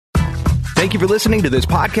Thank you for listening to this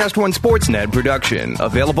Podcast One Sportsnet production,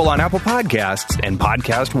 available on Apple Podcasts and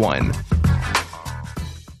Podcast One.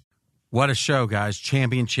 What a show, guys.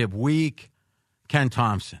 Championship week. Ken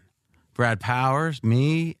Thompson, Brad Powers,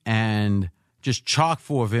 me, and just chock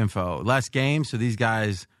full of info. Less games, so these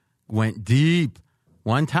guys went deep.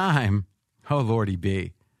 One time, oh, Lordy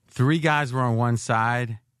B, 3 guys were on one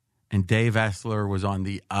side, and Dave Essler was on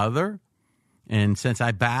the other. And since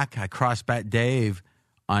I cross-bet Dave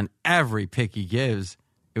on every pick he gives.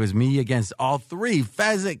 It was me against all 3,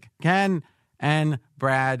 Fezzik, Ken, and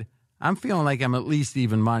Brad. I'm feeling like I'm at least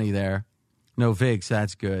even money there. No VIG, so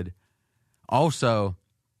that's good. Also,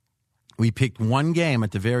 we picked one game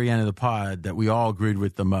at the very end of the pod that we all agreed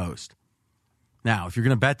with the most. Now, if you're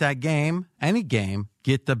going to bet that game, any game,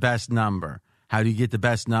 get the best number. How do you get the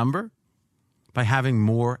best number? By having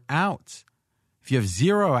more outs. If you have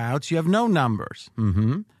 0 outs, you have no numbers.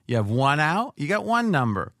 You have 1 out, you got 1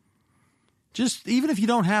 number. Just even if you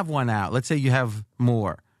don't have 1 out, let's say you have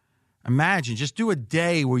more. Imagine, just do a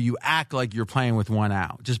day where you act like you're playing with 1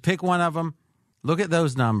 out. Just pick one of them, look at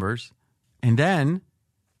those numbers, and then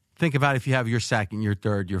think about if you have your second, your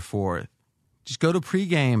third, your fourth. Just go to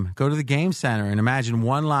pregame, go to the game center, and imagine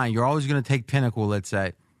one line. You're always going to take Pinnacle, let's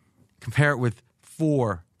say. Compare it with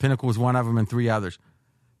 4. Pinnacle was one of them and 3 others.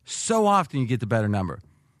 So often you get the better number.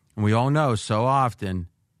 And we all know so often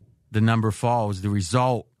the number falls, the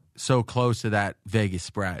result so close to that Vegas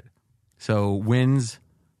spread. So wins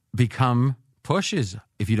become pushes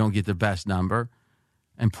if you don't get the best number,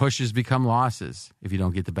 and pushes become losses if you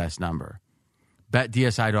don't get the best number.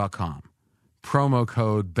 BetDSI.com. Promo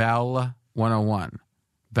code BELL101.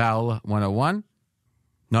 BELL101.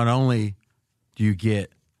 Not only do you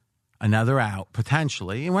get another out,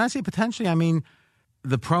 potentially, and when I say potentially, I mean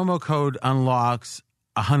the promo code unlocks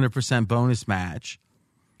a 100% bonus match,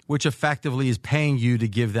 which effectively is paying you to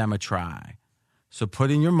give them a try. So put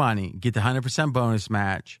in your money, get the 100% bonus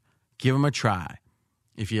match, give them a try.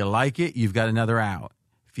 If you like it, you've got another out.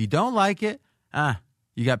 If you don't like it,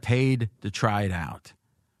 you got paid to try it out.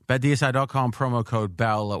 BetDSI.com, promo code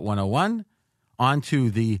BELL101. On to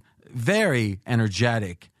the very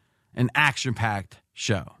energetic and action-packed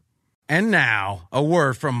show. And now, a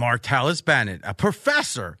word from Martellus Bennett, a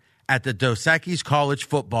professor at the Dos Equis College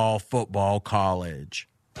Football College.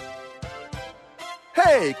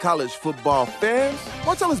 Hey, college football fans.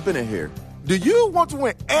 Martellus Bennett here. Do you want to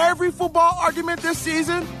win every football argument this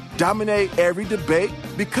season? Dominate every debate?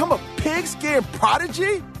 Become a pigskin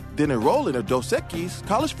prodigy? Then enroll in the Dos Equis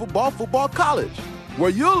College Football College, where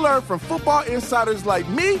you'll learn from football insiders like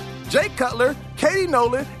me, Jay Cutler, Katie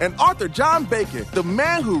Nolan, and Arthur John Bacon, the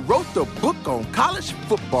man who wrote the book on college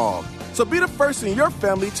football. So be the first in your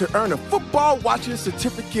family to earn a football watching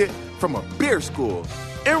certificate from a beer school.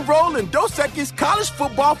 Enroll in Dos Equis College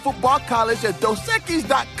Football College at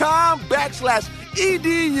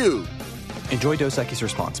dosequis.com/edu. Enjoy Dos Equis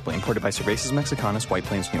responsibly. Imported by Cervezas Mexicanas, White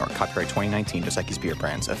Plains, New York. Copyright 2019. Dos Equis Beer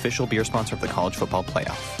Brands. Official beer sponsor of the College Football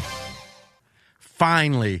Playoff.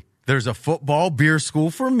 Finally, there's a football beer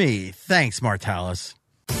school for me. Thanks, Martellus.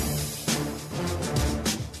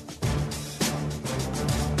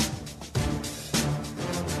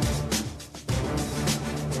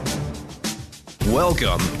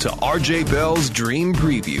 Welcome to RJ Bell's Dream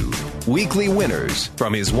Preview. Weekly winners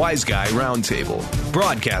from his Wise Guy Roundtable.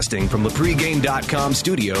 Broadcasting from the pregame.com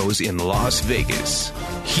studios in Las Vegas.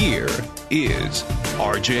 Here is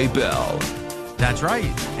RJ Bell. That's right.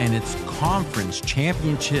 And it's Conference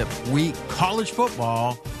Championship Week College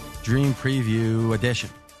Football Dream Preview Edition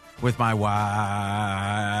with my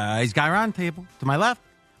Wise Guy Roundtable. To my left,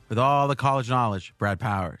 with all the college knowledge, Brad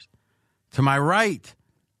Powers. To my right,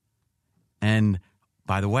 and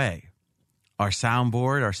by the way, our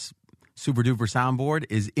soundboard, our super duper soundboard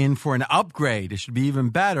is in for an upgrade. It should be even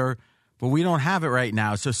better, but we don't have it right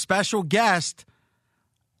now. So special guest,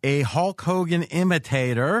 a Hulk Hogan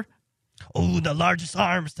imitator. Oh, the largest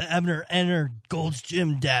arms to ever enter Gold's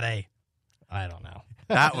Gym, Daddy. I don't know.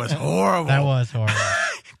 That was horrible. That was horrible.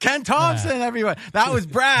 Ken Thompson, everyone. That was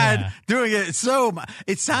Brad doing it. So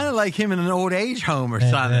it sounded like him in an old age home or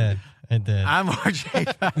something. It did. I'm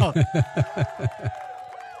RJ Bell.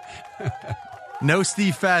 No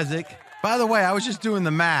Steve Fezzik. By the way, I was just doing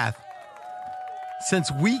the math.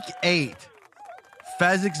 Since week 8,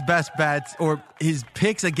 Fezzik's best bets, or his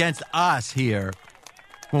picks against us here,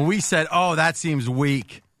 when we said, oh, that seems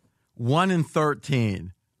weak,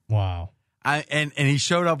 1-13. Wow. And he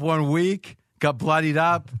showed up one week, got bloodied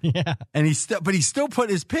up. Yeah. And he still put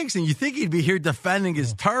his picks in. You think he'd be here defending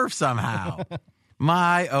his turf somehow.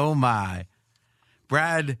 My, oh my.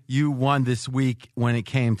 Brad, you won this week when it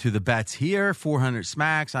came to the bets here. 400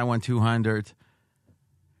 smacks. I won 200.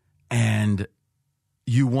 And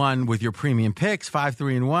you won with your premium picks,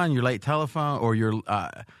 5-3-1, your late telephone or your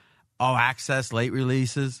all access late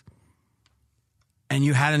releases. And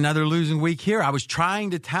you had another losing week here. I was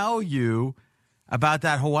trying to tell you about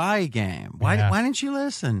that Hawaii game. Why didn't you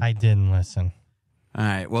listen? I didn't listen. All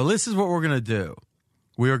right. Well, this is what we're going to do.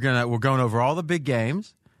 We're going over all the big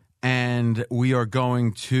games, and we are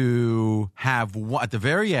going to have at the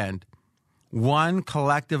very end one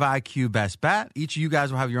collective IQ best bet. Each of you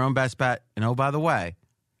guys will have your own best bet. And oh, by the way,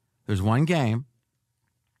 there's one game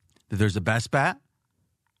that there's a best bet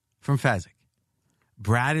from Fezzik.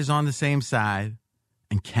 Brad is on the same side,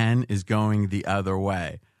 and Ken is going the other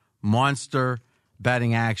way. Monster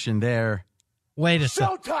betting action there. Wait a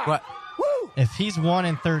second. What? If he's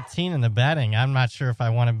 1-13 in the betting, I'm not sure if I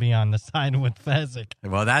want to be on the side with Fezzik.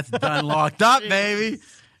 Well, that's done, locked up, baby.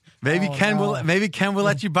 Maybe Ken will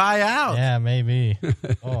let you buy out. Yeah, maybe.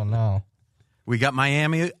 Oh no. We got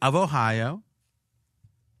Miami of Ohio,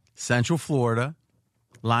 Central Florida.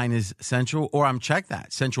 Line is Central, check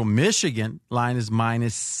that. Central Michigan line is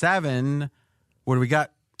 -7. What do we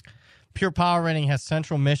got? Pure Power Rating has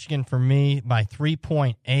Central Michigan for me by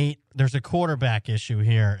 3.8. There's a quarterback issue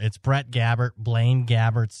here. It's Brett Gabbert, Blaine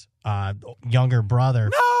Gabbert's younger brother.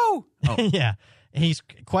 No! Oh. Yeah, he's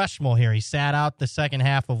questionable here. He sat out the second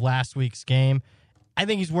half of last week's game. I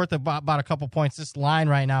think he's worth about a couple points. This line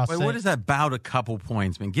right now. Wait, what does that about a couple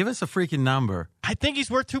points mean? Give us a freaking number. I think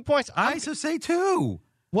he's worth 2 points. So say 2.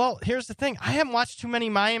 Well, here's the thing. I haven't watched too many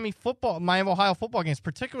Miami Ohio football games,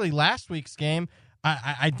 particularly last week's game.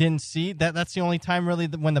 I didn't see that. That's the only time really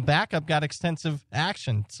when the backup got extensive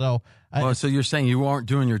action. So, so you're saying you weren't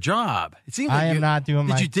doing your job? It seems like I am not doing.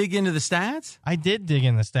 Did you dig into the stats? I did dig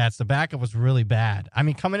in the stats. The backup was really bad. I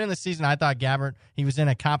mean, coming in the season, I thought Gabbert, he was in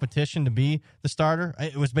a competition to be the starter.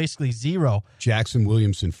 It was basically zero. Jackson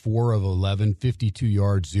Williamson, 4 of 11, 52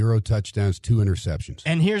 yards, 0 touchdowns, 2 interceptions.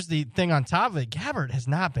 And here's the thing on top of it: Gabbert has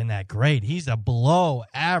not been that great. He's a below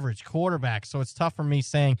average quarterback, so it's tough for me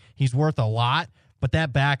saying he's worth a lot. But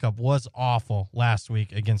that backup was awful last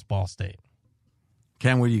week against Ball State.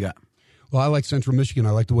 Ken, what do you got? Well, I like Central Michigan.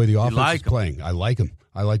 I like the way the offense is playing. I like them.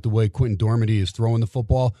 I like the way Quentin Dormady is throwing the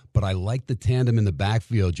football, but I like the tandem in the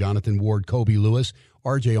backfield. Jonathan Ward, Kobe Lewis.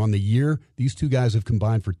 RJ, on the year, these two guys have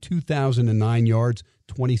combined for 2,009 yards,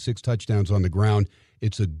 26 touchdowns on the ground.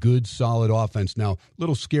 It's a good, solid offense. Now, a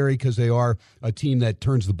little scary because they are a team that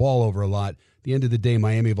turns the ball over a lot. At the end of the day,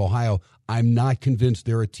 Miami of Ohio, I'm not convinced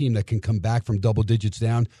they're a team that can come back from double digits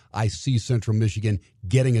down. I see Central Michigan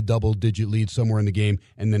getting a double-digit lead somewhere in the game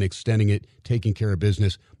and then extending it, taking care of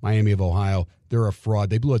business. Miami of Ohio, they're a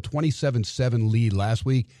fraud. They blew a 27-7 lead last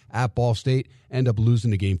week at Ball State, end up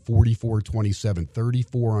losing the game 44-27,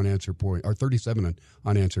 34 unanswered points, or 37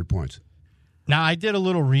 unanswered points. Now, I did a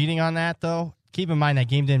little reading on that, though. Keep in mind that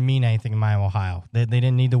game didn't mean anything in Miami, Ohio. They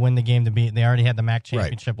didn't need to win the game to beat. They already had the MAC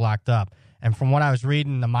championship locked up. And from what I was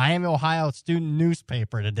reading, the Miami, Ohio student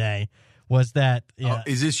newspaper today was that.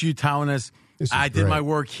 Is this you telling us, I did my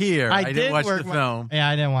work here. I didn't watch the film. Yeah,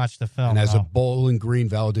 I didn't watch the film. And as a Bowling Green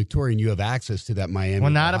valedictorian, you have access to that Miami. Well,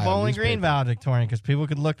 not Ohio a Bowling newspaper. Green valedictorian, because people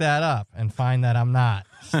could look that up and find that I'm not.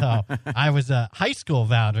 So I was a high school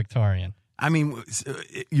valedictorian. I mean,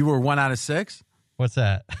 you were 1 out of 6? What's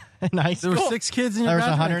that? In high school? There were 6 kids in your There was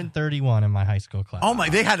graduation? 131 in my high school class. Oh, my.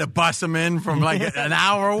 They had to bus them in from like an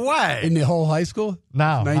hour away. In the whole high school?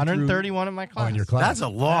 No, 131 in my class. Oh, in your class. That's a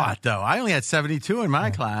lot, though. I only had 72 in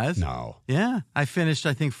my class. No. Yeah. I finished,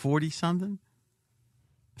 I think, 40-something.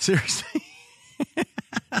 Seriously.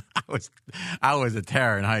 I was a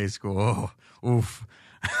terror in high school. Oh, oof.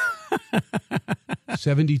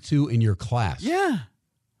 72 in your class. Yeah.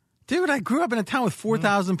 Dude, I grew up in a town with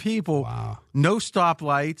 4,000 people. Wow. No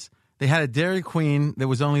stoplights. They had a Dairy Queen that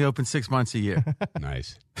was only open 6 months a year.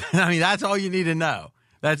 Nice. I mean, that's all you need to know.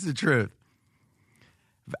 That's the truth.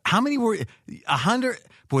 How many were 100?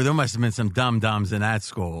 Boy, there must have been some dum-dums in that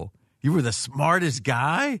school. You were the smartest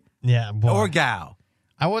guy? Yeah, boy. Or gal?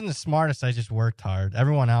 I wasn't the smartest. I just worked hard.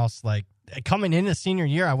 Everyone else, like, coming into senior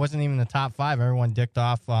year, I wasn't even in the top 5. Everyone dicked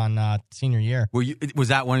off on senior year. Was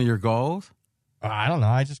that one of your goals? I don't know.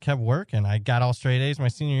 I just kept working. I got all straight A's my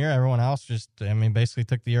senior year. Everyone else basically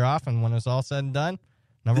took the year off. And when it was all said and done,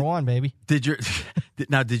 number 1, baby. Did your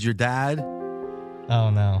dad Oh,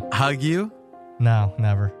 no. hug you? No,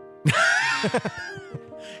 never.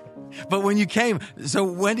 But when you came, so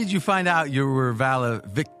when did you find out you were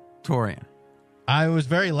valedictorian? I was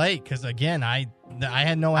very late because, again, I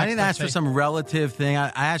had no I didn't ask for expectation. some relative thing. I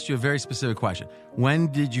asked you a very specific question. When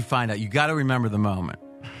did you find out? You got to remember the moment.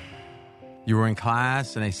 You were in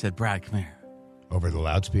class, and they said, Brad, come here. Over the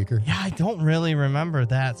loudspeaker? Yeah, I don't really remember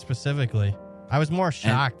that specifically. I was more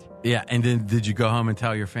shocked. And then did you go home and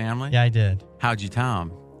tell your family? Yeah, I did. How'd you tell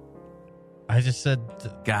them? I just said,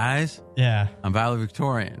 guys, yeah, I'm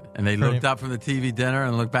valedictorian. And they looked up from the TV dinner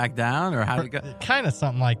and looked back down, or how'd it go? Kind of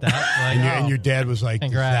something like that. Like, and your dad was like,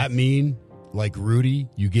 congrats. Does that mean, like Rudy,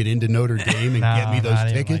 you get into Notre Dame and No, get me those not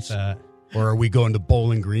even tickets? like that. Or are we going to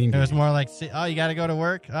Bowling Green? It was more like, oh, you got to go to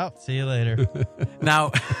work? Oh, see you later.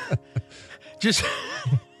 Now, just...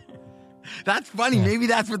 That's funny. Yeah. Maybe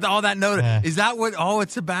that's what all that note is. That what all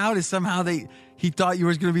it's about? Is somehow he thought you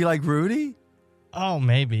was going to be like Rudy? Oh,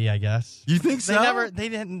 maybe, I guess. You think so? They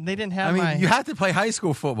didn't have you have to play high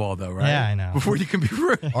school football though, right? Yeah, I know. Before you can be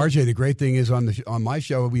Rudy. RJ, the great thing is on my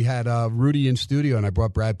show we had Rudy in studio and I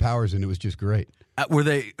brought Brad Powers and it was just great.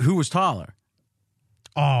 Who was taller?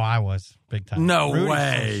 Oh, I was big time. No Rudy's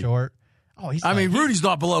way. So short. Oh, Rudy's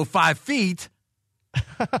not below 5 feet.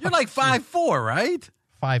 You're like 5'4", right?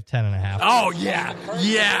 5'10" and a half. Oh yeah.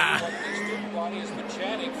 Student body has been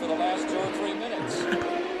chanting for the last 2 or 3 minutes.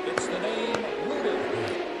 It's the name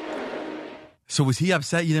Rudy. So was he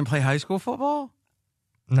upset you didn't play high school football?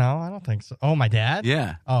 No, I don't think so. Oh, my dad?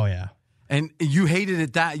 Yeah. Oh, yeah. And you hated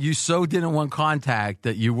it that you so didn't want contact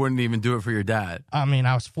that you wouldn't even do it for your dad. I mean,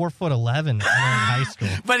 I was 4'11" in high school.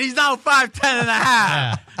 But he's now 5'10" and a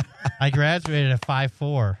half. Yeah. I graduated at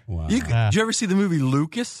 5'4". Wow. Did you ever see the movie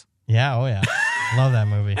Lucas? Yeah, oh yeah. Love that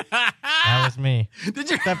movie. That was me. Did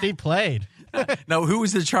you? Except he played. No, who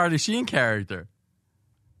was the Charlie Sheen character?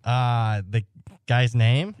 The guy's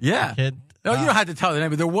name? Yeah. The kid? No, you don't have to tell the name,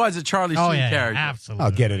 but there was a Charlie Sheen character. Absolutely.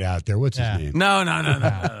 I'll get it out there. What's his name? No.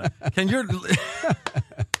 Can you?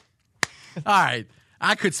 All right.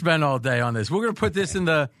 I could spend all day on this. We're going to put this in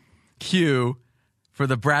the queue for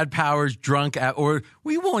the Brad Powers drunk, or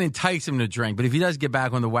we won't entice him to drink, but if he does get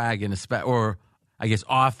back on the wagon, or I guess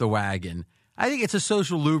off the wagon, I think it's a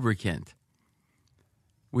social lubricant.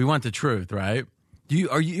 We want the truth, right?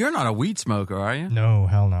 You're not a weed smoker, are you? No,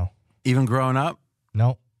 hell no. Even growing up?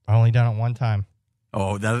 Nope. I only done it one time.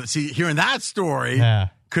 Oh, see, hearing that story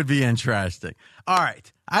could be interesting. All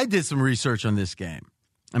right. I did some research on this game,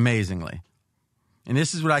 amazingly. And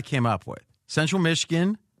this is what I came up with. Central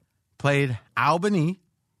Michigan played Albany.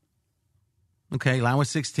 Okay, line was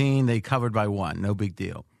 16. They covered by 1. No big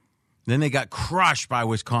deal. Then they got crushed by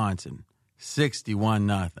Wisconsin,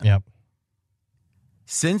 61-0. Yep.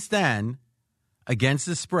 Since then, against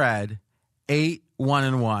the spread,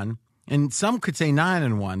 8-1-1, and some could say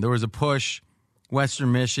 9-1. There was a push,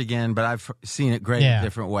 Western Michigan, but I've seen it great in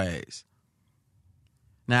different ways.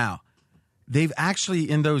 Now, they've actually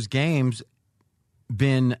in those games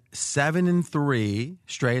been 7-3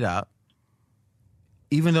 straight up,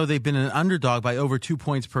 even though they've been an underdog by over 2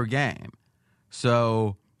 points per game.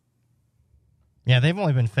 So, yeah, they've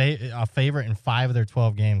only been a favorite in 5 of their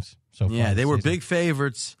 12 games so far. Yeah, they were big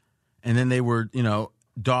favorites, and then they were,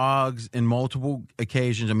 dogs in multiple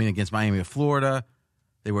occasions. I mean, against Miami of Florida,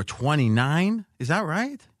 they were 29. Is that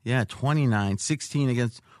right? Yeah, 29, 16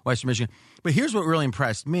 against Western Michigan. But here's what really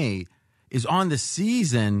impressed me is on the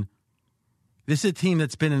season, this is a team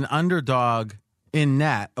that's been an underdog in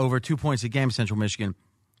net over 2 points a game, Central Michigan.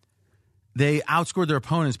 They outscored their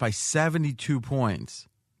opponents by 72 points.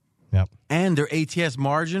 Yep. And their ATS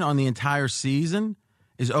margin on the entire season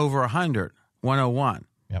is over 100, 101.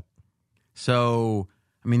 Yep. So,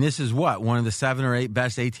 I mean, this is what? One of the 7 or 8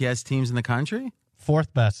 best ATS teams in the country?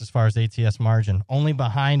 4th best as far as ATS margin. Only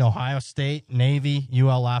behind Ohio State, Navy,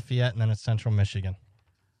 UL Lafayette, and then it's Central Michigan.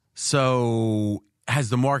 So,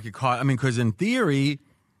 has the market caught? I mean, because in theory,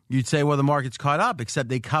 you'd say, well, the market's caught up, except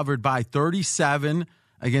they covered by 37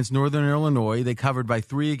 against Northern Illinois. They covered by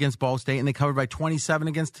 3 against Ball State, and they covered by 27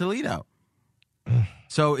 against Toledo.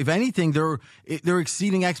 So, if anything, they're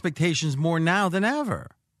exceeding expectations more now than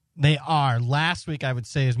ever. They are. Last week, I would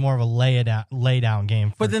say, is more of a lay down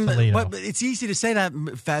game for Toledo. But it's easy to say that,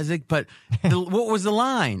 Fezzik, but what was the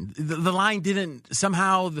line? The line didn't,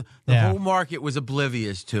 somehow the whole market was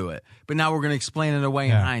oblivious to it. But now we're going to explain it away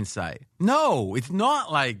in hindsight. No, it's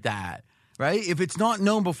not like that, right? If it's not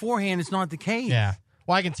known beforehand, it's not the case. Yeah.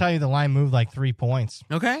 Well, I can tell you the line moved like 3 points.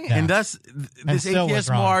 Okay, Yeah. and thus this ATS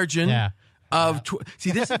margin of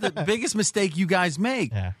see, this is the biggest mistake you guys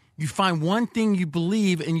make. Yeah. You find one thing you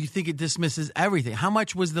believe, and you think it dismisses everything. How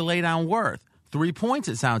much was the laydown worth? 3 points,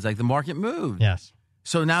 it sounds like. The market moved. Yes.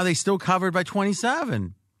 So now they still covered by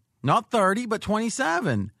 27. Not 30, but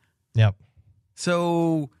 27. Yep.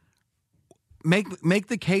 So make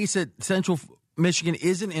the case that Central Michigan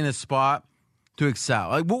isn't in a spot to excel.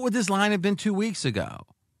 Like, what would this line have been 2 weeks ago?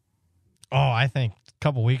 Oh, I think a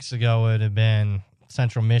couple weeks ago it would have been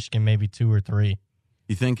Central Michigan maybe 2 or 3.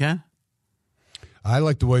 You think, Ken? I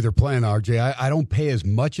like the way they're playing, RJ. I don't pay as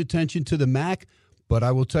much attention to the MAC, but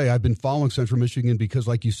I will tell you, I've been following Central Michigan because,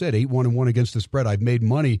 like you said, 8-1-1 against the spread. I've made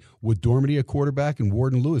money with Dormady at quarterback and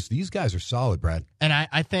Warden Lewis. These guys are solid, Brad. And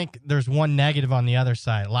I think there's one negative on the other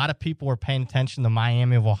side. A lot of people were paying attention to the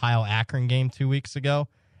Miami of Ohio Akron game 2 weeks ago.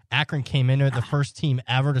 Akron came into it the first team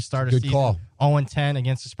ever to start a season 0-10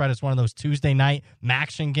 against the spread. It's one of those Tuesday night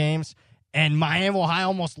MACtion games. And Miami, Ohio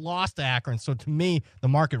almost lost to Akron. So to me, the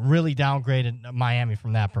market really downgraded Miami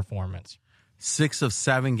from that performance. 6 of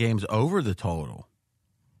 7 games over the total.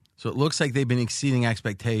 So it looks like they've been exceeding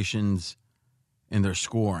expectations in their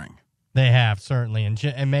scoring. They have, certainly. And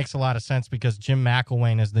it makes a lot of sense because Jim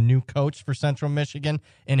McElwain is the new coach for Central Michigan,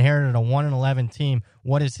 inherited a 1-11 team.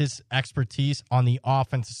 What is his expertise on the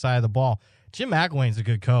offensive side of the ball? Jim McElwain's a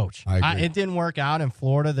good coach. It didn't work out in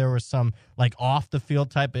Florida. There was some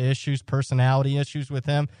off-the-field type of issues, personality issues with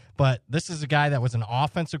him. But this is a guy that was an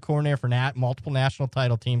offensive coordinator for multiple national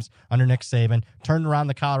title teams under Nick Saban, turned around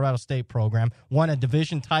the Colorado State program, won a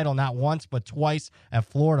division title not once but twice at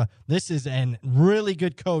Florida. This is a really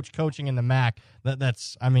good coach coaching in the MAC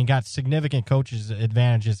that's got significant coaches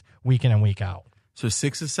advantages week in and week out. So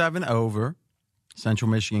 6 of 7 over.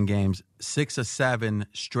 Central Michigan games, 6 of 7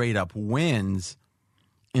 straight up wins.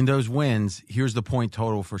 In those wins, here's the point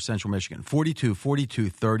total for Central Michigan: 42, 42,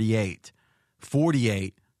 38,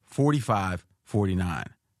 48, 45, 49.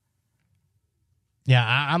 Yeah,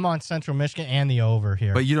 I'm on Central Michigan and the over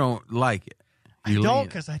here. But you don't like it. I don't,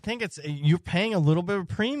 because I think you're paying a little bit of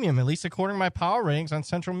premium, at least according to my power ratings, on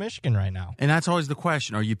Central Michigan right now. And that's always the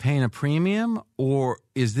question. Are you paying a premium, or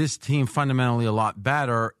is this team fundamentally a lot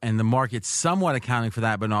better and the market's somewhat accounting for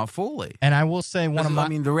that, but not fully? And I will say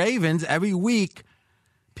the Ravens, every week,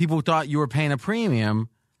 people thought you were paying a premium.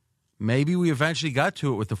 Maybe we eventually got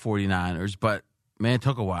to it with the 49ers, but man, it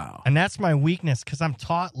took a while. And that's my weakness, because I'm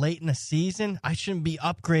taught late in the season I shouldn't be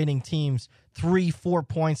upgrading teams 3-4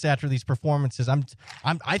 points after these performances.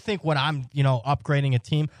 I think when I'm upgrading a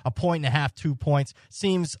team, 1.5, 2 points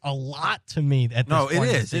seems a lot to me at this point. No,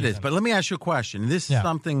 it is. But let me ask you a question. This is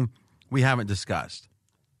something we haven't discussed.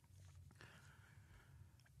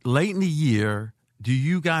 Late in the year, do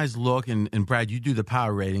you guys look, and Brad, you do the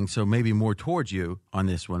power rating, so maybe more towards you on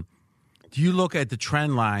this one. Do you look at the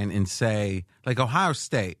trend line and say, like Ohio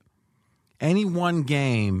State, any one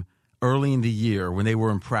game early in the year when they were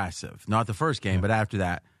impressive, not the first game, but after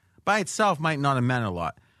that, by itself might not have meant a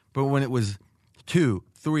lot. But when it was 2,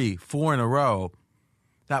 3, 4 in a row,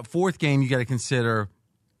 that fourth game you got to consider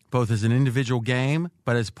both as an individual game,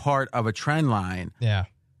 but as part of a trend line. Yeah.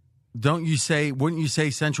 Wouldn't you say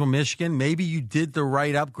Central Michigan, maybe you did the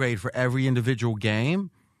right upgrade for every individual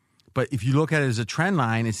game? But if you look at it as a trend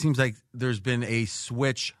line, it seems like there's been a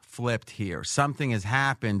switch flipped here. Something has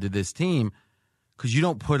happened to this team because you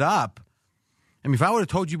don't put up. I mean, if I would have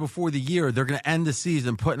told you before the year they're going to end the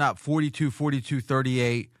season putting up 42, 42,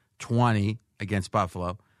 38, 20 against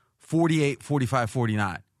Buffalo, 48, 45,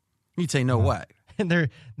 49, you'd say no way. And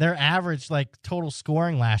their average total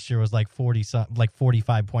scoring last year was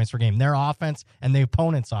 45 points per game. Their offense and the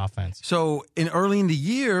opponent's offense. So early in the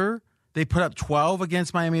year, they put up 12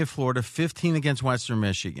 against Miami of Florida, 15 against Western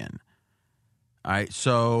Michigan. All right,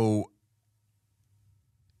 so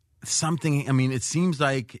it seems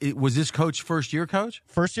like was this coach first-year coach?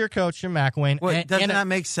 First-year coach, Jim McElwain. Well, doesn't that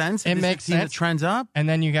make sense? It makes sense. That trends up? And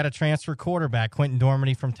then you got a transfer quarterback, Quentin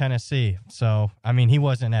Dormady from Tennessee. So, he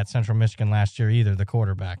wasn't at Central Michigan last year either, the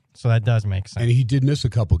quarterback. So that does make sense. And he did miss a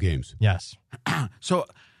couple games. Yes.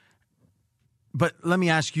 But let me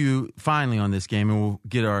ask you finally on this game, and we'll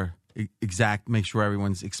get our make sure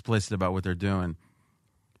everyone's explicit about what they're doing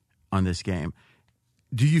on this game.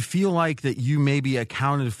 Do you feel like that you maybe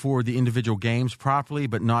accounted for the individual games properly,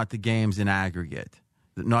 but not the games in aggregate,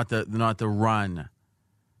 not the run?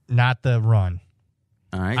 Not the run.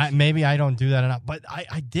 All right. Maybe I don't do that enough, but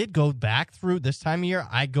I did go back through this time of year.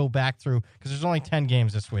 I go back through because there's only 10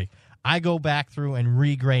 games this week. I go back through and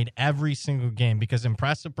regrade every single game because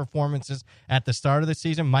impressive performances at the start of the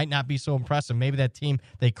season might not be so impressive. Maybe that team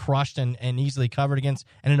they crushed and easily covered against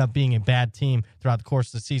ended up being a bad team throughout the course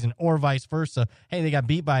of the season, or vice versa. Hey, they got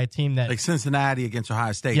beat by a team that... Like Cincinnati against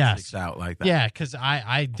Ohio State sticks out like that. Yeah, because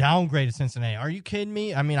I downgraded Cincinnati. Are you kidding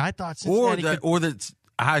me? I thought Cincinnati... Or that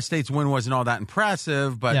Ohio State's win wasn't all that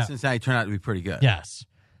impressive, but Cincinnati turned out to be pretty good. Yes.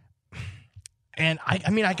 And,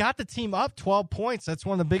 I got the team up 12 points. That's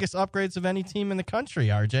one of the biggest upgrades of any team in the country,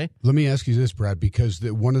 RJ. Let me ask you this, Brad, because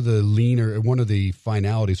one of the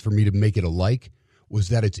finalities for me to make it a like was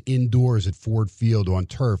that it's indoors at Ford Field on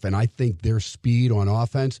turf, and I think their speed on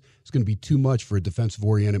offense is going to be too much for a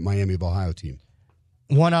defensive-oriented Miami of Ohio team.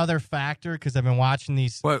 One other factor, because I've been watching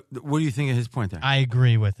these. What do you think of his point there? I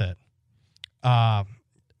agree with it.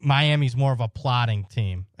 Miami's more of a plotting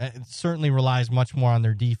team. It certainly relies much more on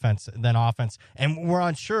their defense than offense. And we're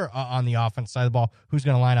unsure on the offense side of the ball who's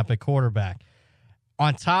going to line up at quarterback.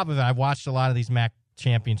 On top of it, I've watched a lot of these MAC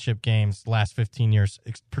championship games the last 15 years,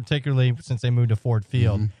 particularly since they moved to Ford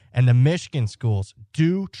Field. Mm-hmm. And the Michigan schools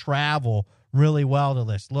do travel really well to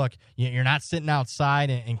this. Look, you're not sitting outside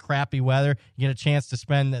in crappy weather. You get a chance to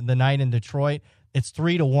spend the night in Detroit. It's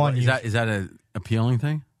 3-1. Is that an appealing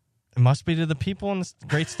thing? It must be to the people in the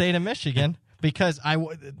great state of Michigan, because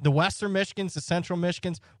the Western Michigans, the Central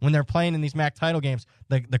Michigans, when they're playing in these MAC title games,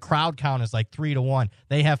 the crowd count is like 3-1.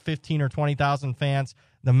 They have 15 or 20,000 fans.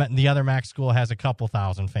 The other MAC school has a couple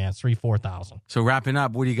thousand fans, 3,000-4,000. So wrapping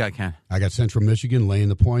up, what do you got, Ken? I got Central Michigan laying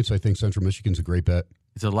the points. I think Central Michigan's a great bet.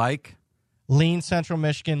 It's a like? Lean Central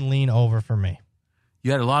Michigan, lean over for me.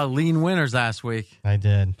 You had a lot of lean winners last week. I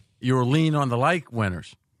did. You were lean on the like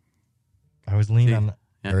winners. I was lean on.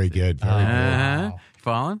 Yeah, very good. Very good. Wow.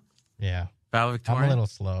 Following? Yeah. Valedictorian? I'm a little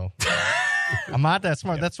slow. I'm not that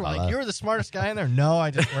smart. That's why you're the smartest guy in there. No,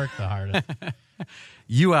 I just worked the hardest.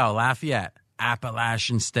 UL, Lafayette,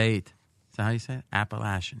 Appalachian State. Is that how you say it?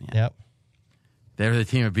 Appalachian, yeah. Yep. They were the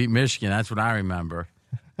team that beat Michigan. That's what I remember.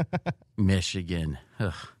 Michigan.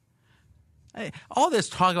 Ugh. Hey, all this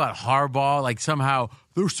talk about Harbaugh, like somehow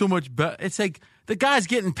there's so much better. It's like the guy's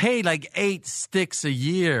getting paid like 8 sticks a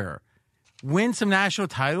year. Win some national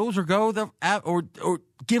titles or or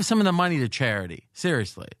give some of the money to charity.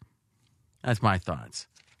 Seriously. That's my thoughts.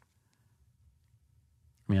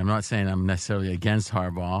 I mean, I'm not saying I'm necessarily against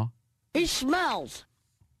Harbaugh. He smells.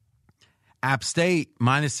 App State,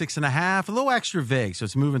 -6.5, a little extra vague, so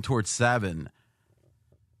it's moving towards 7.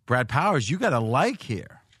 Brad Powers, you got a like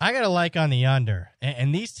here. I got a like on the under,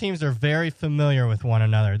 and these teams are very familiar with one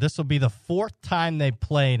another. This will be the 4th time they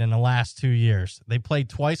played in the last 2 years. They played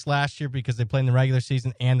twice last year because they played in the regular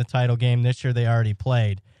season and the title game. This year they already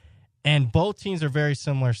played. And both teams are very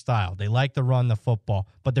similar style. They like to run the football,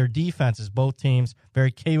 but their defenses, both teams, very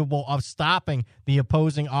capable of stopping the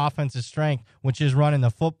opposing offensive strength, which is running the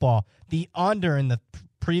football. The under in the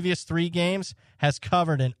previous 3 games has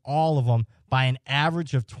covered in all of them by an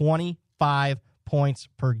average of 25 points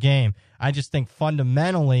per game. I just think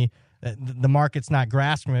fundamentally the market's not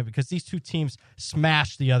grasping it because these two teams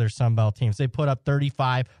smashed the other Sunbelt teams. They put up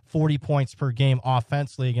 35, 40 points per game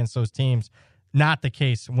offensively against those teams. Not the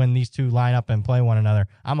case when these two line up and play one another.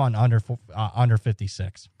 I'm on under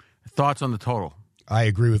 56. Thoughts on the total? I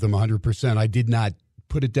agree with him 100%. I did not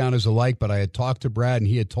put it down as a like, but I had talked to Brad, and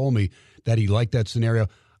he had told me that he liked that scenario.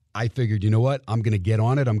 I figured, you know what? I'm going to get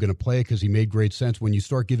on it. I'm going to play it because he made great sense. When you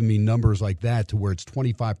start giving me numbers like that to where it's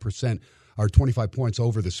 25% or 25 points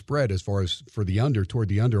over the spread as far as for the under, toward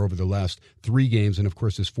the under over the last 3 games, and, of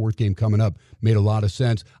course, this 4th game coming up made a lot of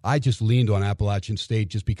sense. I just leaned on Appalachian State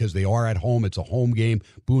just because they are at home. It's a home game.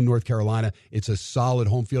 Boone, North Carolina. It's a solid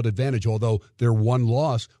home field advantage, although their one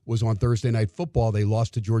loss was on Thursday Night Football. They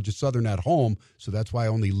lost to Georgia Southern at home, so that's why I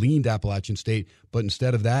only leaned Appalachian State. But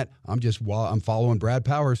instead of that, I'm following Brad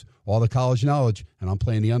Powers, all the college knowledge, and I'm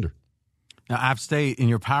playing the under. Now, App State in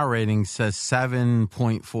your power rating says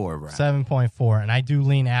 7.4, Brad. 7.4, and I do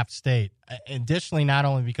lean App State. Additionally, not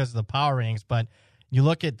only because of the power ratings, but you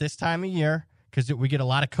look at this time of year, because we get a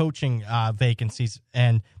lot of coaching vacancies,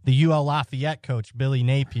 and the UL Lafayette coach, Billy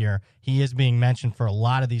Napier, he is being mentioned for a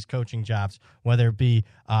lot of these coaching jobs, whether it be,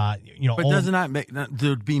 But does it not make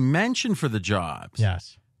there'd be mention for the jobs?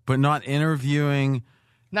 Yes. But not interviewing.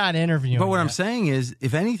 Not interviewing. But what I'm saying is,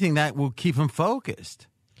 if anything, that will keep him focused.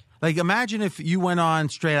 Like, imagine if you went on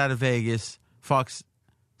straight out of Vegas, Fox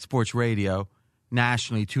Sports Radio,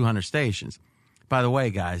 nationally, 200 stations. By the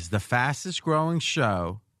way, guys, the fastest growing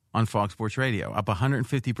show on Fox Sports Radio, up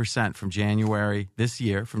 150% from January this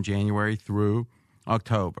year, from January through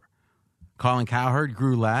October. Colin Cowherd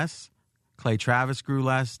grew less. Clay Travis grew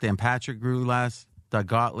less. Dan Patrick grew less. Doug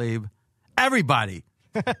Gottlieb. Everybody.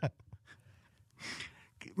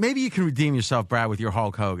 Maybe you can redeem yourself, Brad, with your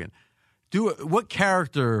Hulk Hogan. What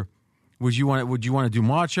character would you want to do?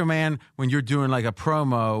 Macho Man when you're doing like a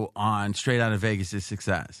promo on Straight Out of Vegas'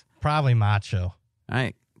 success? Probably Macho. All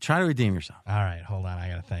right. Try to redeem yourself. All right. Hold on. I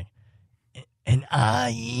got to think. And I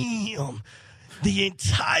am the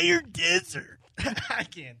entire desert. I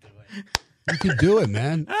can't do it. You can do it,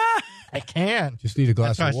 man. I can. Just need a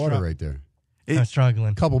glass of water right there. I'm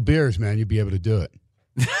struggling. A couple beers, man. You'd be able to do it.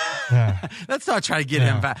 Let's not try to get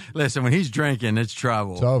him back. Listen, when he's drinking, it's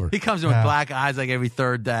trouble. It's over. He comes in with black eyes like every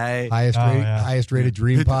 3rd day. Highest rated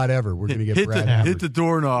dream pod ever. We're going to get Brad. Hit the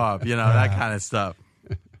doorknob, that kind of stuff.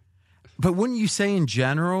 But wouldn't you say in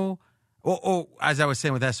general, or as I was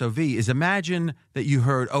saying with SOV, is imagine that you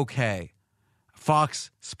heard, okay,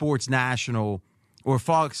 Fox Sports National or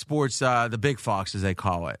Fox Sports, the Big Fox as they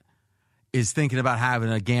call it, is thinking about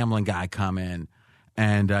having a gambling guy come in,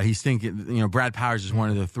 and he's thinking, Brad Powers is one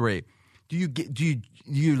of the three. Do you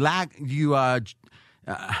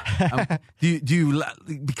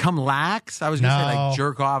become lax? I was going to say like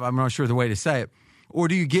jerk off. I'm not sure the way to say it. Or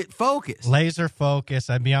do you get focused? Laser focus.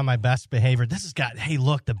 I'd be on my best behavior. This has got, hey,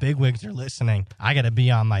 look, the bigwigs are listening. I got to be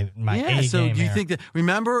on my A so game do you here. think that,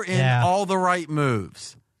 remember in All the Right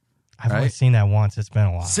Moves? I've only seen that once. It's been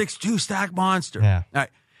a while. 6'2" stack monster. Yeah. All right.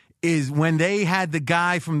 Is when they had the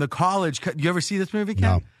guy from the college. You ever see this movie, Ken?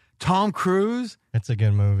 No. Tom Cruise. It's a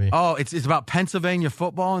good movie. Oh, it's about Pennsylvania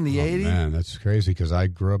football in the 80s. Man, that's crazy because I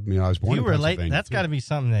grew up, I was born in Pennsylvania. That's got to be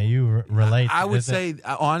something that you relate to. I would say,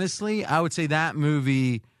 honestly, that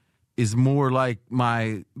movie is more like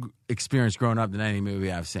my experience growing up than any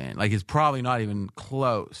movie I've seen. Like, it's probably not even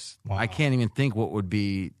close. Wow. I can't even think what would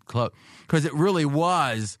be close. Because it really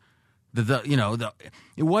was, it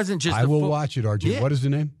wasn't just I will watch it, RJ. Yeah. What is the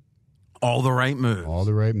name? All the Right Moves. All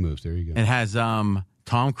the Right Moves. There you go. It has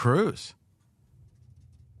Tom Cruise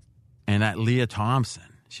and that Leah Thompson.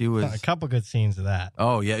 She was a couple good scenes of that.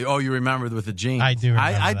 Oh yeah. Oh, you remember with the jeans? I do.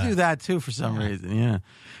 Remember I that. do that too for some reason. Yeah.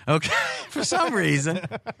 Okay. For some reason.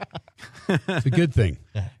 It's a good thing.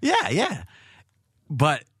 Yeah.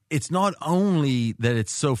 But it's not only that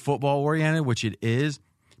it's so football oriented, which it is,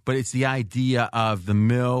 but it's the idea of the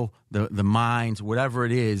mill, the mines, whatever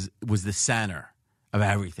it is, was the center of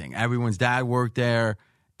everything. Everyone's dad worked there,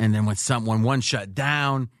 and then when one shut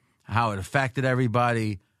down, how it affected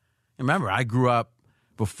everybody. Remember, I grew up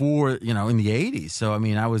before, in the 80s. So, I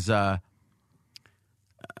mean, I was, I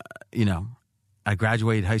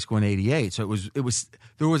graduated high school in 88. So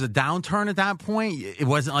there was a downturn at that point. It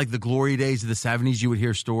wasn't like the glory days of the 70s you would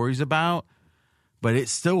hear stories about, but it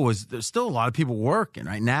still was, there's still a lot of people working.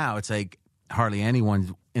 Right now, it's like hardly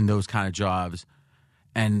anyone in those kind of jobs.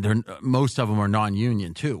 And most of them are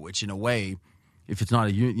non-union too, which in a way, if it's not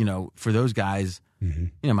a union, for those guys,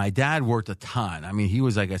 my dad worked a ton. I mean, he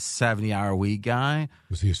was like a 70-hour-a-week guy.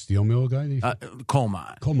 Was he a steel mill guy? Coal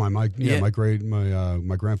mine. Coal mine. My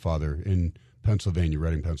grandfather in Pennsylvania,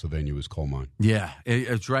 Reading, Pennsylvania, was coal mine. Yeah,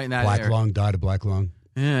 it's right in that black area. lung, died of black lung.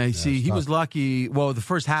 Yeah, he tough. was lucky. Well, the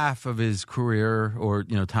first half of his career or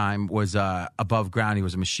time was above ground. He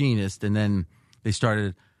was a machinist, and then they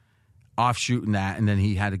started offshooting that, and then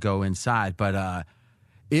he had to go inside. But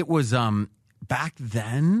it was back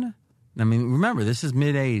then. I mean, remember, this is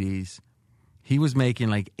mid-'80s. He was making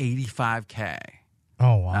like $85K.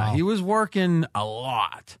 Oh, wow. He was working a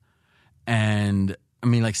lot. And, I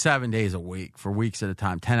mean, like 7 days a week for weeks at a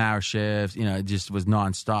time, 10-hour shifts. It just was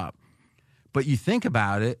nonstop. But you think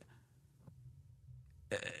about it,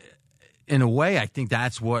 in a way, I think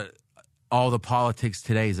that's what all the politics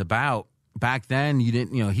today is about. Back then, you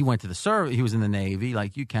didn't, he went to the service. He was in the Navy,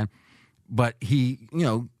 like you can. But he,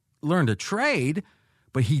 learned a trade.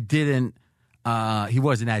 But he didn't, he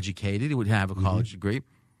wasn't educated. He wouldn't have a college degree.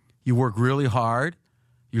 You work really hard.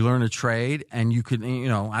 You learn a trade, and you could,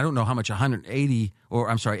 I don't know how much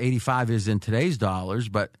 85 is in today's dollars,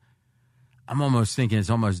 but I'm almost thinking it's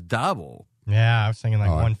almost double. Yeah, I was thinking like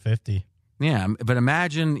 150. Yeah, but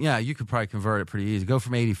imagine, you could probably convert it pretty easy. Go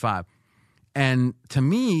from 85. And to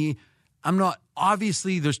me,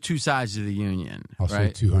 obviously there's two sides of the union. I'll say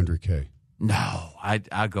 $200K. No,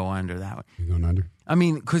 I'd go under that one. You going under? I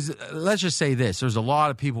mean, because let's just say this. There's a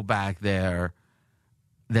lot of people back there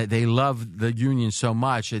that they love the union so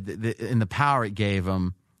much, and the power it gave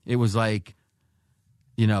them, it was like,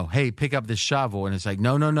 hey, pick up this shovel. And it's like,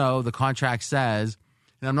 no, the contract says,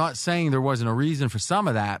 and I'm not saying there wasn't a reason for some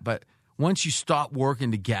of that, but once you stop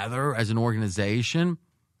working together as an organization,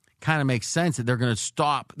 kind of makes sense that they're going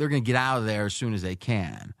to get out of there as soon as they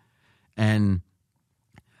can. And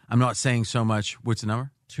I'm not saying so much. What's the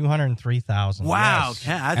number? 203,000. Wow. Yes.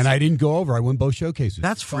 Yeah, And I didn't go over. I won both showcases.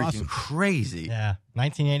 That's It's freaking awesome. crazy. Yeah.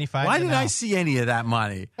 1985. Why didn't I see any of that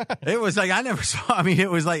money? It was like I never saw. I mean, it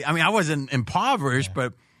was like, I wasn't impoverished,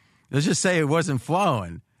 but let's just say it wasn't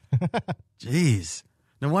flowing. Jeez.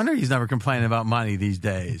 No wonder he's never complaining about money these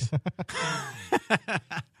days.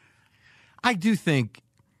 I do think,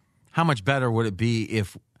 how much better would it be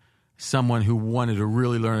if someone who wanted to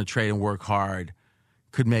really learn a trade and work hard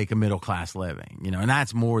could make a middle-class living, and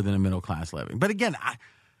that's more than a middle-class living. But again,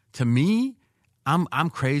 to me, I'm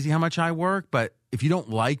crazy how much I work, but if you don't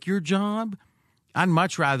like your job, I'd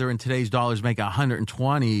much rather in today's dollars make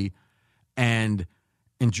 120 and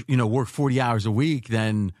work 40 hours a week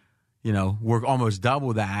than, work almost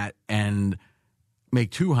double that and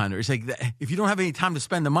make 200. It's like, if you don't have any time to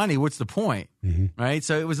spend the money, what's the point? Right?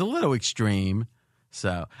 So it was a little extreme.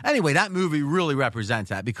 So anyway, that movie really represents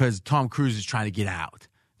that because Tom Cruise is trying to get out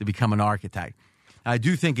to become an architect. I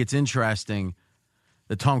do think it's interesting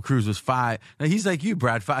that Tom Cruise was 5. Now, he's like you,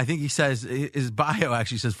 Brad. I think he says, his bio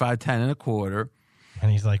actually says 5'10" and a quarter.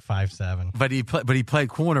 And he's like 5'7". But he played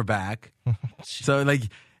cornerback. So, like,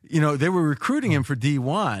 you know, they were recruiting him for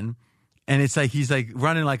D1, and it's like he's like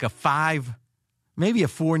running like a 5, maybe a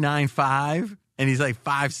 4.95, and he's like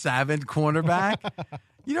 5'7" cornerback.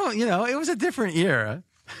 you know, it was a different era.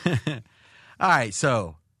 All right,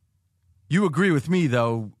 so you agree with me,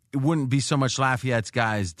 though, it wouldn't be so much Lafayette's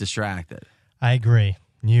guys distracted. I agree.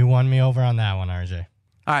 You won me over on that one, RJ.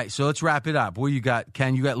 All right, so let's wrap it up. What you got,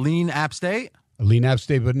 Ken? You got lean App State? Lean App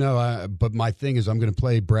State, but no. But my thing is, I'm going to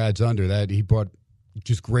play Brad's under that. He brought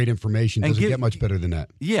just great information. Doesn't get much better than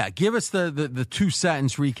that. Yeah, give us the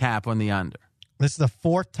 2-sentence recap on the under. This is the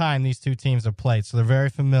 4th time these two teams have played, so they're very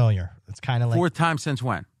familiar. It's kind of like 4th time since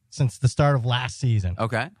when? Since the start of last season.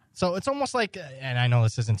 Okay. So it's almost like, and I know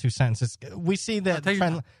this isn't 2 sentences, we see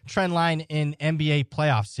the trend line in NBA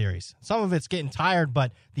playoff series. Some of it's getting tired,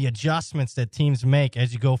 but the adjustments that teams make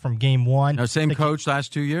as you go from game 1. No, same coach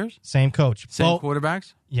last 2 years? Same coach. Same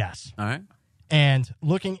quarterbacks? Yes. All right. And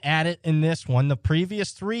looking at it in this one, the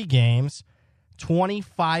previous 3 games,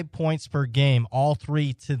 25 points per game, all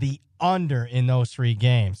 3 to the under in those 3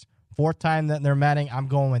 games. 4th time that they're metting, I'm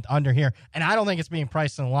going with under here. And I don't think it's being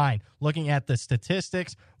priced in line. Looking at the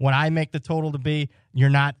statistics, what I make the total to be, you're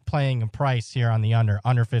not playing a price here on the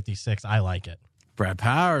under 56. I like it. Brad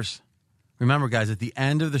Powers. Remember, guys, at the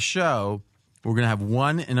end of the show, we're going to have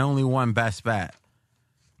one and only one best bet.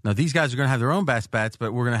 Now, these guys are going to have their own best bets,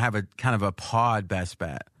 but we're going to have a kind of a pod best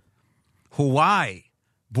bet. Hawaii,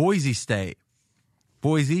 Boise State.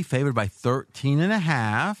 Boise favored by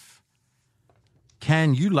 13.5.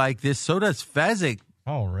 Ken, you like this. So does Fezzik.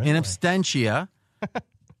 Oh, really? In absentia.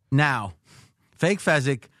 Now, fake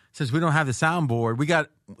Fezzik says we don't have the soundboard. We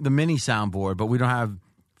got the mini soundboard, but we don't have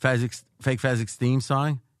fake Fezzik's theme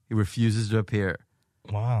song. He refuses to appear.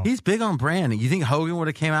 Wow. He's big on branding. You think Hogan would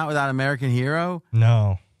have came out without American Hero?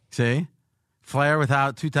 No. See? Flair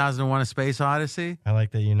without 2001: A Space Odyssey? I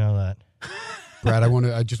like that you know that. Brad,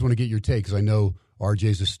 I just want to get your take because I know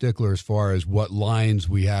RJ's a stickler as far as what lines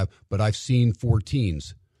we have, but I've seen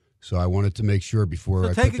 14s, so I wanted to make sure before I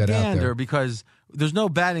put that out there. Take a gander because there's no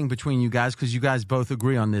betting between you guys because you guys both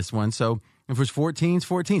agree on this one. So if it's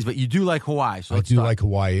 14s, but you do like Hawaii. So I do like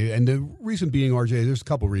Hawaii, and the reason being, RJ, there's a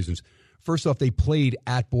couple reasons. First off, they played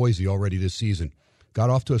at Boise already this season,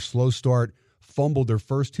 got off to a slow start, fumbled their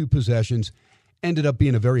first 2 possessions, ended up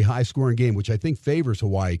being a very high-scoring game, which I think favors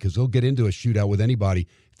Hawaii because they'll get into a shootout with anybody.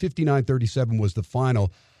 59-37 was the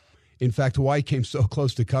final. In fact, Hawaii came so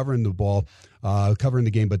close to covering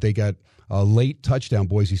the game, but they got a late touchdown,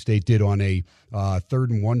 Boise State did, on a 3rd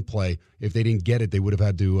and 1 play. If they didn't get it, they would have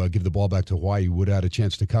had to give the ball back to Hawaii, who would have had a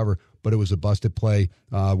chance to cover. But it was a busted play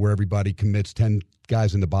where everybody commits 10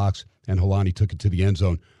 guys in the box, and Helani took it to the end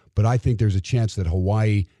zone. But I think there's a chance that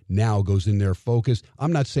Hawaii now goes in there focused.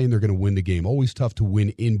 I'm not saying they're going to win the game. Always tough to win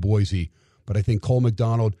in Boise. But I think Cole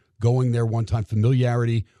McDonald going there one time,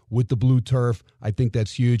 familiarity with the blue turf, I think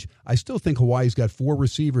that's huge. I still think Hawaii's got 4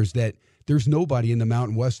 receivers that there's nobody in the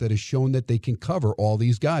Mountain West that has shown that they can cover all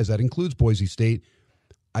these guys. That includes Boise State.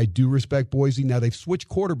 I do respect Boise. Now, they've switched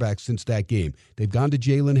quarterbacks since that game. They've gone to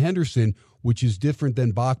Jalen Henderson, which is different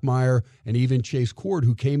than Bachmeier and even Chase Cord,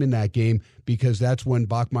 who came in that game, because that's when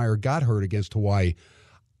Bachmeier got hurt against Hawaii.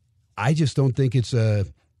 I just don't think it's I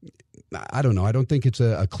don't think it's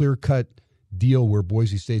a clear-cut deal where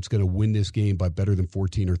Boise State's going to win this game by better than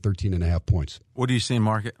 14 or 13.5 points. What do you see in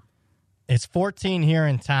market? It's 14 here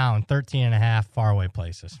in town, 13.5 faraway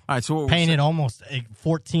places. All right, so painted almost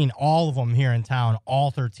 14, all of them here in town,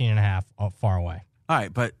 all 13.5 far away. All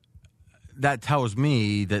right, but that tells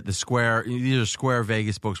me that these are square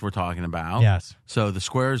Vegas books we're talking about. Yes. So the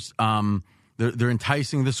squares, they're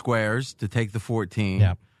enticing the squares to take the 14.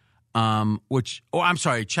 Yep.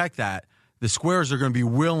 Check that. The squares are going to be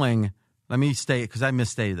willing. Let me state, because I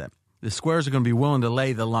misstated that. The squares are going to be willing to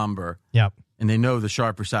lay the lumber. Yep. And they know the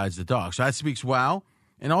sharper side's the dog. So that speaks well.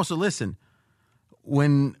 And also, listen,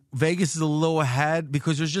 when Vegas is a little ahead,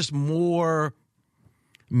 because there's just more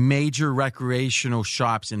major recreational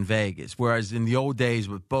shops in Vegas, whereas in the old days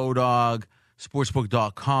with Bodog,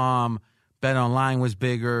 Sportsbook.com, BetOnline was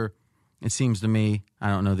bigger. It seems to me, I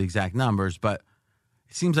don't know the exact numbers, but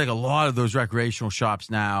it seems like a lot of those recreational shops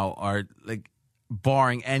now are, like,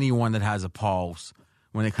 barring anyone that has a pulse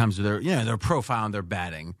when it comes to their profile and their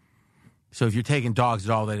betting. So if you're taking dogs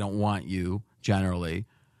at all, they don't want you, generally.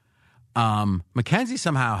 Mackenzie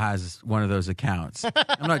somehow has one of those accounts.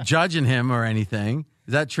 I'm not judging him or anything.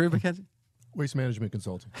 Is that true, Mackenzie? Waste management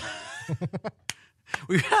consulting.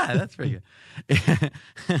 Yeah, that's pretty good.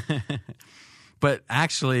 But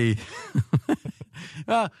actually,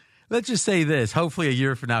 well, let's just say this. Hopefully a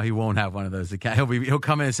year from now, he won't have one of those accounts. He'll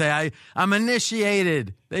come in and say, I'm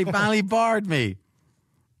initiated. They finally barred me.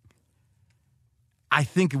 I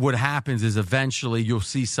think what happens is eventually you'll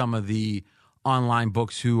see some of the online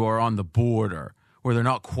books who are on the border, where they're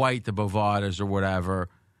not quite the Bovadas or whatever,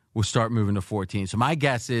 will start moving to 14. So my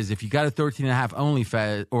guess is if you got a 13.5 only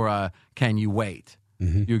Fed, or can you wait?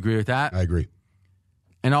 Mm-hmm. You agree with that? I agree.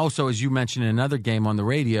 And also, as you mentioned in another game on the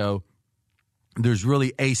radio, there's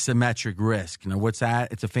really asymmetric risk. You know, what's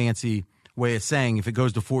that? It's a fancy way of saying if it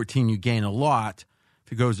goes to 14, you gain a lot.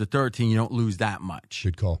 If it goes to 13, you don't lose that much.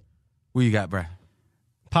 Good call. What you got, Brad?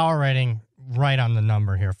 Power rating right on the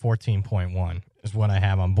number here, 14.1 is what I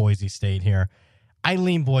have on Boise State here. I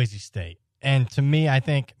lean Boise State. And to me, I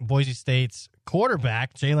think Boise State's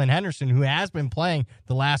quarterback, Jalen Henderson, who has been playing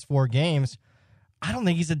the last 4 games, I don't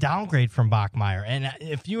think he's a downgrade from Bachmeier. And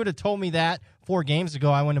if you would have told me that 4 games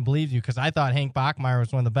ago, I wouldn't have believed you, because I thought Hank Bachmeier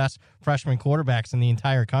was one of the best freshman quarterbacks in the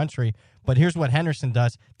entire country. But here's what Henderson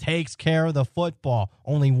does. Takes care of the football.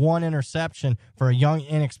 Only 1 interception for a young,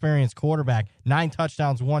 inexperienced quarterback. 9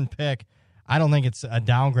 touchdowns, 1 pick. I don't think it's a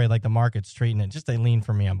downgrade like the market's treating it. Just a lean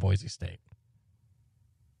for me on Boise State.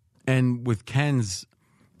 And with Ken's,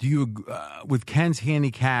 with Ken's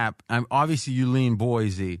handicap, obviously you lean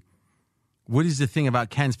Boise. What is the thing about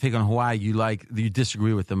Ken's pick on Hawaii you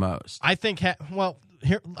disagree with the most? I think,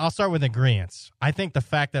 here I'll start with agreeance. I think the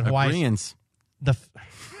fact that Hawaii... Agreeance?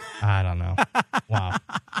 I don't know. Wow.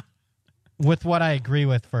 With what I agree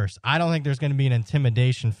with first, I don't think there's going to be an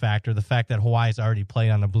intimidation factor, the fact that Hawaii's already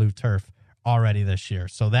played on the blue turf already this year.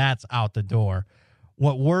 So that's out the door.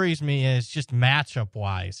 What worries me is just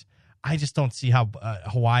matchup-wise. I just don't see how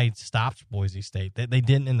Hawaii stops Boise State. They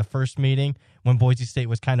didn't in the first meeting when Boise State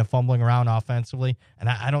was kind of fumbling around offensively, and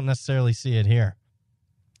I don't necessarily see it here.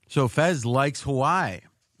 So Fez likes Hawaii,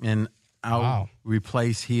 and I'll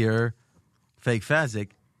replace here Fake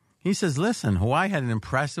Fezzik. He says, listen, Hawaii had an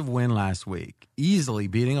impressive win last week, easily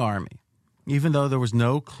beating Army, even though there was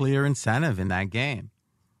no clear incentive in that game.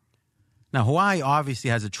 Now, Hawaii obviously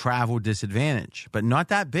has a travel disadvantage, but not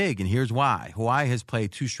that big, and here's why. Hawaii has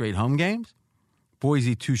played 2 straight home games,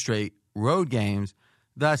 Boise 2 straight road games,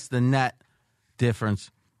 thus the net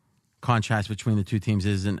difference, contrast between the two teams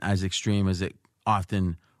isn't as extreme as it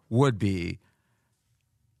often would be.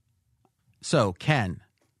 So, Ken,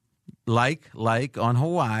 like on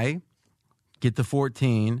Hawaii, get the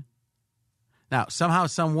 14. Now, somehow,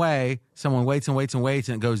 some way, someone waits and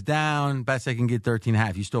it goes down. Best I can get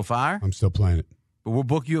 13.5. You still fire? I'm still playing it. But we'll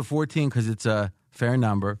book you at 14 because it's a fair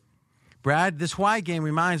number. Brad, this Hawaii game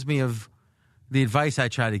reminds me of the advice I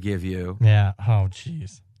try to give you. Yeah. Oh,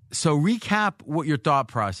 jeez. So recap what your thought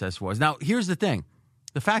process was. Now, here's the thing.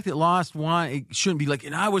 The fact that lost one, it shouldn't be like,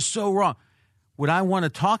 and I was so wrong. What I want to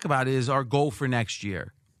talk about is our goal for next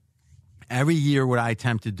year. Every year, what I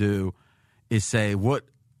attempt to do is say,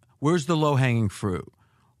 where's the low-hanging fruit?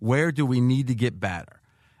 Where do we need to get better?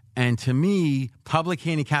 And to me, public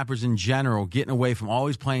handicappers in general, getting away from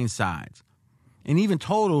always playing sides. And even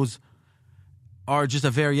totals are just a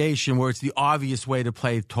variation where it's the obvious way to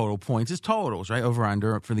play total points is totals, right? Over,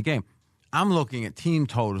 under for the game. I'm looking at team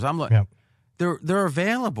totals. I'm looking. Yep. They're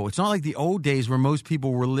available. It's not like the old days where most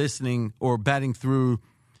people were listening or betting through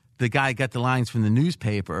the guy got the lines from the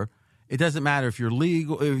newspaper. It doesn't matter if you're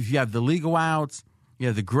legal, if you have the legal outs, you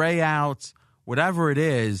have the gray outs, whatever it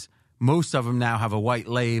is, most of them now have a white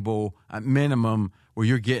label at minimum where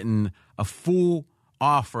you're getting a full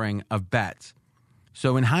offering of bets.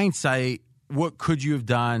 So in hindsight, what could you have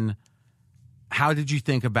done? How did you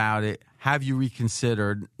think about it? Have you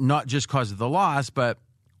reconsidered, not just because of the loss, but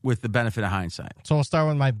with the benefit of hindsight? So we'll start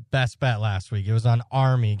with my best bet last week. It was on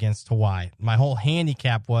Army against Hawaii. My whole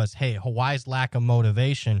handicap was, hey, Hawaii's lack of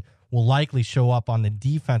motivation will likely show up on the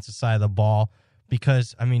defensive side of the ball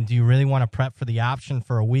because, I mean, do you really want to prep for the option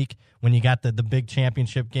for a week when you got the big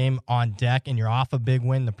championship game on deck and you're off a big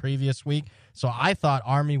win the previous week? So I thought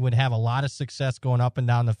Army would have a lot of success going up and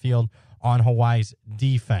down the field on Hawaii's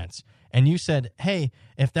defense. And you said, hey,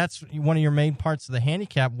 if that's one of your main parts of the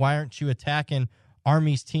handicap, why aren't you attacking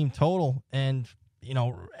Army's team total? And, you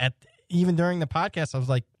know, even during the podcast, I was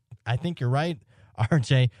like, I think you're right,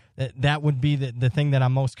 RJ. That would be the thing that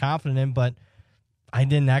I'm most confident in, but I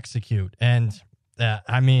didn't execute. And,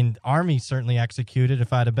 I mean, Army certainly executed.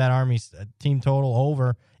 If I had to bet Army's team total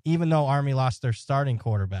over, even though Army lost their starting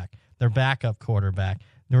quarterback, their backup quarterback,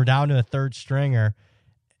 they were down to a third stringer.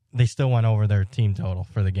 they still went over their team total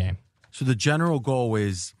for the game. So the general goal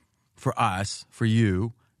is for us, for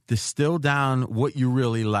you, distill down what you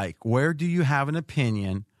really like. Where do you have an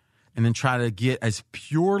opinion? And then try to get as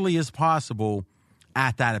purely as possible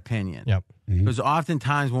at that opinion. Yep. Because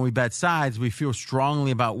oftentimes when we bet sides, we feel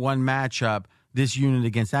strongly about one matchup, this unit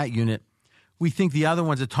against that unit. We think the other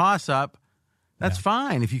one's a toss-up. That's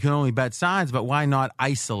fine if you can only bet sides, but why not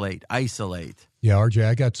isolate? Yeah, RJ,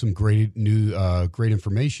 I got some great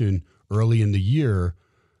information early in the year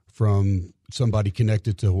from somebody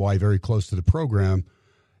connected to Hawaii very close to the program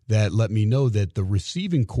that let me know that the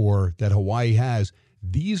receiving core that Hawaii has,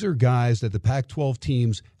 these are guys that the Pac-12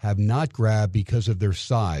 teams have not grabbed because of their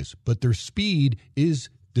size, but their speed is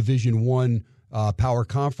Division I power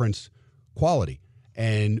conference quality.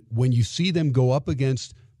 And when you see them go up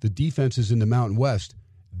against the defenses in the Mountain West,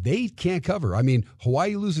 they can't cover. I mean,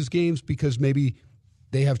 Hawaii loses games because maybe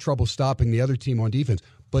they have trouble stopping the other team on defense.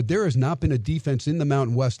 But there has not been a defense in the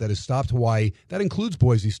Mountain West that has stopped Hawaii. That includes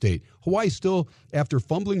Boise State. Hawaii still, after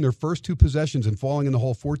fumbling their first two possessions and falling in the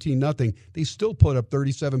hole 14-0, they still put up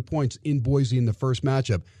 37 points in Boise in the first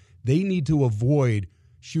matchup. They need to avoid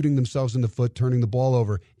shooting themselves in the foot, turning the ball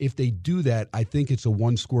over. If they do that, I think it's a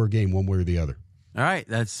one-score game one way or the other. All right,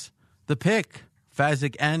 that's the pick.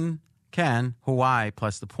 Fezzik and Ken, Hawaii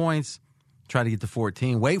plus the points. Try to get to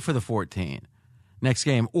 14. Wait for the 14. Next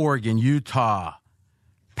game, Oregon, Utah.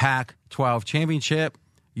 Pac-12 championship.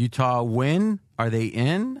 Utah win. Are they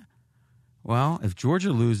in? Well, if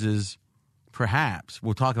Georgia loses, perhaps.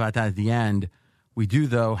 We'll talk about that at the end. We do,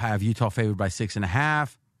 though, have Utah favored by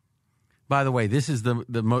 6.5. By the way, this is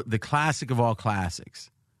the classic of all classics.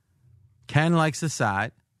 Ken likes the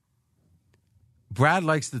side. Brad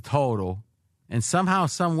likes the total. And somehow,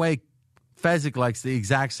 some way, Fezzik likes the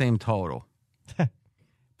exact same total.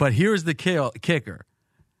 But here's the kicker.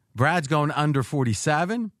 Brad's going under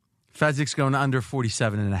 47. Fezzik's going under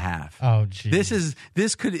 47.5. Oh, geez.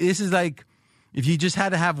 This is like if you just had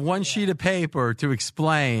to have one sheet of paper to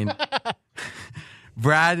explain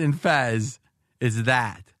Brad and Fez is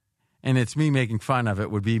that. And it's me making fun of it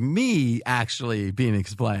would be me actually being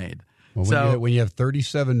explained. Well, when you have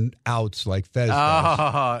 37 outs like Fez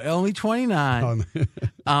does. Only 29.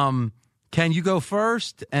 Can you go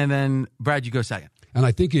first? And then, Brad, you go second. And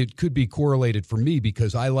I think it could be correlated for me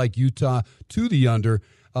because I like Utah to the under.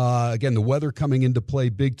 Again, the weather coming into play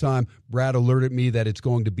big time. Brad alerted me that it's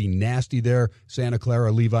going to be nasty there, Santa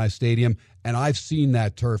Clara Levi Stadium. And I've seen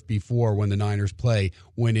that turf before when the Niners play,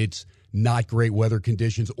 when it's not great weather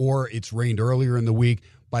conditions or it's rained earlier in the week.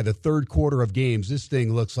 By the third quarter of games, this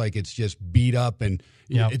thing looks like it's just beat up and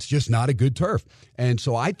it's just not a good turf. And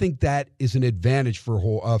so I think that is an advantage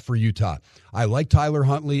for Utah. I like Tyler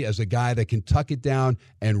Huntley as a guy that can tuck it down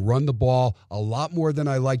and run the ball a lot more than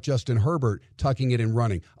I like Justin Herbert tucking it and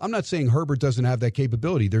running. I'm not saying Herbert doesn't have that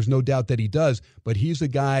capability. There's no doubt that he does, but he's a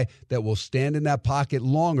guy that will stand in that pocket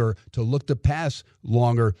longer to look to pass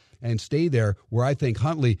longer and stay there, where I think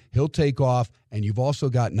Huntley, he'll take off. And you've also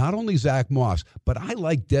got not only Zach Moss, but I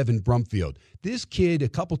like Devin Brumfield. This kid, a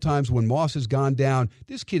couple times when Moss has gone down,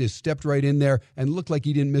 this kid has stepped right in there and looked like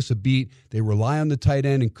he didn't miss a beat. They rely on the tight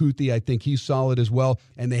end, and Kuthi, I think he's solid as well.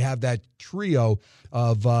 And they have that trio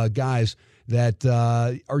of guys that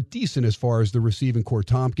are decent as far as the receiving core,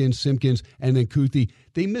 Tompkins, Simpkins, and then Kuthi.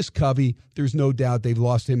 They miss Covey. There's no doubt they've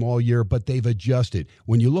lost him all year, but they've adjusted.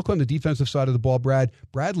 When you look on the defensive side of the ball,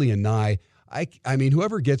 Bradley and Nye, I mean,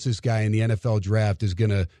 whoever gets this guy in the NFL draft is going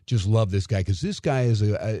to just love this guy because this guy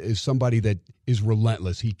is somebody that is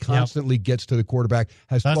relentless. He constantly gets to the quarterback.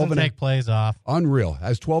 Doesn't take plays off. Unreal.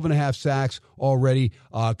 Has 12.5 sacks already.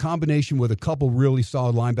 Combination with a couple really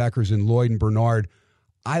solid linebackers in Lloyd and Bernard.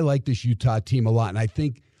 I like this Utah team a lot, and I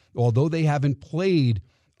think although they haven't played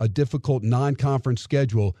a difficult non-conference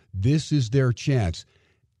schedule, this is their chance.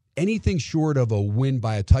 Anything short of a win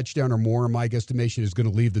by a touchdown or more, in my estimation, is going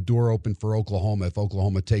to leave the door open for Oklahoma if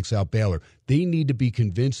Oklahoma takes out Baylor. They need to be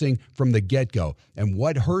convincing from the get-go. And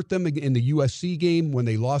what hurt them in the USC game when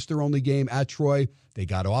they lost their only game at Troy, they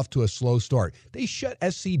got off to a slow start. They shut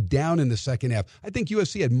SC down in the second half. I think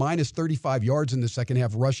USC had minus 35 yards in the second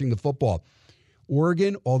half rushing the football.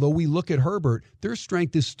 Oregon, although we look at Herbert, their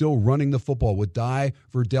strength is still running the football with Dye,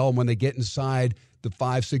 Verdell, and when they get inside the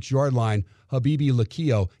 5-6 yard line, Habibi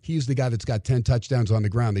Lakio, he's the guy that's got 10 touchdowns on the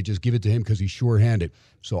ground. They just give it to him because he's sure-handed.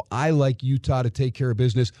 So I like Utah to take care of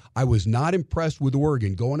business. I was not impressed with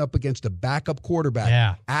Oregon going up against a backup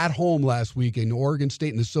quarterback at home last week in Oregon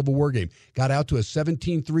State in the Civil War game. Got out to a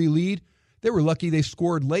 17-3 lead. They were lucky they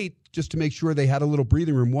scored late just to make sure they had a little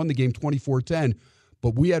breathing room, won the game 24-10.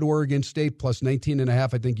 But we had Oregon State plus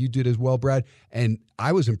 19.5. I think you did as well, Brad. And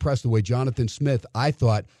I was impressed the way Jonathan Smith, I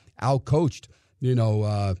thought, outcoached,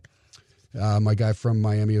 my guy from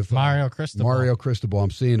Miami. Mario Cristobal.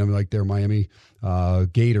 I'm seeing him like their Miami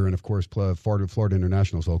Gator and, of course, Florida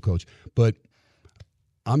International's old coach. But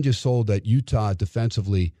I'm just sold that Utah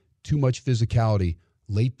defensively, too much physicality.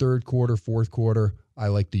 Late third quarter, fourth quarter, I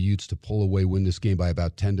like the Utes to pull away, win this game by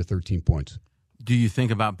about 10 to 13 points. Do you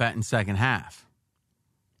think about betting second half?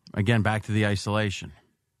 Again, back to the isolation.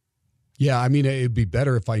 Yeah, I mean, it'd be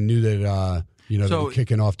better if I knew that, they were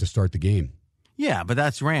kicking off to start the game. Yeah, but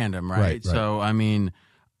that's random, right? So, I mean,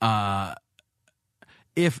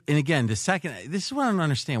 this is what I don't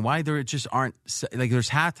understand. Why there just aren't, there's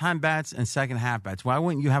halftime bets and second half bets. Why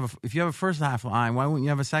wouldn't you if you have a first half line, why wouldn't you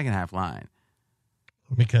have a second half line?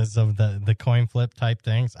 Because of the coin flip type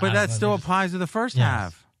things. But that still applies to the first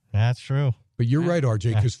half. That's true. But you're right,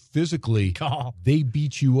 RJ, because physically they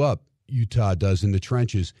beat you up, Utah does, in the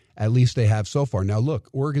trenches. At least they have so far. Now, look,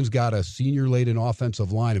 Oregon's got a senior-laden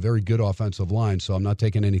offensive line, a very good offensive line, so I'm not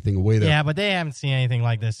taking anything away there. Yeah, but they haven't seen anything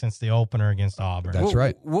like this since the opener against Auburn. That's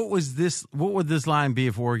right. What would this line be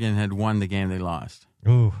if Oregon had won the game they lost?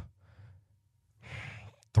 Ooh.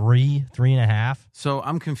 3.5. So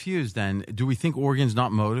I'm confused then. Do we think Oregon's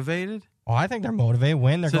not motivated? Oh, I think they're motivated.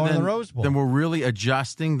 They're going to the Rose Bowl. Then we're really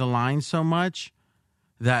adjusting the line so much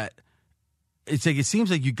that it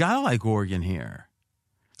seems like you got to like Oregon here.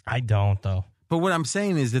 I don't, though. But what I'm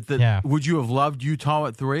saying is that would you have loved Utah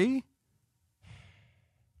at 3?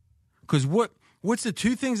 Because what's the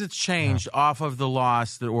two things that's changed off of the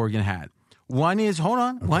loss that Oregon had? One is,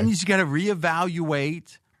 one is you got to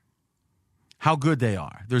reevaluate how good they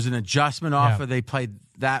are. There's an adjustment off of they played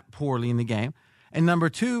that poorly in the game. And number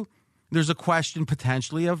 2, there's a question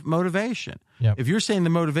potentially of motivation. Yep. If you're saying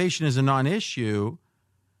the motivation is a non-issue,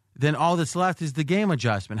 then all that's left is the game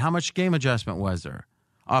adjustment. How much game adjustment was there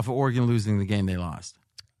off of Oregon losing the game they lost?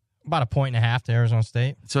 About 1.5 to Arizona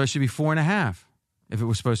State. So it should be 4.5 if it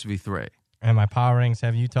was supposed to be 3. And my power ratings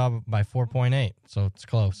have Utah by 4.8, so it's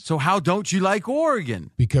close. So how don't you like Oregon?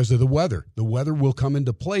 Because of the weather. The weather will come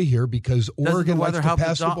into play here because Oregon likes to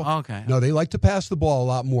pass the ball. Okay. No, they like to pass the ball a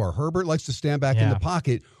lot more. Herbert likes to stand back in the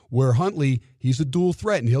pocket, where Huntley, he's a dual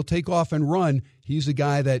threat, and he'll take off and run. He's a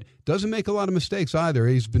guy that doesn't make a lot of mistakes either.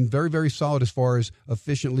 He's been very, very solid as far as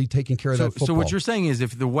efficiently taking care of that football. So what you're saying is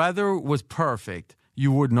if the weather was perfect,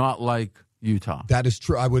 you would not like Utah. That is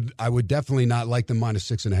true. I would definitely not like them minus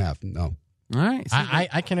 6.5. No. All right.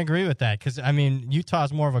 I can agree with that because, I mean,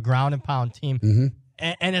 Utah's more of a ground and pound team. Mm-hmm.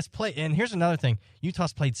 And it's played. And here's another thing.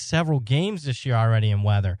 Utah's played several games this year already in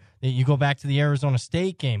weather. You go back to the Arizona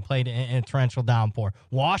State game, played in a torrential downpour.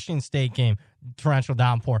 Washington State game, torrential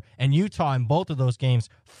downpour. And Utah in both of those games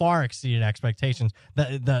far exceeded expectations.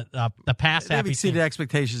 The pass happy They've exceeded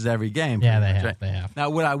expectations every game. Yeah, they have. Right? They have. Now,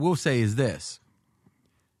 what I will say is this.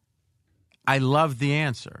 I love the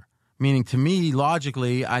answer. Meaning, to me,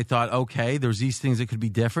 logically, I thought, okay, there's these things that could be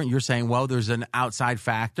different. You're saying, well, there's an outside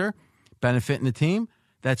factor benefiting the team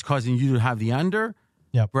that's causing you to have the under,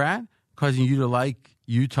 Brad, causing you to like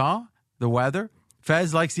Utah, the weather.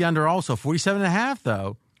 Fez likes the under also, 47.5,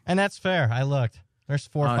 though. And that's fair. I looked. There's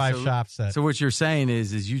 4 or 5 shops that. So what you're saying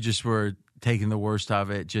is you just were taking the worst of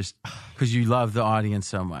it just because you love the audience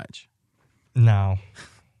so much. No.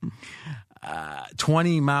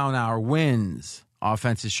 20-mile-an-hour winds.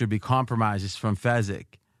 Offenses should be compromises from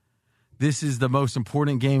Fezzik. This is the most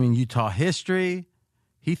important game in Utah history.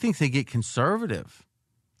 He thinks they get conservative.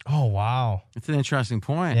 Oh, wow. It's an interesting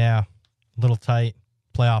point. Yeah. A little tight.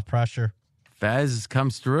 Playoff pressure. Fez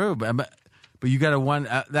comes through. But you got to one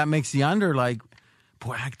that makes the under like,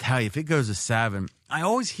 boy, I can tell you, if it goes to 7, I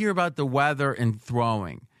always hear about the weather and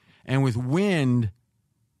throwing. And with wind,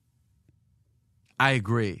 I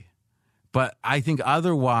agree. But I think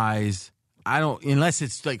otherwise, I don't, unless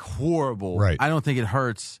it's like horrible, right. I don't think it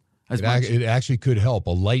hurts as much. It actually could help. A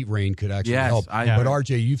light rain could actually help. But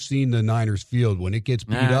RJ, you've seen the Niners field. When it gets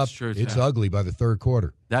beat up, it's ugly by the third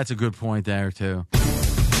quarter. That's a good point there, too.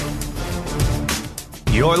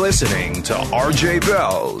 You're listening to RJ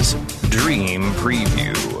Bell's Dream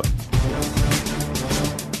Preview.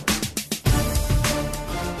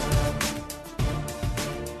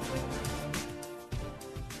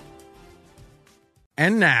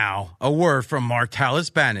 And now, a word from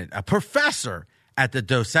Martellus Bennett, a professor at the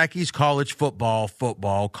Dos Equis College Football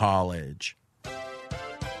College.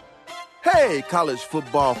 Hey, college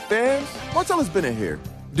football fans. Martellus Bennett here.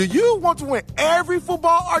 Do you want to win every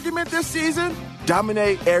football argument this season?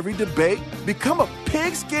 Dominate every debate? Become a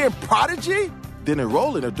pigskin prodigy? Then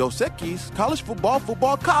enroll in a Dos Equis College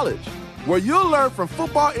Football College, where you'll learn from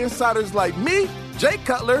football insiders like me Jay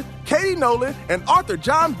Cutler, Katie Nolan, and Arthur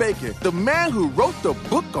John Bacon, the man who wrote the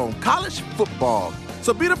book on college football.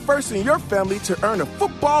 So be the first in your family to earn a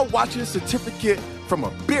football watching certificate from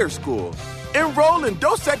a beer school. Enroll in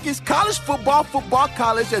Dos Equis College Football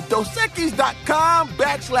College at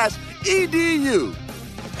dosequis.com/edu.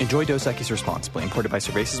 Enjoy Dos Equis responsibly. Imported by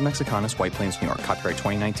Cervezas Mexicanas, White Plains, New York. Copyright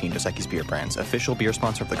 2019. Dos Equis Beer Brands. Official beer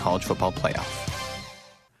sponsor of the College Football Playoff.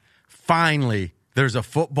 Finally, there's a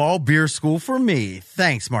football beer school for me.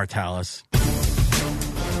 Thanks, Martalis.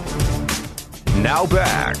 Now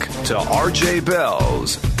back to RJ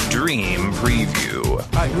Bell's Dream Preview. All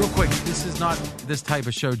right, real quick. This is not this type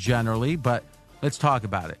of show generally, but let's talk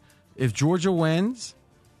about it. If Georgia wins,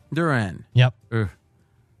 they're in. Yep.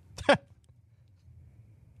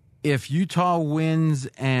 If Utah wins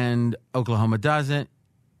and Oklahoma doesn't,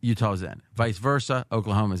 Utah's in. Vice versa,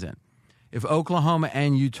 Oklahoma's in. If Oklahoma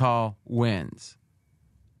and Utah wins,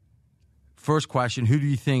 first question, who do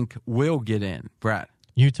you think will get in, Brad?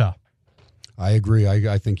 Utah. I agree.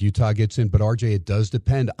 I think Utah gets in, but RJ, it does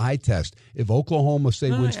depend. Eye test. If Oklahoma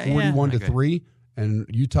say wins 41-3 and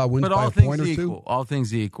Utah wins by a point or two, all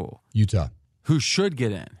things equal. Utah. Who should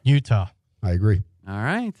get in? Utah. I agree. All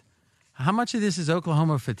right. How much of this is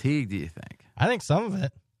Oklahoma fatigue, do you think? I think some of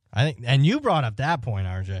it. And you brought up that point,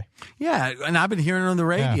 RJ. Yeah, and I've been hearing it on the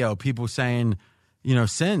radio, people saying,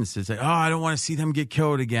 since it's like, oh, I don't want to see them get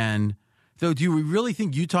killed again. So do you really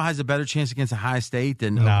think Utah has a better chance against Ohio State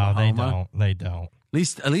than Oklahoma? No, they don't.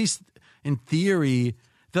 At least in theory,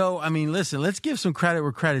 though. I mean, listen, let's give some credit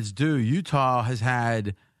where credit's due. Utah has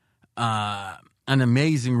had an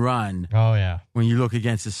amazing run. Oh yeah. When you look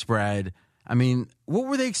against the spread, I mean, what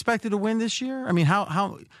were they expected to win this year? I mean,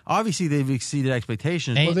 how obviously they've exceeded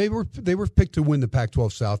expectations. Well, they were picked to win the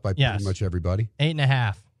Pac-12 South by pretty much everybody.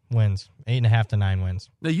 8.5 wins, 8.5 to 9 wins.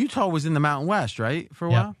 Now Utah was in the Mountain West, right, for a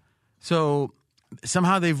while. So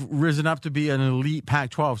somehow they've risen up to be an elite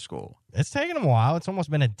Pac-12 school. It's taken them a while. It's almost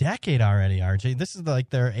been a decade already, RJ. This is like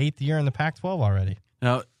their 8th year in the Pac-12 already.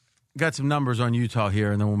 Now, got some numbers on Utah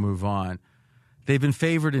here, and then we'll move on. They've been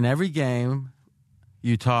favored in every game,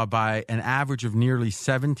 Utah, by an average of nearly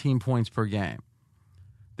 17 points per game.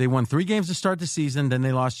 They won 3 games to start the season, then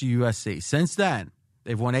they lost to USC. Since then,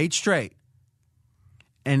 they've won 8 straight.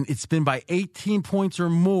 And it's been by 18 points or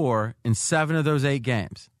more in 7 of those 8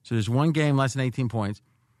 games. So there's 1 game less than 18 points.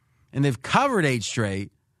 And they've covered 8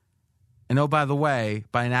 straight. And oh, by the way,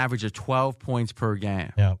 by an average of 12 points per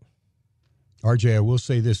game. Yep. RJ, I will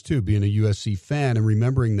say this, too, being a USC fan and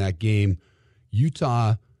remembering that game,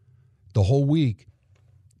 Utah, the whole week,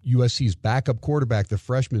 USC's backup quarterback, the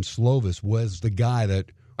freshman Slovis, was the guy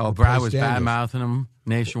that... Oh, Brad was bad-mouthing him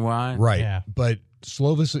nationwide? Right. Yeah. But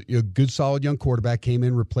Slovis, a good, solid young quarterback, came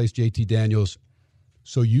in, replaced JT Daniels.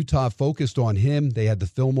 So Utah focused on him. They had the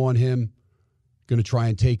film on him, going to try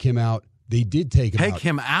and take him out. They did take him out. Take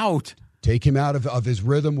him out? Take him out of his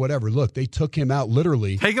rhythm, whatever. Look, they took him out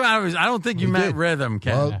literally. Take him out of his... I don't think you meant rhythm,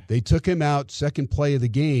 Ken. Well, they took him out, second play of the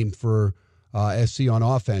game for SC on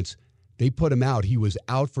offense. They put him out. He was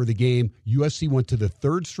out for the game. USC went to the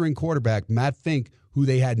third-string quarterback, Matt Fink, who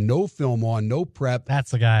they had no film on, no prep.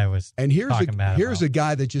 That's the guy I was talking about. Here's a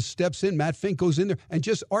guy that just steps in. Matt Fink goes in there and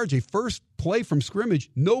just, RJ, first play from scrimmage,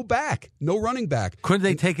 no running back. Couldn't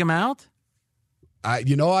they take him out? I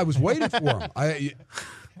was waiting for him.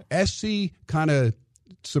 SC kind of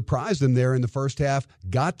surprised them there in the first half,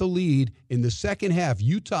 got the lead. In the second half,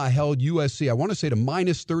 Utah held USC, I want to say, to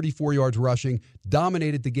minus 34 yards rushing,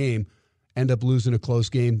 dominated the game, end up losing a close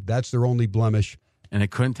game. That's their only blemish. And it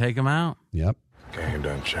couldn't take him out? Yep. Game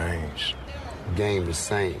done changed. Game the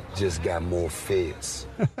same, just got more fits.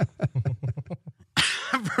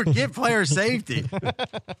 Forget player safety.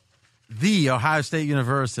 The Ohio State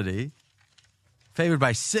University, favored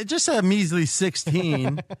by just a measly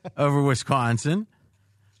 16 over Wisconsin.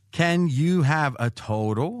 Ken, you have a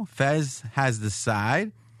total. Fez has the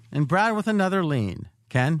side. And Brad with another lean.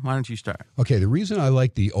 Ken, why don't you start? Okay, the reason I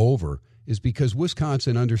like the over is because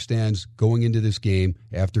Wisconsin understands going into this game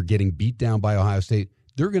after getting beat down by Ohio State,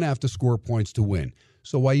 they're going to have to score points to win.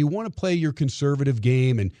 So while you want to play your conservative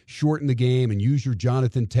game and shorten the game and use your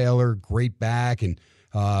Jonathan Taylor, great back, and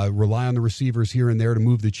rely on the receivers here and there to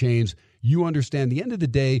move the chains, you understand the end of the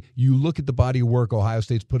day, you look at the body of work Ohio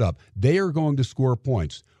State's put up. They are going to score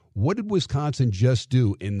points. What did Wisconsin just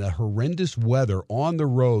do in the horrendous weather on the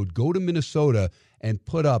road, go to Minnesota and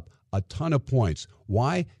put up a ton of points?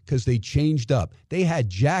 Why? Because they changed up. They had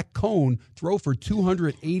Jack Cohn throw for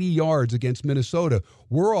 280 yards against Minnesota.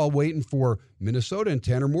 We're all waiting for Minnesota and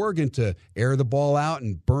Tanner Morgan to air the ball out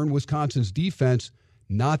and burn Wisconsin's defense.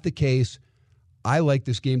 Not the case. I like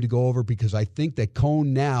this game to go over because I think that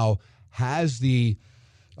Cohn now has the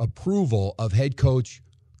approval of head coach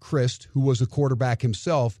Christ, who was a quarterback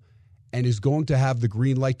himself, and is going to have the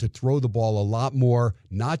green light to throw the ball a lot more,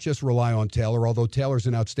 not just rely on Taylor, although Taylor's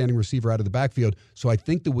an outstanding receiver out of the backfield. So I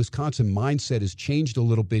think the Wisconsin mindset has changed a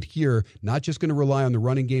little bit here, not just going to rely on the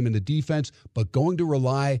running game and the defense, but going to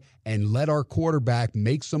rely and let our quarterback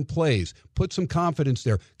make some plays, put some confidence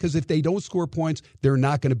there. Because if they don't score points, they're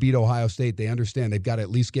not going to beat Ohio State. They understand they've got to at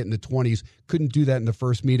least get in the 20s. Couldn't do that in the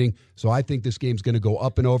first meeting. So I think this game's going to go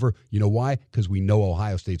up and over. You know why? Because we know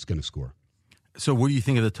Ohio State's going to score. So what do you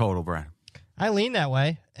think of the total, Brad? I lean that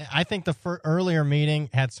way. I think the earlier meeting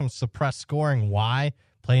had some suppressed scoring. Why?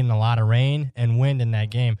 Played in a lot of rain and wind in that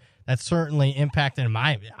game. That certainly impacted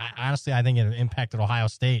honestly, I think it impacted Ohio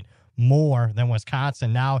State more than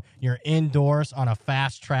Wisconsin. Now you're indoors on a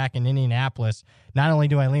fast track in Indianapolis. Not only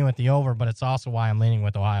do I lean with the over, but it's also why I'm leaning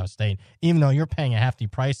with Ohio State. Even though you're paying a hefty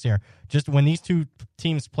price here. Just when these two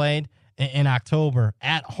teams played in October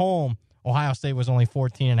at home, Ohio State was only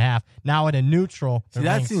 14.5. Now at a neutral,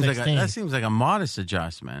 that seems like a modest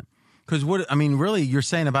adjustment. Because really, you're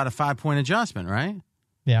saying about a 5-point adjustment, right?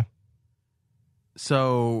 Yeah.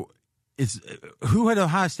 So who had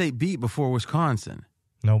Ohio State beat before Wisconsin?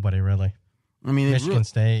 Nobody really. I mean, Michigan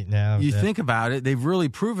State. Yeah, you think about it, they've really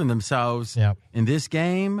proven themselves in this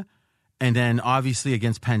game, and then obviously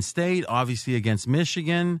against Penn State, obviously against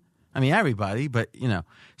Michigan. I mean, everybody, but,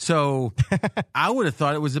 So I would have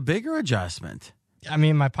thought it was a bigger adjustment. I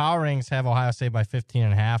mean, my power rings have Ohio State by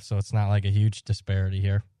 15.5, so it's not like a huge disparity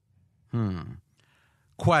here.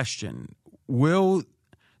 Question.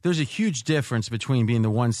 There's a huge difference between being the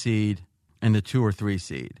 1 seed and the 2 or 3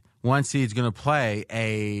 seed. 1 seed's going to play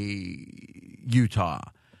a Utah.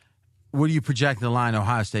 What do you project the line,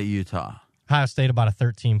 Ohio State-Utah? Ohio State about a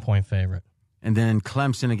 13-point favorite. And then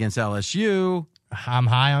Clemson against LSU. I'm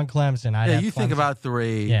high on Clemson. You think about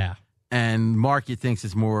 3. Yeah. And Mark, thinks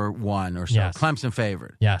it's more 1 or so. Yes. Clemson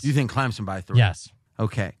favored. Yes. You think Clemson by 3? Yes.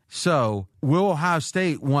 Okay. So will Ohio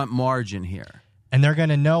State want margin here? And they're going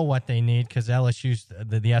to know what they need because LSU's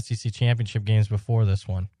the SEC championship games before this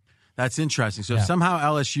one. That's interesting. So if somehow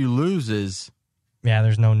LSU loses... Yeah,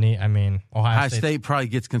 there's no need. I mean, Ohio State probably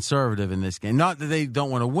gets conservative in this game. Not that they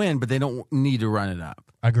don't want to win, but they don't need to run it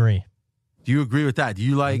up. Agree. Do you agree with that? Do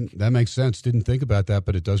you like... That makes sense. Didn't think about that,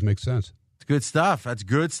 but it does make sense. It's good stuff. That's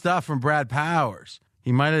good stuff from Brad Powers.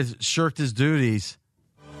 He might have shirked his duties.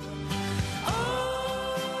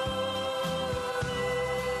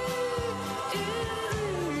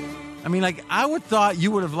 I mean, I would thought you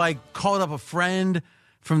would have, called up a friend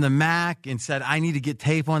from the MAC and said, I need to get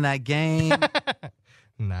tape on that game.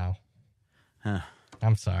 No. Huh.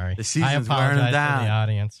 I'm sorry. The season's wearing them down. For the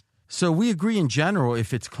audience. So we agree in general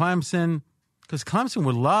if it's Clemson, because Clemson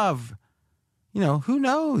would love, who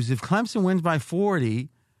knows? If Clemson wins by 40,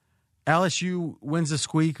 LSU wins a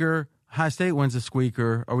squeaker, Ohio State wins a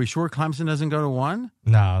squeaker, are we sure Clemson doesn't go to 1?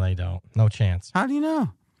 No, they don't. No chance. How do you know?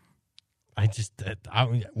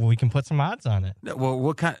 We can put some odds on it. Well,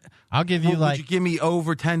 what kind? I'll give you would you give me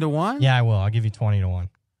over 10-1? Yeah, I will. I'll give you 20-1.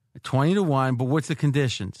 20-1, but what's the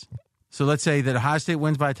conditions? So let's say that Ohio State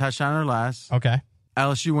wins by a touchdown or less. Okay.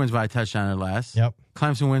 LSU wins by a touchdown or less. Yep.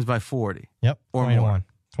 Clemson wins by 40. Yep. Or 20-1. more.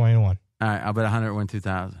 20-1. All right, I'll bet 100 win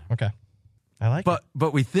 2,000. Okay. I like it.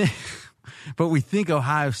 But we think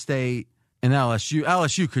Ohio State and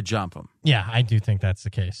LSU could jump them. Yeah, I do think that's the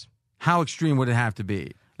case. How extreme would it have to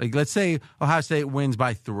be? Let's say Ohio State wins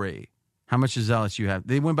by 3. How much does LSU have?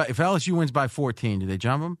 If LSU wins by 14, do they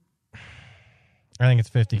jump them? I think it's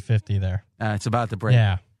 50-50 there. It's about to break.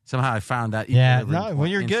 Yeah. Somehow I found that. Yeah, well,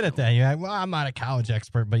 you're good at that. You're like, well, I'm not a college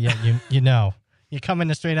expert, but yet you know. You come in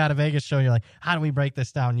the Straight Out of Vegas show, you're like, how do we break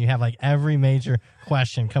this down? You have every major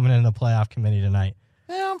question coming into the playoff committee tonight.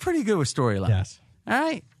 Yeah, I'm pretty good with storylines. Yes. All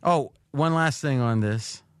right. Oh, one last thing on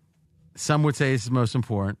this. Some would say this is most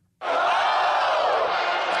important.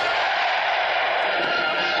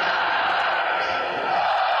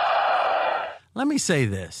 Let me say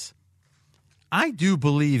this. I do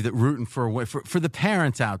believe that rooting for the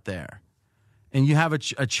parents out there, and you have a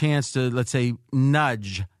chance to, let's say,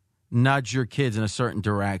 nudge your kids in a certain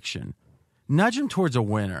direction. Nudge them towards a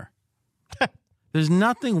winner. There's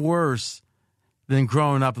nothing worse than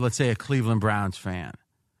growing up, let's say, a Cleveland Browns fan.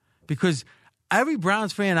 Because every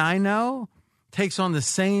Browns fan I know takes on the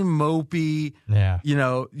same mopey,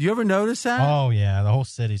 you ever notice that? Oh, yeah. The whole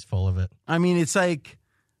city's full of it. I mean, it's like...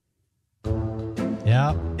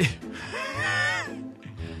 Yeah.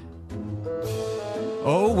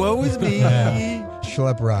 Oh, woe is me.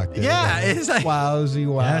 Schlep rock. Yeah, it's like... Wowsy.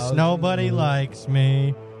 Yes, nobody likes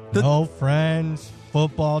me. No friends.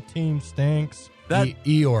 Football team stinks.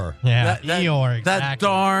 Eeyore. Yeah, Eeyore, exactly. That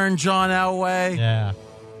darn John Elway. Yeah.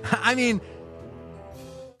 I mean,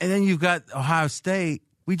 and then you've got Ohio State.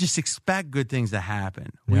 We just expect good things to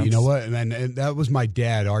happen. You know what? And that was my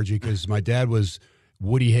dad, RG, because my dad was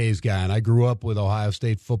Woody Hayes guy, and I grew up with Ohio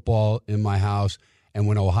State football in my house. And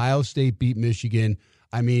when Ohio State beat Michigan,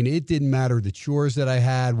 I mean, it didn't matter the chores that I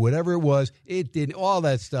had, whatever it was, it didn't. All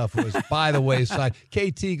that stuff was by the wayside.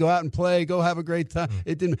 KT, go out and play, go have a great time.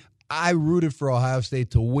 It didn't. I rooted for Ohio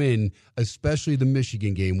State to win, especially the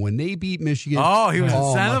Michigan game. When they beat Michigan. Oh, he was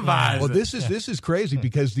incentivized. Well, this is crazy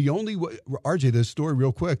because the only way, RJ, this story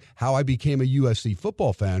real quick, how I became a USC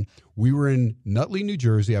football fan. We were in Nutley, New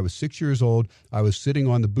Jersey. I was 6 years old. I was sitting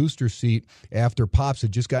on the booster seat after Pops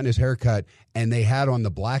had just gotten his haircut, and they had on the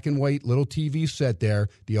black and white little TV set there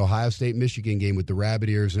the Ohio State-Michigan game with the rabbit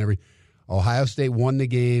ears and everything. Ohio State won the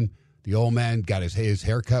game. The old man got his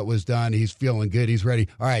haircut was done. He's feeling good. He's ready.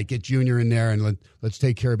 All right, get Junior in there and let's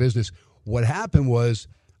take care of business. What happened was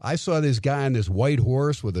I saw this guy on this white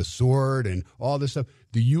horse with a sword and all this stuff.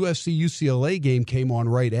 The USC-UCLA game came on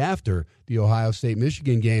right after the Ohio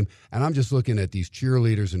State-Michigan game, and I'm just looking at these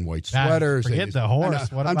cheerleaders in white sweaters. Forget the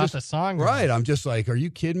horse. What about the song? Right. I'm just like, are you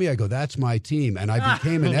kidding me? I go, that's my team. And I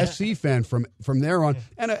became an SC fan from there on.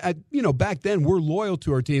 And, back then, we're loyal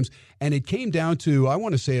to our teams. And it came down to, I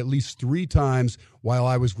want to say, at least 3 times while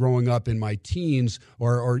I was growing up in my teens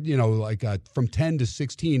or from 10 to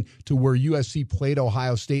 16 to where USC played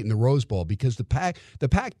Ohio State in the Rose Bowl because the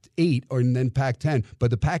Pac-8 and then Pac-10, but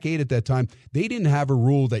the Pac-8 at that time, they didn't have a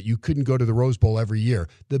rule that you couldn't go to the Rose Bowl every year.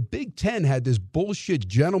 The Big Ten had this bullshit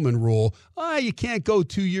gentleman rule, you can't go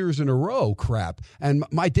 2 years in a row crap. And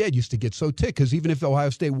my dad used to get so ticked because even if Ohio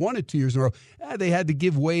State won it 2 years in a row, they had to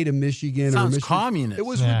give way to Michigan. Sounds Michigan. communist. It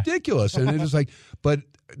was ridiculous. And it was like, but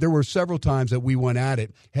there were several times that we went at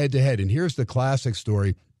it head to head. And here's the classic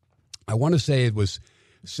story. I want to say it was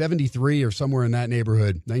 73 or somewhere in that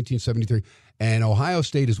neighborhood, 1973. And Ohio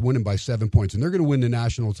State is winning by 7 points. And they're going to win the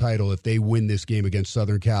national title if they win this game against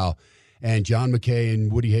Southern Cal. And John McKay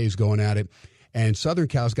and Woody Hayes going at it. And Southern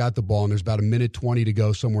Cal's got the ball, and there's about a minute 20 to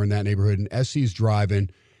go somewhere in that neighborhood. And SC's driving.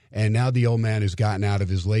 And now the old man has gotten out of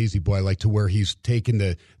his lazy boy, like to where he's taken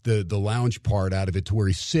the lounge part out of it to where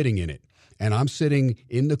he's sitting in it. And I'm sitting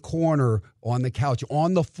in the corner on the couch,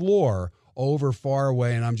 on the floor, over far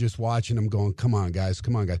away, and I'm just watching them going, come on, guys.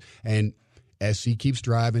 And SC keeps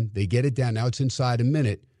driving. They get it down. Now it's inside a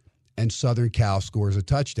minute, and Southern Cal scores a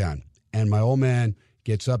touchdown. And my old man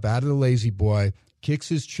gets up out of the lazy boy, kicks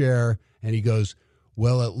his chair, and he goes,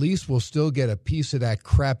 well, at least we'll still get a piece of that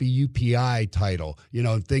crappy UPI title.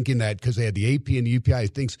 Thinking that because they had the AP and the UPI, he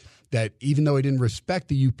thinks that even though he didn't respect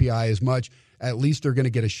the UPI as much, at least they're going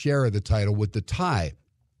to get a share of the title with the tie.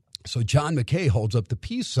 So John McKay holds up the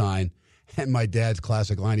peace sign, and my dad's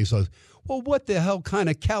classic line, he says, well, what the hell kind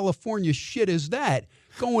of California shit is that?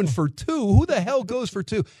 Going for 2? Who the hell goes for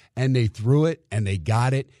 2? And they threw it, and they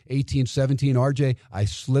got it. 18-17, RJ, I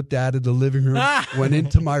slipped out of the living room, went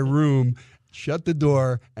into my room, shut the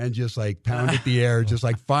door, and just like pounded the air, just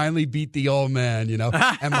like finally beat the old man,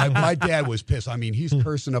 And my dad was pissed. I mean, he's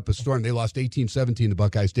cursing up a storm. They lost 18-17, the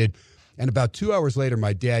Buckeyes did. And about 2 hours later,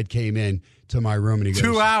 my dad came in to my room and he goes,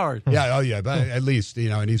 2 hours? Yeah, but at least,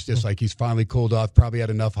 and he's just like, he's finally cooled off, probably had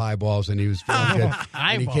enough highballs and he was feeling good.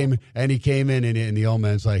 And he came in and the old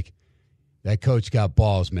man's like, that coach got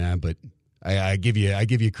balls, man, but I give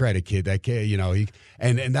you credit, kid. That kid,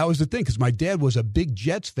 and that was the thing because my dad was a big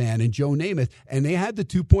Jets fan and Joe Namath, and they had the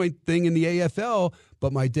 2-point thing in the AFL.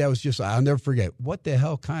 But my dad was just, I'll never forget, what the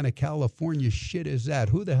hell kind of California shit is that?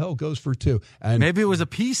 Who the hell goes for 2? And maybe it was a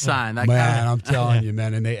peace sign. I'm telling you,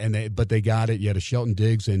 man. But they got it. You had a Shelton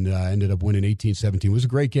Diggs and ended up winning 18-17. It was a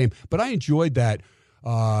great game. But I enjoyed that,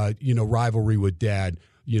 rivalry with Dad.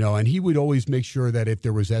 And he would always make sure that if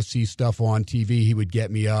there was SC stuff on TV, he would get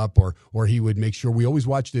me up or he would make sure. We always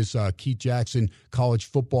watched this Keith Jackson college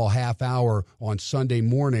football half hour on Sunday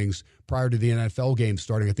mornings prior to the NFL game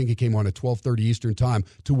starting. I think it came on at 12:30 Eastern time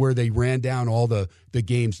to where they ran down all the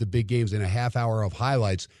games, the big games in a half hour of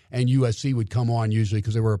highlights. And USC would come on usually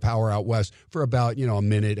because they were a power out west for about, a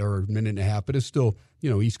minute or a minute and a half. But it's still,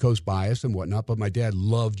 East Coast bias and whatnot. But my dad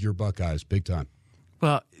loved your Buckeyes big time.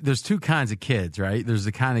 Well, there's 2 kinds of kids, right? There's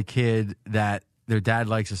the kind of kid that their dad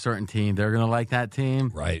likes a certain team. They're going to like that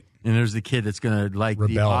team. Right. And there's the kid that's going to like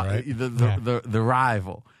the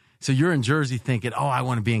rival. So you're in Jersey thinking, I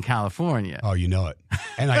want to be in California. Oh, you know it.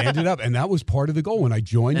 And I ended up, and that was part of the goal when I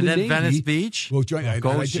joined the Navy. And then Venice Beach,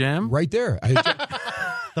 Gold's Gym. Right there.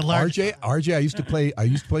 RJ, I used to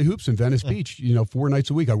play hoops in Venice Beach, 4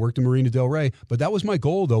 nights a week. I worked in Marina Del Rey. But that was my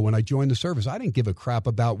goal, though, when I joined the service. I didn't give a crap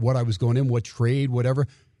about what I was going in, what trade, whatever.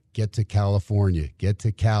 get to California, get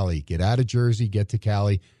to Cali, get out of Jersey, get to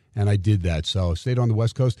Cali, and I did that. So I stayed on the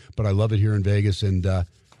West Coast, but I love it here in Vegas, and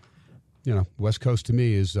West Coast to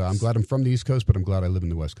me is, I'm glad I'm from the East Coast, but I'm glad I live in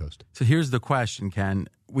the West Coast. So here's the question, Ken.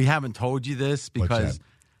 We haven't told you this because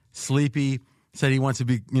Sleepy said he wants to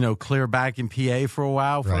be, clear back in PA for a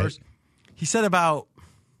while first. Right. He said about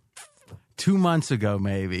 2 months ago,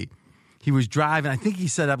 maybe, he was driving. I think he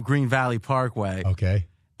set up Green Valley Parkway. Okay.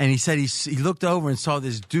 And he said he looked over and saw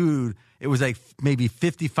this dude. It was like maybe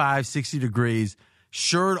 55, 60 degrees,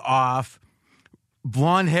 shirt off,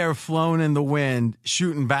 blonde hair flowing in the wind,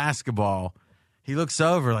 shooting basketball. He looks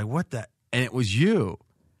over like, what the? And it was you.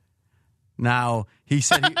 Now, he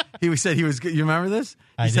said he said he was, you remember this?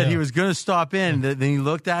 He said he was going to stop in. Then he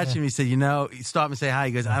looked at you and he said, he stopped and say hi.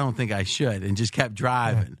 He goes, I don't think I should, and just kept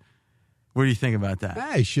driving. What do you think about that?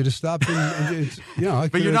 I should have stopped.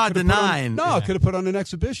 But you're not denying. I could have put on an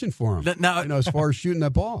exhibition for him. Now, as far as shooting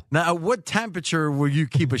that ball. Now, what temperature will you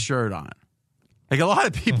keep a shirt on? Like a lot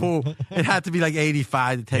of people, it had to be like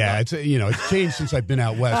 85 to take off. It's changed since I've been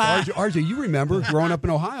out west. RJ, you remember growing up in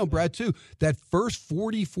Ohio, Brad, too, that first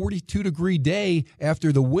 40, 42-degree day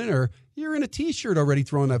after the winter, you're in a T-shirt already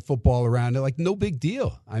throwing that football around. Like, no big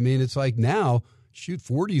deal. I mean, it's like now, shoot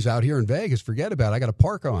 40s out here in Vegas, forget about it. I got a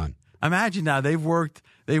parka on. Imagine now, they've worked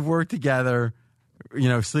together,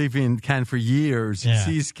 Sleepy and Ken for years. He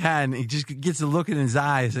sees Ken, he just gets a look in his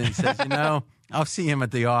eyes and he says, I'll see him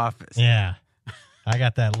at the office. Yeah. I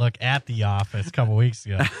got that look at the office a couple weeks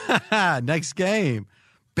ago. Next game,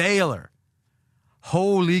 Baylor.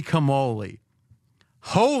 Holy camole.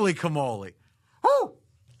 Holy camole. Woo!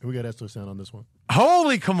 We got Esto sound on this one.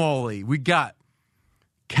 Holy camole. We got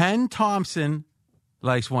Ken Thompson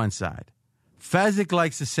likes one side. Fezzik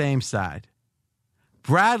likes the same side.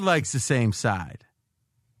 Brad likes the same side.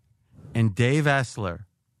 And Dave Essler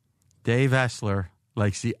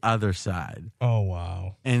likes the other side. Oh,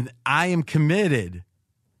 wow. And I am committed,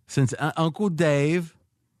 since Uncle Dave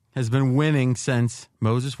has been winning since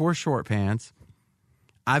Moses wore short pants,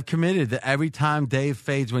 I've committed that every time Dave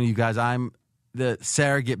fades one of you guys, I'm the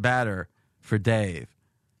surrogate batter for Dave.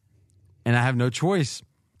 And I have no choice.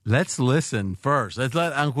 Let's listen first. Let's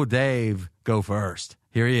let Uncle Dave go first.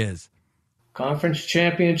 Here he is. Conference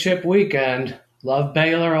championship weekend. Love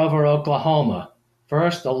Baylor over Oklahoma.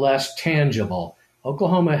 First, the less tangible.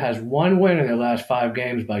 Oklahoma has one win in their last 5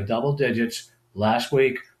 games by double digits last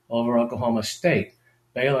week over Oklahoma State.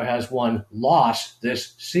 Baylor has one loss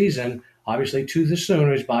this season, obviously to the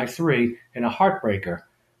Sooners by 3 in a heartbreaker.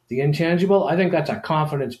 The intangible, I think that's a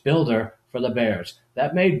confidence builder for the Bears.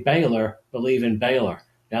 That made Baylor believe in Baylor.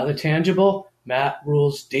 Now the tangible, Matt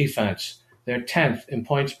Rule's defense. They're 10th in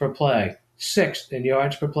points per play, 6th in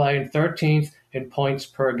yards per play, and 13th in points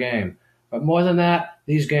per game. But more than that,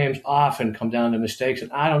 these games often come down to mistakes,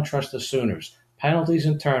 and I don't trust the Sooners. Penalties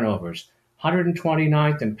and turnovers.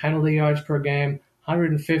 129th in penalty yards per game,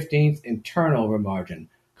 115th in turnover margin.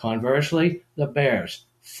 Conversely, the Bears,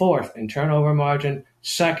 4th in turnover margin,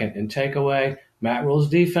 2nd in takeaway. Matt Rule's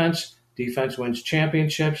defense. Defense wins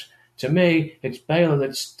championships. To me, it's Baylor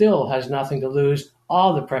that still has nothing to lose.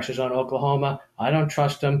 All the pressure's on Oklahoma. I don't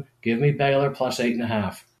trust them. Give me Baylor plus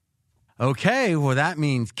 8.5. Okay, well, that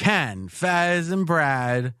means Ken, Fez, and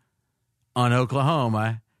Brad on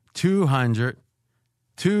Oklahoma, 200.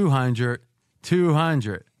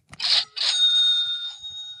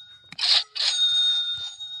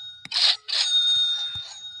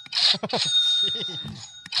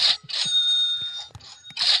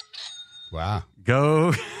 Wow.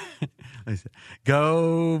 Go,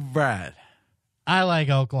 Brad. I like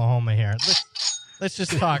Oklahoma here. Let's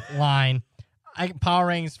just talk line. Power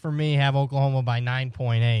rankings for me have Oklahoma by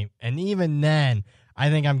 9.8. And even then, I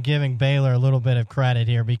think I'm giving Baylor a little bit of credit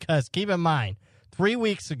here because keep in mind, 3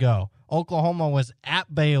 weeks ago, Oklahoma was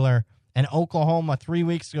at Baylor, and Oklahoma 3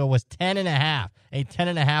 weeks ago was 10.5, a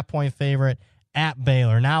 10.5-point favorite at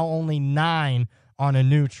Baylor. Now only 9 on a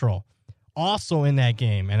neutral. Also in that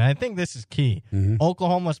game, and I think this is key,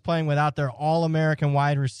 Oklahoma's playing without their All-American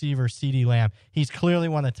wide receiver, CeeDee Lamb. He's clearly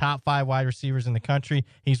one of the top 5 wide receivers in the country.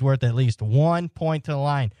 He's worth at least 1 point to the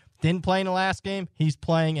line. Didn't play in the last game. He's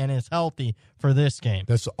playing and is healthy for this game.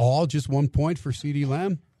 That's all just 1 point for CeeDee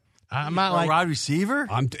Lamb? I'm not like a wide receiver?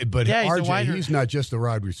 But yeah, RJ, he's not just a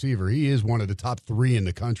wide receiver. He is one of the top 3 in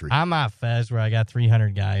the country. I'm not Fez where I got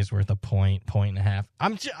 300 guys worth a point and a half.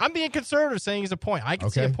 I'm being conservative saying he's a point. I can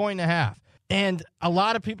see a 1.5. And a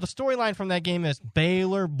lot of people, the storyline from that game is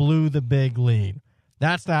Baylor blew the big lead.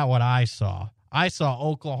 That's not what I saw. I saw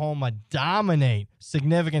Oklahoma dominate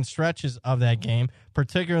significant stretches of that game,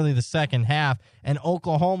 particularly the second half, and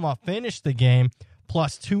Oklahoma finished the game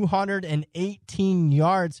plus 218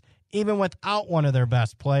 yards, even without one of their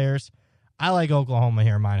best players. I like Oklahoma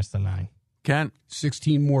here minus the 9. Kent?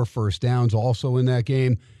 16 more first downs also in that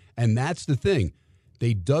game. And that's the thing.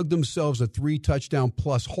 They dug themselves a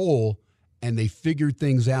 3-touchdown-plus hole, and they figured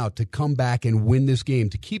things out to come back and win this game,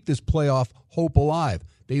 to keep this playoff hope alive.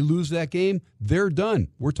 They lose that game, they're done.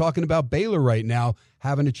 We're talking about Baylor right now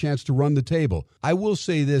having a chance to run the table. I will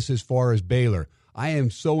say this as far as Baylor. I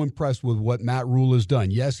am so impressed with what Matt Rule has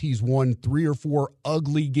done. Yes, he's won 3 or 4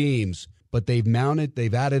 ugly games, but they've mounted,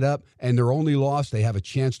 they've added up, and their only loss, they have a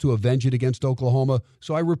chance to avenge it against Oklahoma.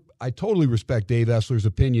 So I totally respect Dave Essler's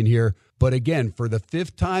opinion here. But again, for the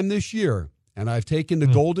 5th time this year, and I've taken the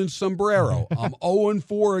golden sombrero, I'm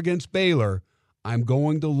 0-4 against Baylor. I'm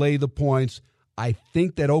going to lay the points. I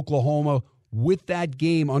think that Oklahoma, with that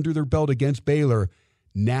game under their belt against Baylor,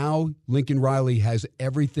 now Lincoln Riley has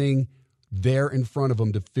everything there in front of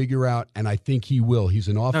him to figure out, and I think he will. He's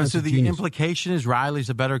an offensive So the genius. implication is Riley's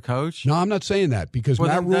a better coach? No, I'm not saying that because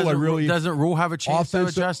Matt Rule, doesn't Rule have a chance to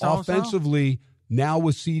adjust also? Offensively, now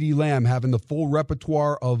with CeeDee Lamb having the full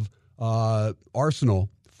repertoire of arsenal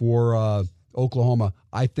for Oklahoma,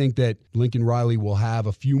 I think that Lincoln Riley will have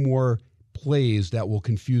a few more plays that will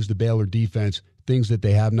confuse the Baylor defense, things that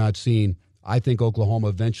they have not seen. I think Oklahoma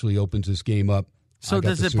eventually opens this game up. So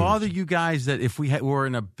does it bother you guys that if we were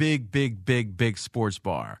in a big sports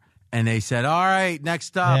bar and they said, all right,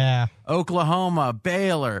 next up, Oklahoma,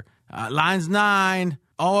 Baylor, line's 9,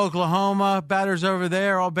 all Oklahoma, batters over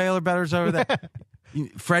there, all Baylor, batters over there.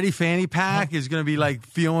 Freddie Fanny Pack is going to be like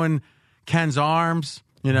feeling Ken's arms.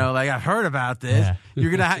 You know, like I've heard about this. Yeah.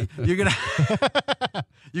 You're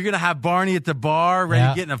gonna have Barney at the bar, ready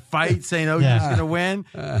to get in a fight, saying OJ's gonna win.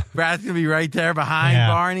 Brad's gonna be right there behind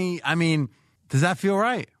Barney. I mean, does that feel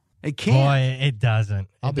right? It can't. Boy, it doesn't.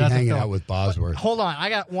 I'll be hanging out with Bosworth. Hold on, I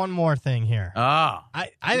got one more thing here. I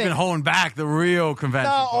think been holding back the real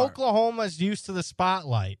convention. No, part. Oklahoma's used to the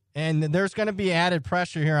spotlight, and there's going to be added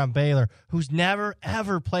pressure here on Baylor, who's never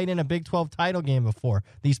ever played in a Big 12 title game before.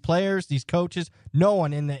 These players, these coaches, no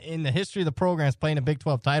one in the history of the program is playing a Big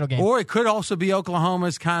 12 title game. Or it could also be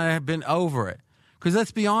Oklahoma's kind of been over it, because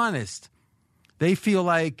let's be honest, they feel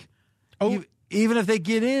like. Even if they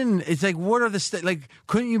get in, it's like, what are the like?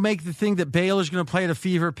 Couldn't you make the thing that Baylor's going to play at a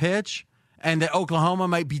fever pitch, and that Oklahoma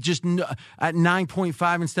might be just at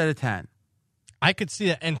 9.5 instead of 10? I could see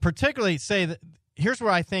that, and particularly say that. Here's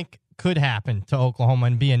where I think could happen to Oklahoma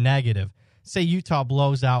and be a negative. Say Utah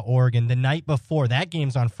blows out Oregon the night before. That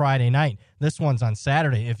game's on Friday night. This one's on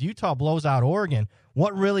Saturday. If Utah blows out Oregon,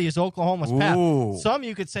 what really is Oklahoma's path? Some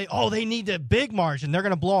you could say, they need a big margin. They're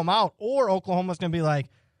going to blow them out, or Oklahoma's going to be like,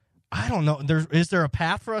 I don't know. Is there a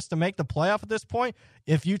path for us to make the playoff at this point?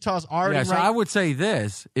 If Utah's already ranked? So I would say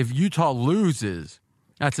this. If Utah loses,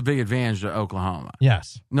 that's a big advantage to Oklahoma.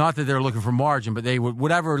 Yes. Not that they're looking for margin, but they would,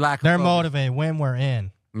 whatever lack of they're focus. Motivated when we're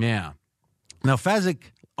in. Yeah. Now, Fezzik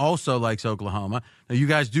also likes Oklahoma. Now, you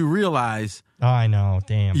guys do realize. Oh, I know.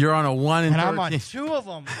 Damn. You're on a 1 and 13. I'm on 2 of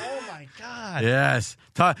them. Oh, my God. Yes.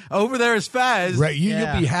 Over there is Fez. Right.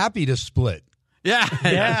 You'll be happy to split. Yeah.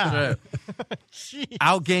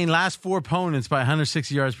 Outgained last 4 opponents by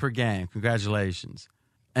 160 yards per game. Congratulations.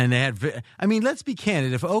 And they had, let's be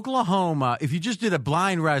candid. If Oklahoma, if you just did a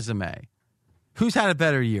blind resume, who's had a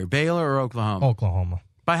better year, Baylor or Oklahoma? Oklahoma.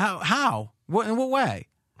 By how? In what way?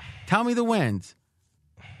 Tell me the wins.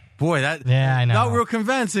 Boy, that I know. Not real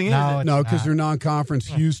convincing, is it? No, because they're non-conference.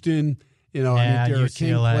 Houston, Derek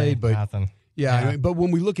King played, but nothing. But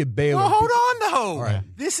when we look at Baylor, well, hold on though. All right.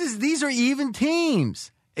 These are even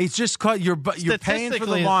teams. It's just cause you're paying for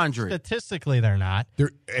the laundry. Statistically, they're not.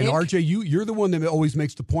 And RJ, you're the one that always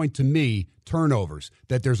makes the point to me, turnovers,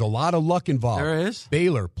 that there's a lot of luck involved. There is.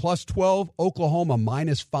 Baylor plus 12, Oklahoma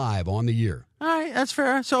minus 5 on the year. All right, that's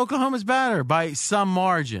fair. So Oklahoma's better by some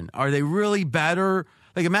margin. Are they really better?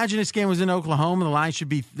 Like, imagine this game was in Oklahoma. The line should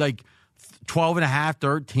be like 12.5,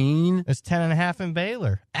 13. It's 10.5 in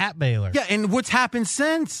Baylor, at Baylor. Yeah, and what's happened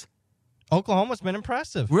since? Oklahoma's been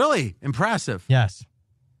impressive. Really? Impressive. Yes.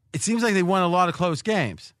 It seems like they won a lot of close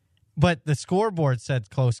games. But the scoreboard said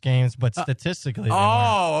close games, but statistically they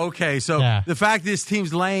weren't. Okay. So the fact this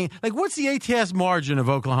team's laying, like, what's the ATS margin of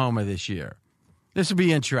Oklahoma this year? This would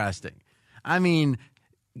be interesting. I mean,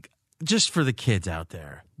 just for the kids out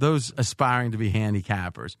there, those aspiring to be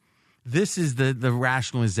handicappers, this is the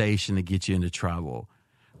rationalization that gets you into trouble,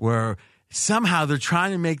 where somehow they're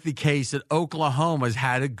trying to make the case that Oklahoma's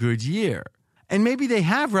had a good year. And maybe they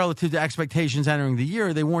have relative to expectations entering the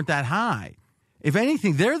year. They weren't that high. If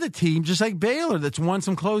anything, they're the team, just like Baylor, that's won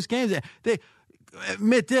some close games. They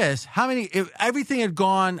admit this. If everything had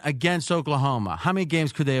gone against Oklahoma, how many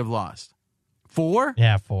games could they have lost? 4?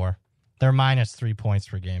 Yeah, 4. They're minus 3 points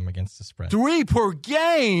per game against the spread. 3 per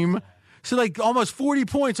game? So, like, almost 40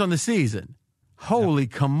 points on the season. Holy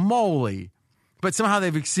camole. But somehow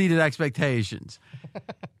they've exceeded expectations.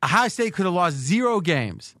 Ohio State could have lost 0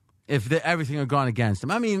 games if everything had gone against them.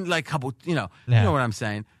 I mean, like, couple, you know what I'm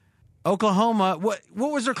saying. Oklahoma, what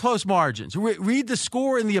was their close margins? Read the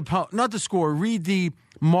score in the opponent. Not the score. Read the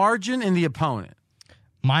margin in the opponent.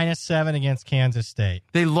 Minus 7 against Kansas State.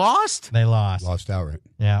 They lost? They lost. Lost outright.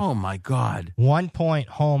 Yeah. Oh, my God. 1 point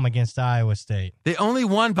home against Iowa State. They only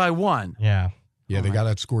won by 1. Yeah. Yeah, they got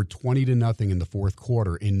outscored 20-0 in the fourth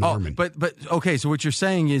quarter in Norman. But okay, so what you're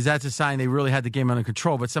saying is that's a sign they really had the game under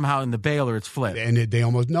control, but somehow in the Baylor it's flipped. And they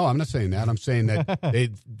almost, no, I'm not saying that. I'm saying that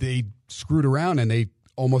they screwed around and they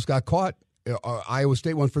almost got caught. Iowa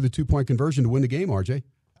State went for the 2-point conversion to win the game, RJ.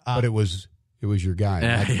 But it was your guy,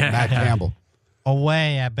 Matt Campbell.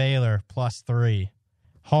 Away at Baylor, +3.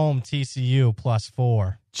 Home TCU,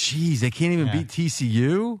 +4. Jeez, they can't even beat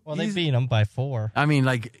TCU? Well, they beat them by 4. I mean,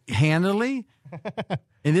 like, handily?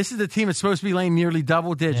 And this is the team that's supposed to be laying nearly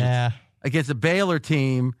double digits against a Baylor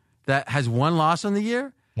team that has 1 loss on the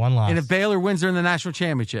year? 1 loss. And if Baylor wins, they're in the national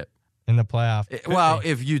championship. In the playoff.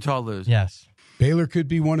 If Utah loses. Yes. Baylor could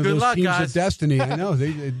be one of Good those luck, teams guys. of destiny. I know.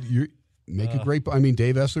 You make a great – I mean,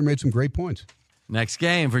 Dave Essler made some great points. Next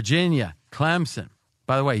game, Virginia, Clemson.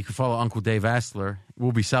 By the way, you can follow Uncle Dave Essler.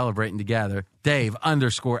 We'll be celebrating together.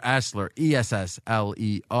 Dave_Essler, ESSLER.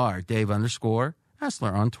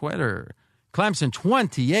 Dave_Essler on Twitter. Clemson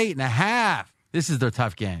 28.5. This is their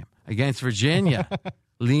tough game against Virginia.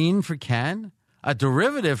 Lean for Ken. A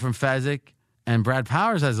derivative from Fezzik, and Brad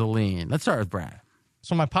Powers has a lean. Let's start with Brad.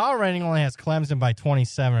 So my power rating only has Clemson by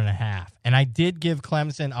 27.5. And I did give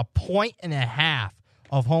Clemson 1.5 points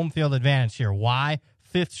of home field advantage here. Why?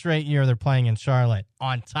 5th straight year they're playing in Charlotte.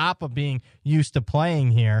 On top of being used to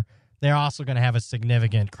playing here, they're also going to have a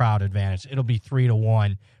significant crowd advantage. It'll be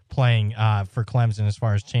 3-1 playing for Clemson as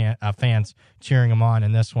far as fans cheering them on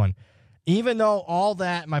in this one. Even though all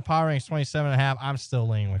that, my power rating is 27.5, I'm still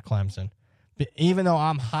leaning with Clemson. But even though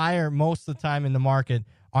I'm higher most of the time in the market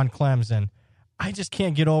on Clemson, I just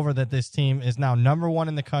can't get over that this team is now number 1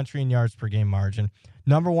 in the country in yards per game margin,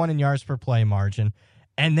 number 1 in yards per play margin,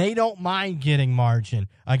 and they don't mind getting margin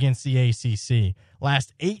against the ACC.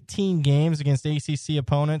 Last 18 games against ACC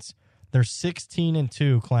opponents, they're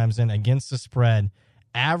 16-2, Clemson, against the spread.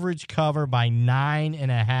 Average cover by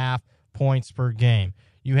 9.5 points per game.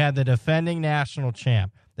 You had the defending national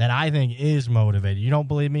champ that I think is motivated. You don't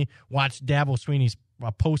believe me? Watch Dabo Swinney's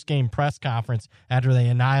post-game press conference after they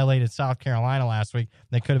annihilated South Carolina last week.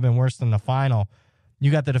 They could have been worse than the final.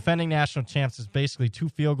 You got the defending national champs is basically 2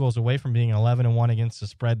 field goals away from being 11-1 against the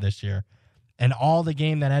spread this year. And all the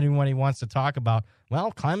game that anybody wants to talk about,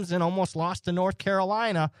 well, Clemson almost lost to North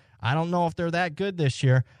Carolina. I don't know if they're that good this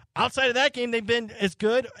year. Outside of that game, they've been as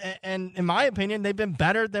good, and in my opinion, they've been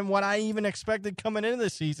better than what I even expected coming into the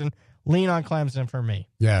season. Lean on Clemson for me.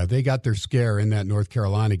 Yeah, they got their scare in that North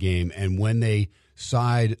Carolina game, and when they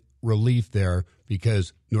sighed relief there,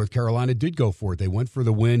 because North Carolina did go for it. They went for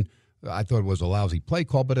the win. I thought it was a lousy play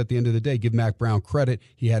call, but at the end of the day, give Mac Brown credit.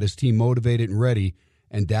 He had his team motivated and ready,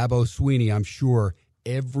 and Dabo Swinney, I'm sure,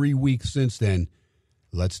 every week since then,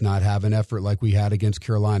 let's not have an effort like we had against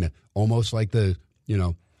Carolina. Almost like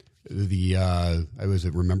remember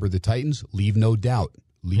the Titans? Leave no doubt.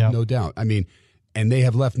 No doubt. I mean, and they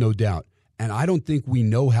have left no doubt. And I don't think we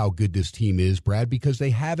know how good this team is, Brad, because they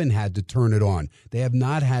haven't had to turn it on. They have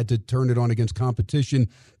not had to turn it on against competition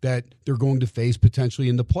that they're going to face potentially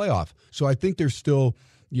in the playoff. So I think there's still,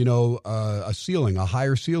 a ceiling, a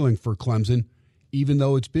higher ceiling for Clemson, even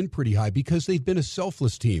though it's been pretty high, because they've been a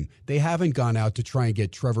selfless team. They haven't gone out to try and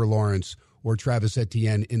get Trevor Lawrence or Travis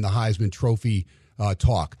Etienne in the Heisman Trophy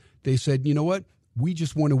talk. They said, you know what? We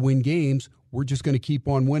just want to win games. We're just going to keep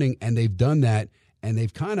on winning. And they've done that. And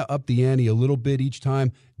they've kind of upped the ante a little bit each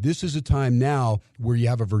time. This is a time now where you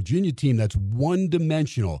have a Virginia team that's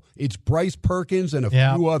one-dimensional. It's Bryce Perkins and a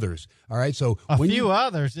few others. All right, so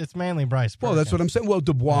others, it's mainly Bryce Perkins. Well, that's what I'm saying. Well,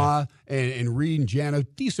 Dubois and Reed and Jano,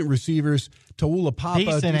 decent receivers. Taula Papa,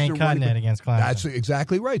 decent ain't cutting it against Clemson. That's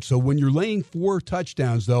exactly right. So when you're laying 4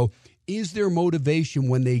 touchdowns, though, is there motivation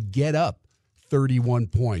when they get up 31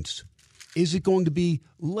 points? Is it going to be,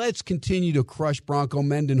 let's continue to crush Bronco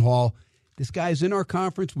Mendenhall? This guy's in our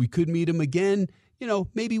conference. We could meet him again.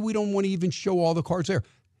 Maybe we don't want to even show all the cards there.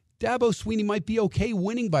 Dabo Swinney might be okay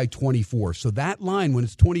winning by 24. So that line, when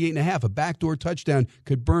it's 28.5, a backdoor touchdown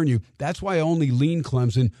could burn you. That's why I only lean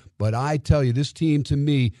Clemson. But I tell you, this team, to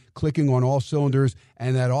me, clicking on all cylinders,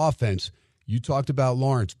 and that offense, you talked about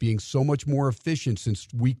Lawrence being so much more efficient since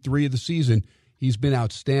week 3 of the season. He's been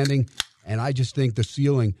outstanding. And I just think the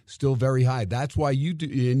ceiling still very high. That's why you do,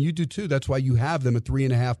 and you do too. That's why you have them a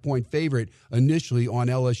 3.5-point favorite initially on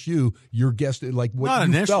LSU. You're guessing like what Not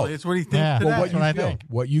you initially. felt. It's what he thinks today. Well, what you I feel. think.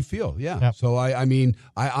 What you feel. Yeah. Yep. So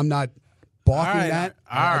I'm not balking that.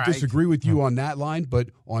 I right. disagree with you on that line, but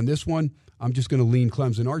on this one, I'm just going to lean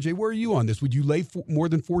Clemson. RJ, where are you on this? Would you lay more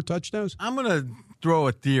than 4 touchdowns? I'm going to throw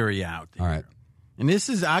a theory out there. All right. And this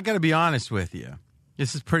is, I got to be honest with you,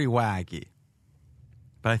 this is pretty wacky.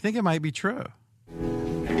 But I think it might be true.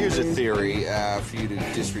 Here's a theory for you to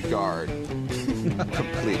disregard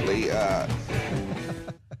completely.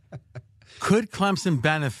 Could Clemson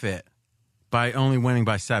benefit by only winning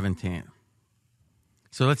by 17?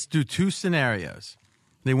 So let's do 2 scenarios.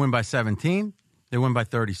 They win by 17, they win by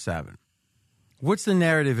 37. What's the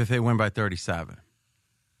narrative if they win by 37?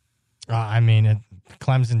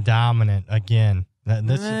 Clemson dominant again.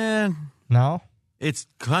 No? It's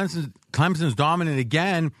Clemson's dominant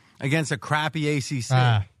again against a crappy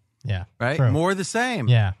ACC. Yeah. Right? True. More of the same.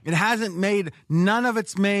 Yeah. None of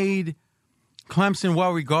it's made Clemson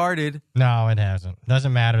well regarded. No, it hasn't.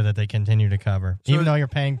 Doesn't matter that they continue to cover. So Even though you're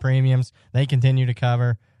paying premiums, they continue to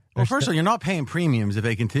cover. Well, first of all, you're not paying premiums if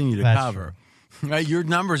they continue to cover. Right? Your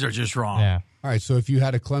numbers are just wrong. Yeah. All right, so if you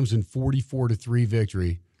had a Clemson 44-3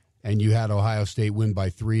 victory and you had Ohio State win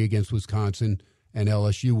by 3 against Wisconsin and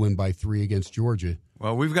LSU win by 3 against Georgia.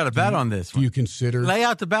 Well, we've got a bet on this. Do you consider lay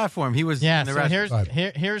out the bet for him? He was Yeah, in the so rest.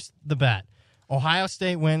 here's the bet. Ohio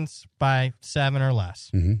State wins by 7 or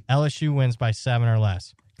less. Mm-hmm. LSU wins by 7 or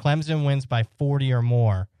less. Clemson wins by 40 or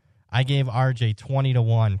more. I gave RJ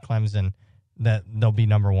 20-1 Clemson that they'll be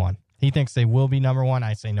number 1. He thinks they will be number 1.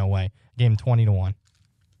 I say no way. I gave him 20-1.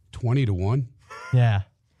 20-1? Yeah.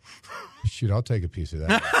 Shoot, I'll take a piece of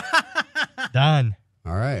that. Done.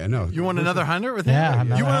 All right, I know. You want another 100 with him?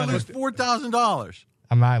 Yeah, You want to lose $4,000?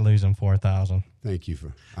 I'm not losing $4,000. Thank you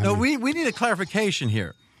for. We need a clarification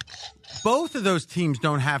here. Both of those teams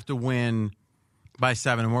don't have to win by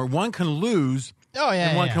 7 or more. One can lose.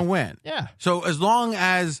 And one can win. Yeah. So as long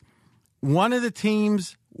as one of the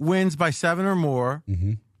teams wins by 7 or more,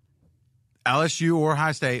 LSU or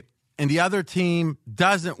Ohio State, and the other team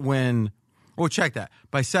doesn't win, well, check that,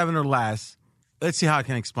 by 7 or less, let's see how I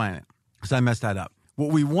can explain it, because I messed that up.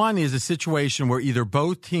 What we want is a situation where either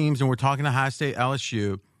both teams, and we're talking Ohio State,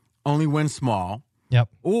 LSU, only win small. Yep.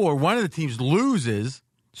 Or one of the teams loses,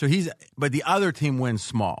 but the other team wins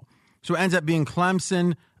small. So it ends up being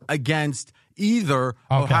Clemson against either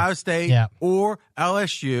Ohio State or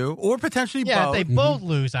LSU, or potentially both. If they both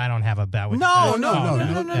lose, I don't have a bet with No.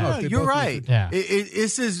 If they You're both right. Yeah.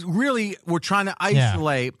 This is really, we're trying to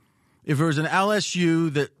isolate if there's an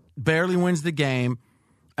LSU that barely wins the game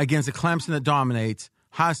against a Clemson that dominates,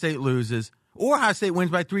 Ohio State loses, or Ohio State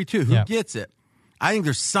wins by 3-2. Who gets it? I think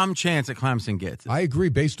there's some chance that Clemson gets it. I agree,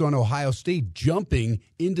 based on Ohio State jumping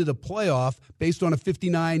into the playoff based on a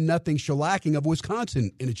 59-0 shellacking of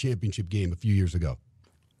Wisconsin in a championship game a few years ago.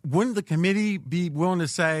 Wouldn't the committee be willing to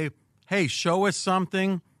say, hey, show us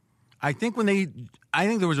something? I think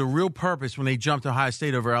there was a real purpose when they jumped Ohio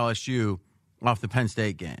State over LSU off the Penn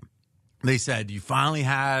State game. They said, you finally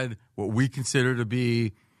had what we consider to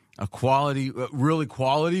be a really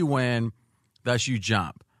quality win, thus you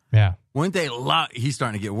jump. Yeah. Wouldn't they he's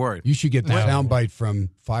starting to get worried. You should get the soundbite from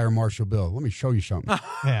Fire Marshal Bill. Let me show you something.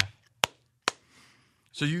 Yeah.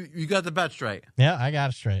 So you got the bet straight. Yeah, I got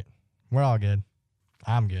it straight. We're all good.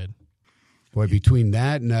 I'm good. Boy, between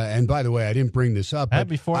that and by the way, I didn't bring this up. That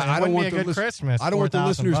But I don't want the Christmas. I don't want the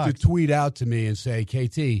listeners to tweet out to me and say,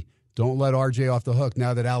 KT, don't let RJ off the hook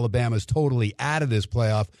now that Alabama's totally out of this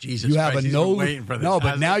playoff. Jesus you have Christ, a he's been waiting for this,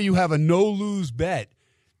 but now you have a no-lose bet.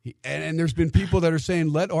 And there's been people that are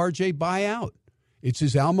saying, let RJ buy out. It's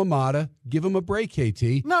his alma mater. Give him a break,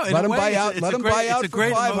 KT. No, let him buy out. Let him buy out for 500. It's a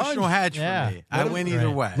great emotional hedge for me. I win either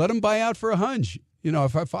way. Let him buy out for 100. You know,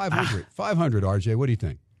 if 500, 500. RJ, what do you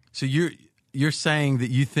think? So you're saying that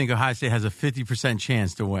you think Ohio State has a 50%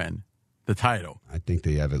 chance to win the title? I think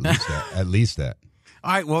they have at least that. At least that.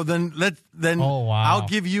 All right, well, then Oh, wow. I'll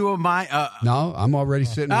give you No, I'm already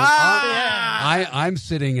sitting. I'm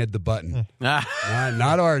sitting at the button. not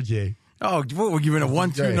RJ. Oh, what, we're giving a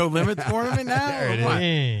 1-2 no limit tournament now? There it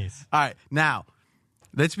is. All right, now,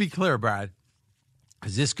 let's be clear, Brad,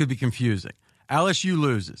 because this could be confusing. LSU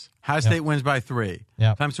loses. Ohio State wins by 3.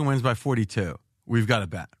 Yep. Clemson wins by 42. We've got a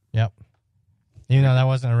bet. Yep. Even though that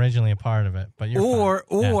wasn't originally a part of it, but you're fine.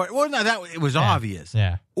 Well, no, it was obvious.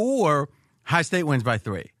 Yeah. Or Ohio State wins by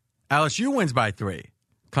 3. LSU wins by 3.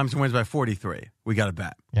 Clemson wins by 43. We got a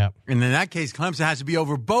bet. Yep. And in that case, Clemson has to be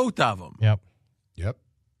over both of them. Yep.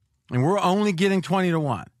 And we're only getting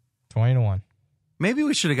 20-1. 20-1. Maybe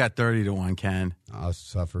we should have got 30-1, Ken. I'll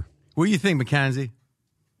suffer. What do you think, Mackenzie?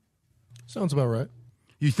 Sounds about right.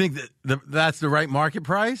 You think that's the right market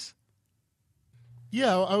price?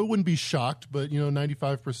 Yeah, I wouldn't be shocked, but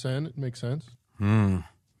 95%, it makes sense. Good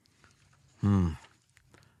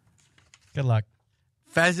luck.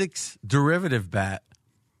 Fezzik's derivative bet.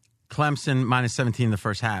 Clemson minus 17 in the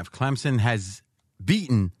first half. Clemson has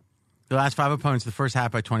beaten the last 5 opponents the first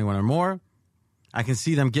half by 21 or more. I can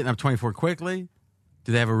see them getting up 24 quickly.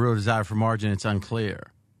 Do they have a real desire for margin? It's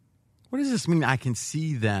unclear. What does this mean? I can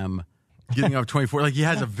see them getting up 24. Like he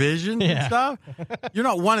has a vision and stuff? You're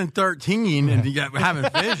not 1 and 13 and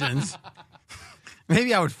having visions.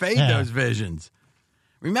 Maybe I would fade those visions.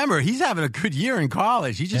 Remember, he's having a good year in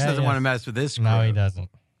college. He just doesn't want to mess with this crew. No, he doesn't.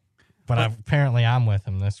 But apparently I'm with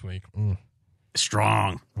him this week.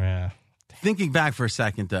 Strong. Yeah. Thinking back for a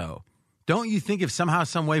second, though, don't you think if somehow,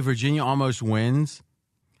 some way Virginia almost wins,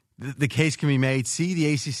 the case can be made, see,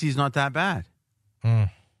 the ACC is not that bad?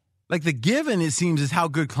 Like the given, it seems, is how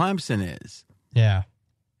good Clemson is. Yeah.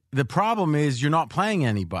 The problem is you're not playing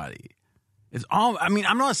anybody.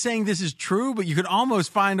 I'm not saying this is true, but you could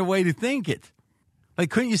almost find a way to think it. Like,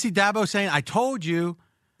 couldn't you see Dabo saying, I told you?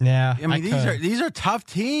 Yeah. I mean, these are tough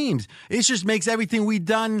teams. It just makes everything we've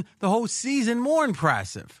done the whole season more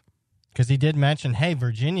impressive. Because he did mention, hey,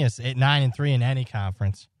 Virginia's 9-3 in any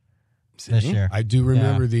conference this year. I do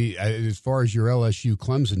remember as far as your LSU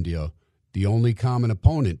Clemson deal, the only common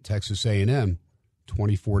opponent, Texas A&M,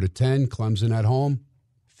 24-10, Clemson at home,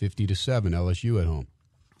 50-7, LSU at home.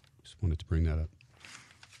 Just wanted to bring that up.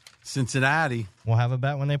 Cincinnati. We'll have a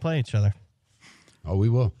bet when they play each other. Oh, we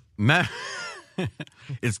will.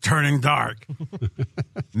 It's turning dark.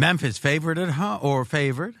 Memphis favored at home, or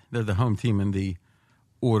favored. They're the home team in the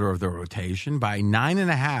order of the rotation by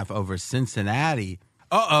 9.5 over Cincinnati.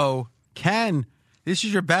 Ken, this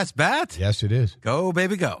is your best bet? Yes, it is. Go,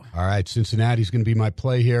 baby, go. All right, Cincinnati's going to be my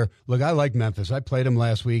play here. Look, I like Memphis. I played them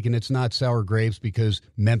last week, and it's not sour grapes because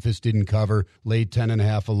Memphis didn't cover, laid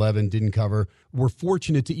 10.5, 11, didn't cover. We're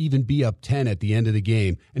fortunate to even be up 10 at the end of the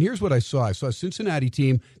game. And here's what I saw. I saw a Cincinnati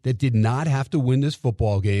team that did not have to win this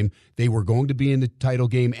football game. They were going to be in the title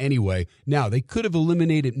game anyway. Now, they could have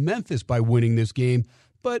eliminated Memphis by winning this game,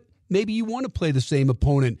 but maybe you want to play the same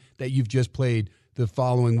opponent that you've just played the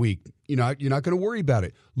following week. You're not going to worry about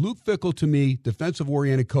it. Luke Fickell, to me,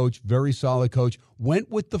 defensive-oriented coach, very solid coach, went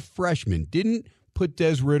with the freshman, didn't put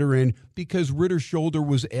Des Ridder in because Ritter's shoulder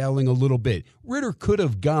was ailing a little bit. Ridder could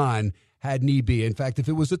have gone had need be. In fact, if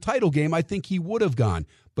it was a title game, I think he would have gone.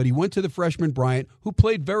 But he went to the freshman Bryant, who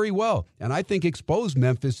played very well, and I think exposed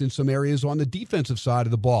Memphis in some areas on the defensive side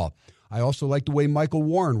of the ball. I also like the way Michael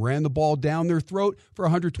Warren ran the ball down their throat for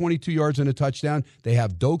 122 yards and a touchdown. They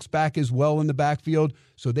have Dokes back as well in the backfield.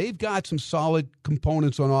 So they've got some solid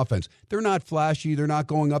components on offense. They're not flashy. They're not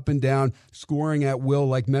going up and down, scoring at will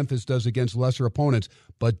like Memphis does against lesser opponents.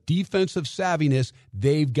 But defensive savviness,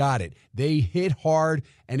 they've got it. They hit hard,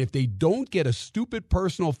 and if they don't get a stupid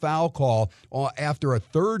personal foul call after a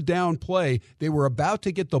third down play, they were about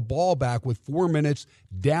to get the ball back with 4 minutes,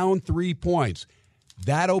 down 3 points.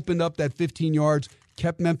 That opened up that 15 yards,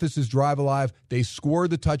 kept Memphis' drive alive. They scored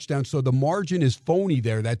the touchdown, so the margin is phony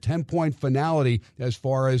there, that 10-point finality as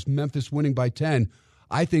far as Memphis winning by 10.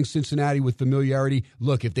 I think Cincinnati with familiarity.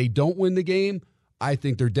 Look, if they don't win the game, I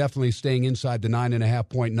think they're definitely staying inside the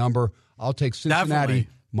 9.5-point number. I'll take Cincinnati,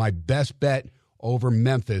 my best bet, over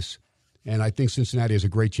Memphis, and I think Cincinnati has a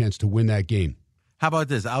great chance to win that game. How about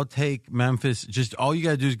this? I'll take Memphis. Just all you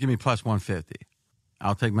got to do is give me plus 150.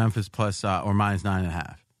 I'll take Memphis plus or minus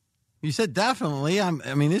 9.5. You said definitely. I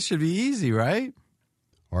mean, this should be easy, right?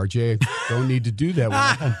 RJ, don't need to do that.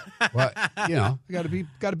 Well, I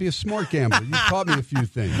got to be a smart gambler. You taught me a few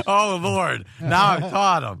things. Oh Lord! Now I've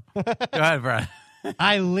taught him. Go ahead, Brad.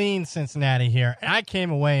 I lean Cincinnati here, and I came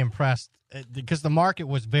away impressed because the market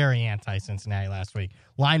was very anti-Cincinnati last week.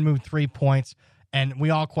 Line moved 3 points. And we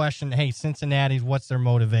all questioned, hey, Cincinnati's, what's their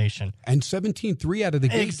motivation? And 17-3 out of the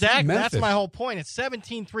gate. Exactly. That's my whole point. It's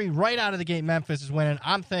 17-3 right out of the gate. Memphis is winning.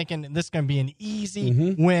 I'm thinking this is going to be an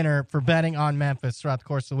easy winner for betting on Memphis throughout the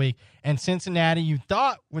course of the week. And Cincinnati, you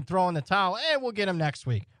thought would throw in the towel. Hey, we'll get them next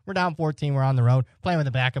week. We're down 14. We're on the road playing with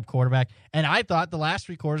a backup quarterback. And I thought the last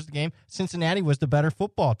 3 quarters of the game, Cincinnati was the better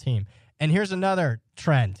football team. And here's another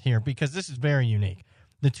trend here because this is very unique.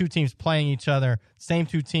 The two teams playing each other, same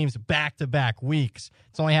 2 teams back-to-back weeks.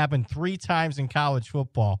 It's only happened 3 times in college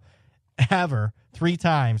football, ever. 3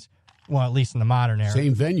 times, well, at least in the modern era.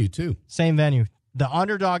 Same venue, too. Same venue. The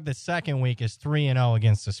underdog the second week is 3-0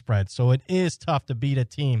 against the spread, so it is tough to beat a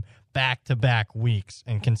team back-to-back weeks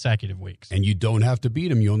and consecutive weeks. And you don't have to beat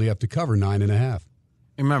them. You only have to cover 9.5.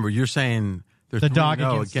 Remember, you're saying they're the dog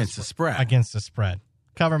 3-0 against the spread. Against the spread.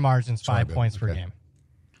 Cover margins, 5 points per game.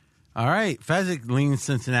 All right. Fezzik leans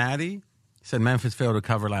Cincinnati. Said Memphis failed to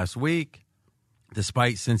cover last week,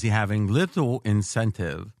 despite Cincy having little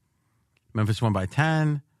incentive. Memphis won by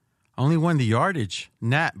 10. Only won the yardage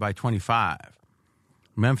net by 25.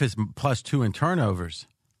 Memphis +2 in turnovers.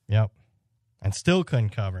 Yep. And still couldn't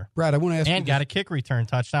cover. Brad, I want to ask you. And got a kick return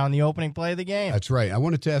touchdown in the opening play of the game. That's right. I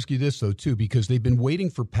wanted to ask you this, though, too, because they've been waiting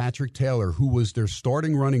for Patrick Taylor, who was their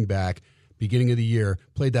starting running back beginning of the year,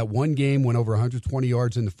 played that one game, went over 120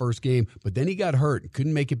 yards in the first game, but then he got hurt,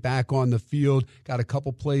 couldn't make it back on the field, got a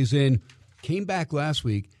couple plays in, came back last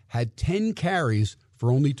week, had 10 carries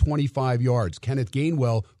for only 25 yards. Kenneth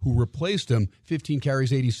Gainwell, who replaced him, 15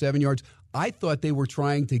 carries, 87 yards. I thought they were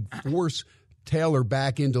trying to force Taylor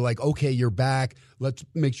back into like, okay, you're back, let's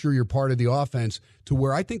make sure you're part of the offense, to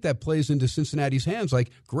where I think that plays into Cincinnati's hands. Like,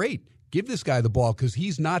 great, give this guy the ball because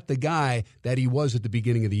he's not the guy that he was at the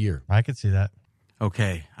beginning of the year. I could see that.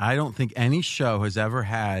 Okay, I don't think any show has ever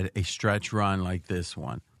had a stretch run like this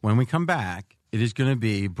one. When we come back, it is going to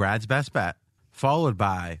be Brad's best bet, followed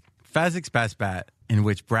by Fezzik's best bet, in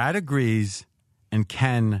which Brad agrees and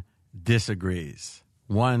Ken disagrees.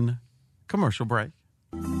 One commercial break.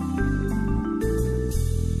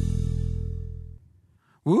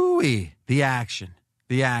 Woo-wee, the action,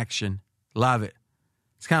 love it.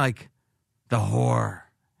 It's kind of like the horror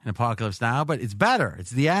in Apocalypse Now, but it's better.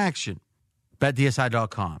 It's the action.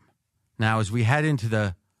 BetDSI.com. Now, as we head into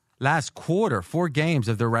the last quarter, 4 games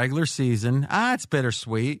of the regular season, it's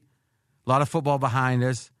bittersweet. A lot of football behind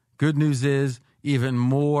us. Good news is even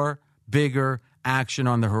more, bigger action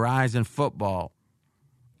on the horizon. Football,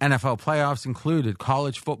 NFL playoffs included,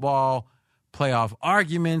 college football, playoff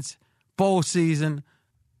arguments, bowl season,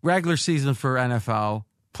 regular season for NFL,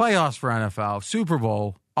 playoffs for NFL, Super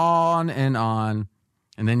Bowl, on and on.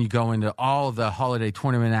 And then you go into all of the holiday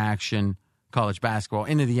tournament action, college basketball,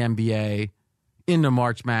 into the NBA, into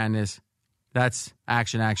March Madness. That's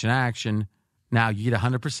action. Now you get a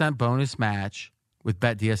 100% bonus match with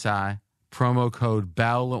BetDSI. Promo code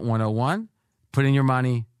BELL101. Put in your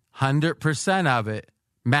money, 100% of it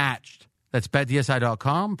matched. That's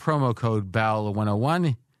BetDSI.com. Promo code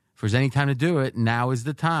BELL101. If there's any time to do it, now is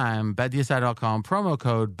the time. BetDSI.com. Promo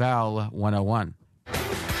code BELL101.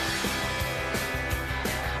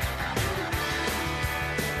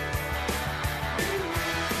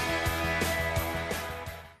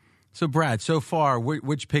 So, Brad, so far,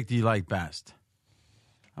 which pick do you like best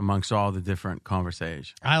amongst all the different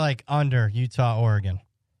conversations? I like under Utah, Oregon.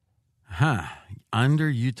 Under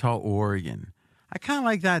Utah, Oregon. I kind of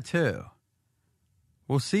like that, too.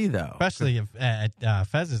 We'll see, though. Especially if at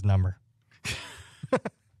Fez's number. Don't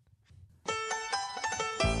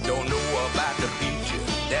know about the future.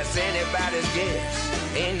 That's anybody's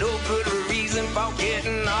guess. Ain't no good reason for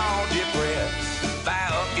getting all depressed. Fire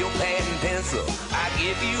up your pad and pencil. I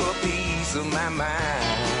give you a piece of my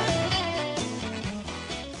mind.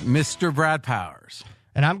 Mr. Brad Powers.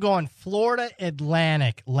 And I'm going Florida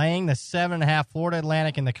Atlantic, laying the 7.5. Florida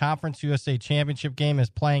Atlantic in the Conference USA Championship game is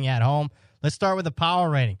playing at home. Let's start with the power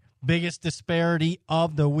rating. Biggest disparity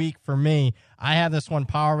of the week for me. I have this one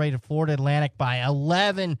power rated Florida Atlantic by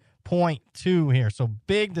 11.2 here. So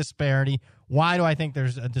big disparity. Why do I think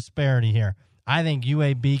there's a disparity here? I think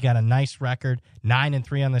UAB got a nice record,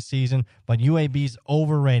 9-3 on the season, but UAB's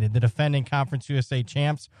overrated. The defending Conference USA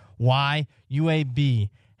champs. Why? UAB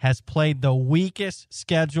has played the weakest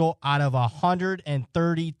schedule out of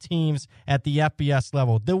 130 teams at the FBS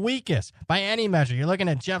level. The weakest by any measure. You're looking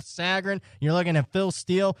at Jeff Sagarin. You're looking at Phil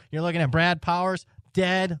Steele. You're looking at Brad Powers.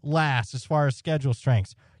 Dead last as far as schedule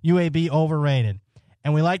strengths. UAB overrated.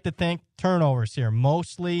 And we like to think turnovers here,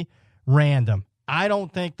 mostly random. I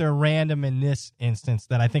don't think they're random in this instance.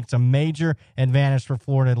 That I think it's a major advantage for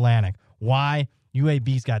Florida Atlantic. Why?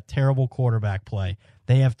 UAB's got terrible quarterback play.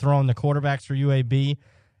 They have thrown the quarterbacks for UAB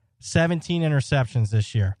 17 interceptions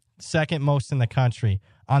this year, second most in the country.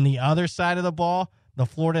 On the other side of the ball, the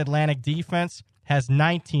Florida Atlantic defense has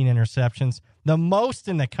 19 interceptions, the most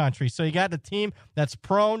in the country. So you got a team that's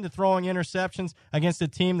prone to throwing interceptions against a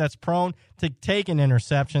team that's prone to taking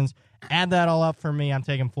interceptions. Add that all up for me. I'm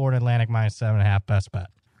taking Florida Atlantic minus 7.5, best bet.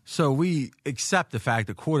 So we accept the fact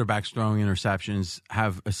that quarterbacks throwing interceptions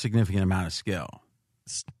have a significant amount of skill.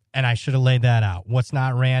 And I should have laid that out. What's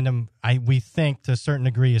not random, we think to a certain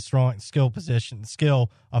degree is skill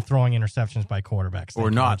of throwing interceptions by quarterbacks.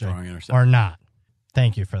 Or not throwing interceptions. Or not.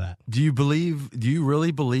 Thank you for that. Do you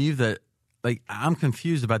really believe that, like, I'm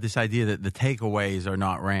confused about this idea that the takeaways are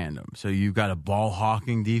not random. So you've got a ball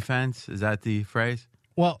hawking defense? Is that the phrase?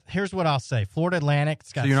 Well, here's what I'll say. Florida Atlantic.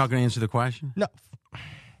 So you're not going to answer the question? No.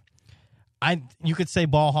 You could say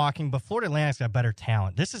ball hawking, but Florida Atlantic's got better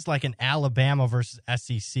talent. This is like an Alabama versus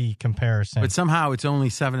SEC comparison. But somehow it's only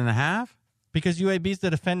 7.5? Because UAB's the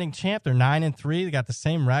defending champ. They're 9-3. They got the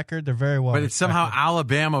same record. They're very well But it's respected. somehow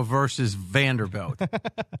Alabama versus Vanderbilt.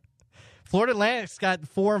 Florida Atlantic's got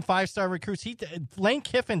 4- and 5-star recruits. Lane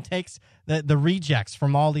Kiffin takes the rejects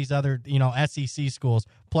from all these other SEC schools,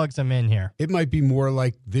 plugs them in here. It might be more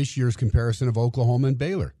like this year's comparison of Oklahoma and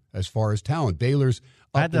Baylor as far as talent. Baylor's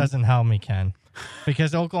That doesn't help me, Ken,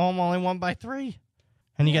 because Oklahoma only won by 3.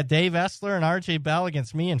 And you got Dave Essler and R.J. Bell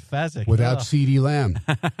against me and Fezzik. without CeeDee Lamb.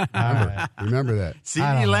 Right. Remember that.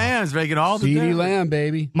 CeeDee Lamb's making all the CeeDee difference. Lamb,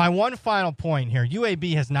 baby. My one final point here.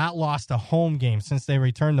 UAB has not lost a home game since they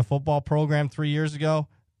returned the football program 3 years ago.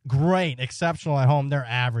 Great, exceptional at home. They're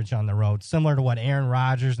average on the road, similar to what Aaron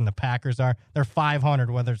Rodgers and the Packers are. They're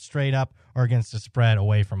 500, whether it's straight up or against the spread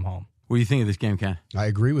away from home. What do you think of this game, Ken? I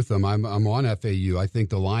agree with them. I'm on FAU. I think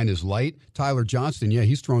the line is light. Tyler Johnston,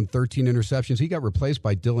 he's thrown 13 interceptions. He got replaced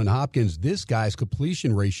by Dylan Hopkins. This guy's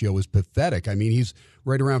completion ratio is pathetic. I mean, he's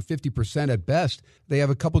right around 50% at best. They have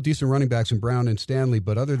a couple decent running backs in Brown and Stanley,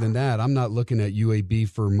 but other than that, I'm not looking at UAB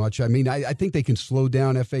for much. I mean, I think they can slow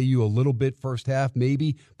down FAU a little bit first half,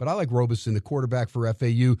 maybe, but I like Robeson, the quarterback for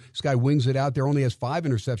FAU. This guy wings it out there, only has 5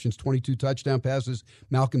 interceptions, 22 touchdown passes.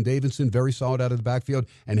 Malcolm Davidson, very solid out of the backfield.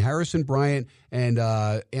 And Harrison Bryant and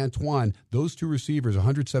Antoine, those 2 receivers,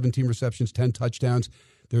 117 receptions, 10 touchdowns.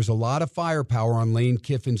 There's a lot of firepower on Lane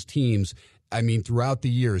Kiffin's teams. I mean, throughout the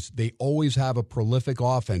years, they always have a prolific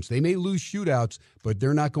offense. They may lose shootouts, but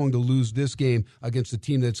they're not going to lose this game against a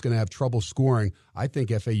team that's going to have trouble scoring. I think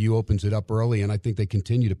FAU opens it up early, and I think they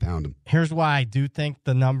continue to pound them. Here's why I do think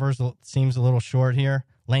the numbers seems a little short here.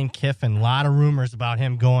 Lane Kiffin, a lot of rumors about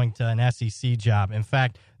him going to an SEC job. In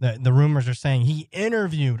fact, the rumors are saying he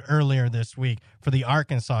interviewed earlier this week for the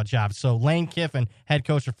Arkansas job. So Lane Kiffin, head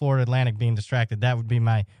coach of Florida Atlantic, being distracted, that would be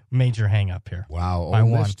my major hang-up here. Wow, Ole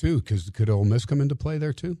Miss too, because could Ole Miss come into play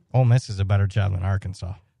there too? Ole Miss is a better job than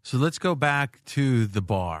Arkansas. So let's go back to the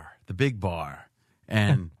bar, the big bar.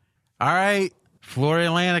 And, all right, Florida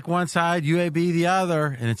Atlantic one side, UAB the other.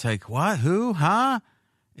 And it's like, what, who, huh?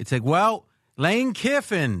 It's like, well, Lane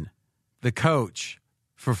Kiffin, the coach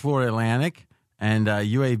for Florida Atlantic, and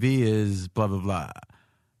UAB is blah, blah, blah.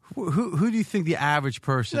 Who do you think the average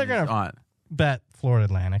person They're gonna is on? Bet Florida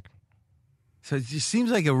Atlantic. So it just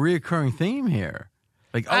seems like a reoccurring theme here.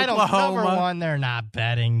 Like Number Oklahoma. one, they're not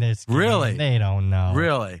betting this game. Really? They don't know.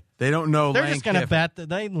 Really? They don't know They're Lane just going to Kiffin. bet.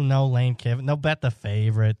 They know Lane Kiffin. They'll bet the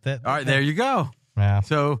favorite. All right, there you go. Yeah.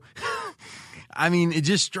 So, I mean, it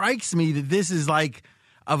just strikes me that this is like,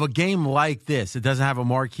 of a game like this, it doesn't have a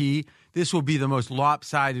marquee. This will be the most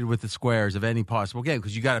lopsided with the squares of any possible game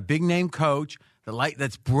because you got a big name coach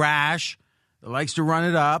that's brash, that likes to run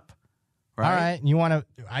it up. Right? All right. You want to?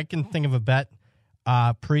 I can think of a bet.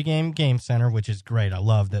 Pre-game game center, which is great. I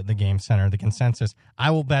love the game center, the consensus.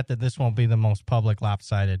 I will bet that this won't be the most public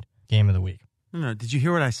lopsided game of the week. No. Did you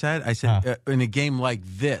hear what I said? I said in a game like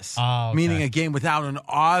this, meaning a game without an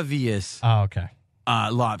obvious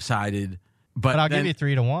lopsided. But I'll give you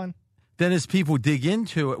 3-1. Then as people dig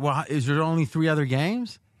into it, well, is there only 3 other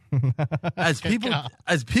games? As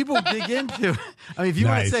people dig into, I mean, if you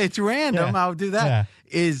want to say it's random, I'll do that.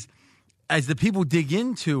 Yeah. As the people dig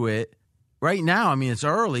into it, right now, I mean, it's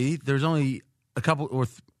early. There's only a couple or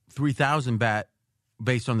 3,000 bet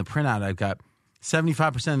based on the printout I've got.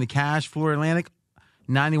 75% of the cash, Florida Atlantic,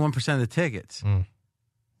 91% of the tickets.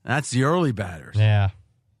 That's the early batters. Yeah.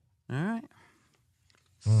 All right.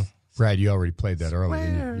 Brad, you already played that early,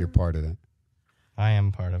 and you're part of that. I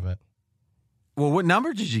am part of it. Well, what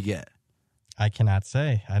number did you get? I cannot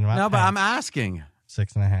say. But I'm asking.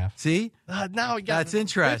 6.5. See? Now we got that's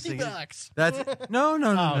interesting. $50. That's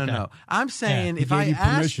no. I'm saying if I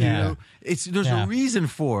ask you, there's a reason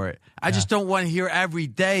for it. I just don't want to hear every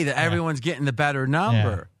day that everyone's getting the better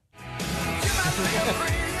number.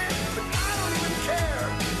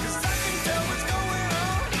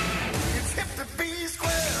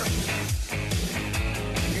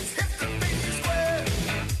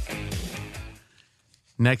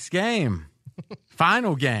 Next game.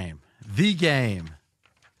 Final game. The game.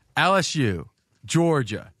 LSU,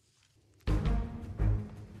 Georgia.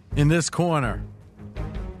 In this corner.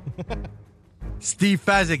 Steve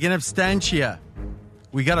Fezzik in absentia.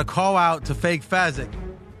 We got a call out to fake Fezzik.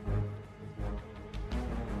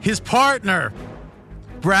 His partner,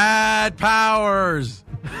 Brad Powers.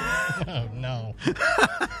 Oh, no.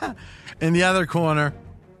 In the other corner,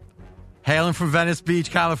 hailing from Venice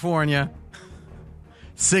Beach, California.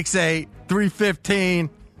 6'8", 315.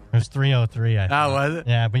 It was 303, I think. Oh, was it?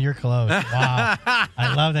 Yeah, but you're close. Wow.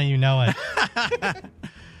 I love that you know it.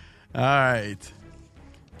 All right.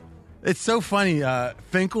 It's so funny.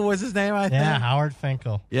 Finkel was his name, I think. Yeah, Howard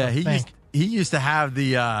Finkel. Yeah, he used to have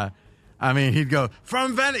the. He'd go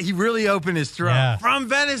from Venice. He really opened his throat. Yeah. From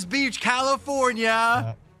Venice Beach, California.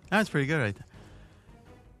 Yeah. That's pretty good right there.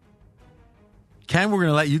 Ken, we're going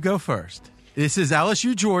to let you go first. This is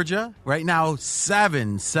LSU, Georgia. Right now,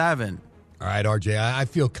 7-7. All right, RJ, I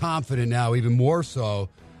feel confident now, even more so.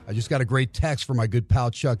 I just got a great text from my good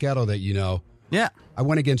pal Chuck Etto that you know. Yeah. I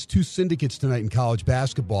went against two syndicates tonight in college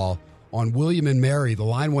basketball. On William and Mary, the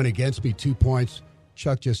line went against me 2 points.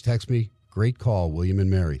 Chuck just texted me, great call, William and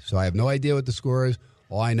Mary. So I have no idea what the score is.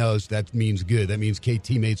 All I know is that means good. That means KT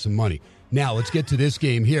made some money. Now, let's get to this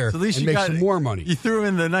game here So at least and you make some more money. You threw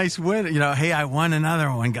in the nice win. Hey, I won another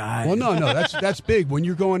one, guys. Well, no, that's big. When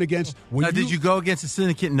you're going against... Did you go against the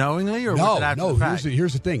syndicate knowingly? Or no, was it after the fact?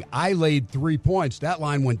 Here's the thing. I laid 3 points. That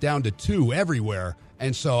line went down to 2 everywhere.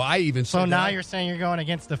 And so I even said... So now you're saying you're going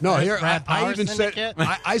against the No, first here, Brad I Power even syndicate?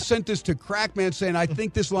 said... I sent this to Crackman saying, I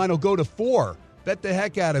think this line will go to 4. Bet the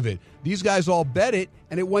heck out of it. These guys all bet it,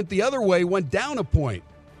 and it went the other way, went down a point.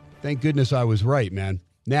 Thank goodness I was right, man.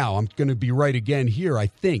 Now, I'm going to be right again here, I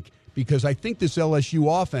think, because I think this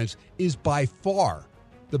LSU offense is by far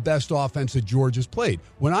the best offense that Georgia's played.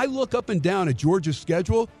 When I look up and down at Georgia's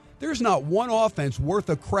schedule, there's not one offense worth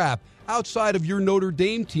a crap outside of your Notre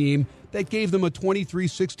Dame team that gave them a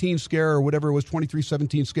 23-16 scare or whatever it was,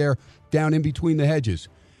 23-17 scare down in between the hedges.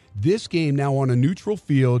 This game now on a neutral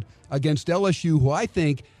field against LSU, who I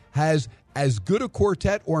think has as good a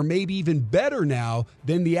quartet or maybe even better now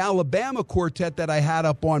than the Alabama quartet that I had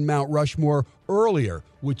up on Mount Rushmore earlier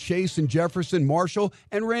with Chase and Jefferson, Marshall,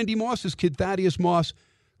 and Randy Moss's kid Thaddeus Moss,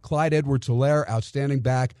 Clyde Edwards-Helaire, outstanding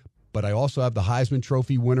back, but I also have the Heisman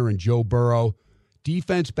Trophy winner in Joe Burrow.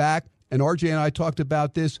 Defense back, and RJ and I talked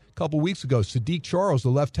about this a couple weeks ago. Sadiq Charles, the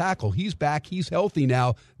left tackle, he's back. He's healthy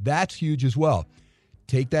now. That's huge as well.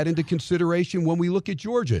 Take that into consideration when we look at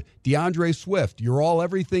Georgia. DeAndre Swift, you're all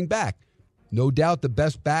everything back. No doubt the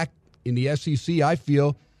best back in the SEC, I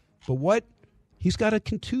feel. But what? He's got a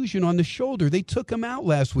contusion on the shoulder. They took him out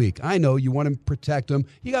last week. I know you want to protect him.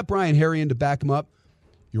 You got Brian Herrien to back him up.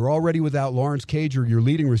 You're already without Lawrence Cager, your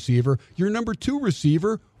leading receiver. Your number 2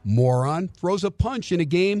 receiver, moron, throws a punch in a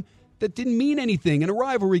game that didn't mean anything in a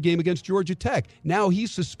rivalry game against Georgia Tech. Now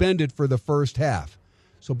he's suspended for the first half.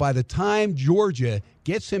 So by the time Georgia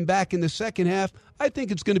gets him back in the second half, I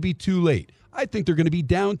think it's going to be too late. I think they're going to be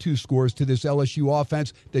down 2 scores to this LSU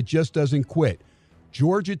offense that just doesn't quit.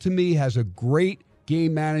 Georgia, to me, has a great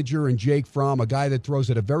game manager in Jake Fromm, a guy that throws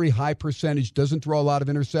at a very high percentage, doesn't throw a lot of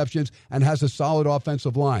interceptions, and has a solid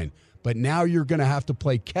offensive line. But now you're going to have to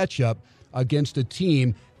play catch-up against a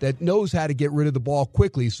team that knows how to get rid of the ball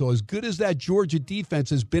quickly. So as good as that Georgia defense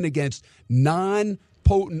has been against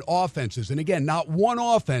non-potent offenses, and again, not one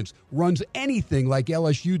offense runs anything like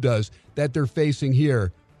LSU does that they're facing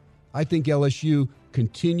here, I think LSU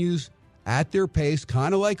continues at their pace,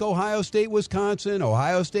 kind of like Ohio State, Wisconsin,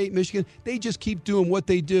 Ohio State, Michigan. They just keep doing what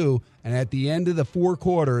they do, and at the end of the 4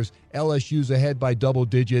 quarters, LSU's ahead by double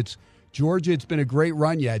digits. Georgia, it's been a great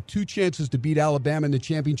run. You had 2 chances to beat Alabama in the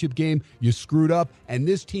championship game. You screwed up, and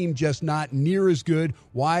this team just not near as good.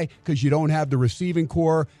 Why? Because you don't have the receiving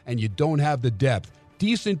core, and you don't have the depth.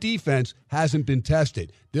 Decent defense hasn't been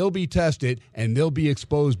tested. They'll be tested, and they'll be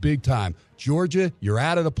exposed big time. Georgia, you're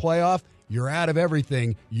out of the playoff. You're out of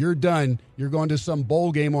everything. You're done. You're going to some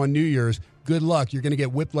bowl game on New Year's. Good luck. You're going to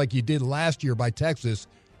get whipped like you did last year by Texas.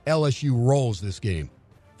 LSU rolls this game.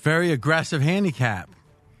 Very aggressive handicap.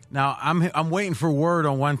 Now, I'm waiting for word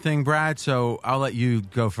on one thing, Brad, so I'll let you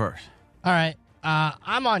go first. All right.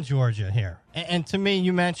 I'm on Georgia here. And to me,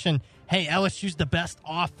 you mentioned, hey, LSU's the best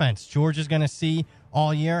offense Georgia's going to see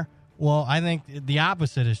all year. Well, I think the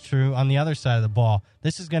opposite is true on the other side of the ball.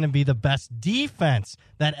 This is going to be the best defense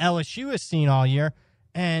that LSU has seen all year.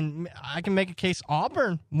 And I can make a case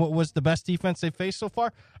Auburn was the best defense they faced so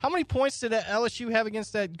far. How many points did LSU have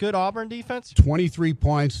against that good Auburn defense? 23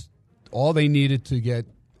 points, all they needed to get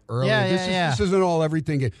earlier. This isn't all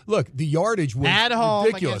everything. Look, the yardage was at home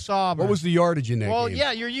ridiculous. Against Auburn. What was the yardage in that game? Well,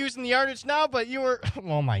 yeah, you're using the yardage now, but you were,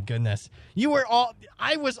 oh my goodness. You were all,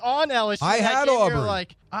 I was on LSU. I had Auburn. You're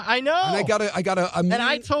like, I know. And I got a and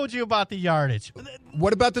I told you about the yardage.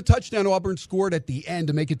 What about the touchdown Auburn scored at the end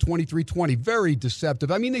to make it 23-20? Very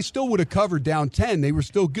deceptive. I mean, they still would have covered down 10. They were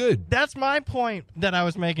still good. That's my point that I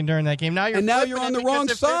was making during that game. Now you're on the wrong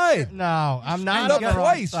side. No, I'm not on the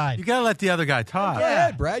wrong side. You got to let the other guy talk. Go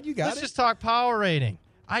ahead, Brad. You got Let's just talk power rating.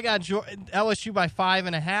 I got LSU by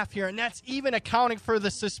 5.5 here, and that's even accounting for the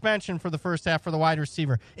suspension for the first half for the wide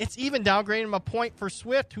receiver. It's even downgrading him a point for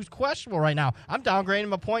Swift, who's questionable right now. I'm downgrading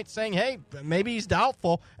him a point saying, hey, maybe he's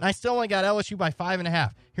doubtful, and I still only got LSU by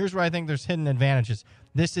 5.5. Here's where I think there's hidden advantages.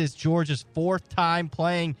 This is Georgia's 4th time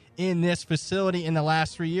playing in this facility in the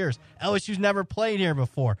last 3 years. LSU's never played here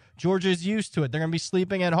before. Georgia's used to it. They're going to be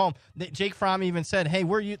sleeping at home. Jake Fromm even said, hey,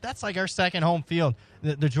 that's like our second home field,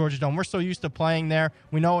 the Georgia Dome. We're so used to playing there.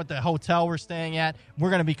 We know what the hotel we're staying at. We're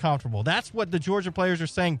going to be comfortable. That's what the Georgia players are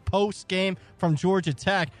saying post-game from Georgia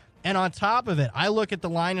Tech. And on top of it, I look at the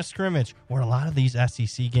line of scrimmage where a lot of these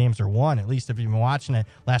SEC games are won, at least if you've been watching it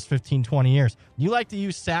last 15, 20 years. You like to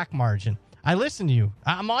use sack margin. I listen to you.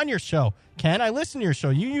 I'm on your show, Ken. I listen to your show.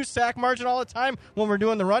 You use sack margin all the time when we're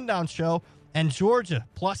doing the rundown show. And Georgia,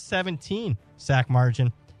 plus 17 sack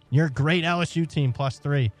margin. You're a great LSU team, plus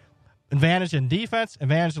 3. Advantage in defense,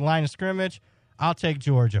 advantage in line of scrimmage. I'll take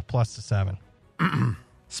Georgia, plus the 7.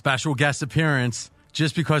 Special guest appearance,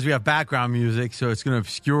 just because we have background music, so it's going to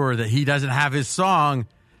obscure that he doesn't have his song,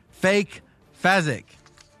 Fake Fezzik.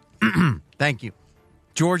 Thank you.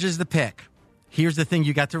 Georgia's the pick. Here's the thing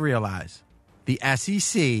you got to realize. The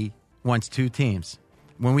SEC wants 2 teams.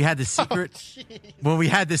 When we had the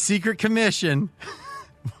secret commission.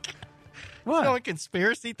 What? Going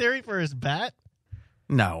conspiracy theory for his bet?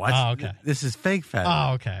 No. Okay. This is Fake Fezzik.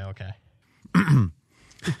 Oh, okay.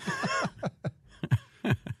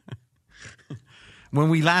 When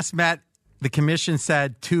we last met, the commission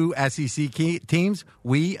said 2 SEC teams.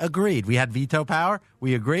 We agreed. We had veto power.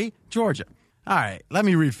 We agree. Georgia. All right. Let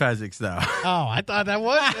me read Fezzik's, though. Oh, I thought that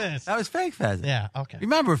was this. That was Fake Fezzik. Yeah, okay.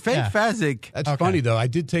 Remember, Fake Fezzik. That's funny, though. I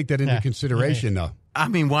did take that into consideration, though. I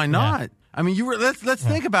mean, why not? Yeah. I mean, let's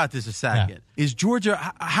think about this a second. Yeah. Is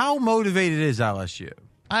Georgia, how motivated is LSU?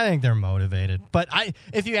 I think they're motivated. But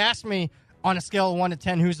if you ask me on a scale of 1 to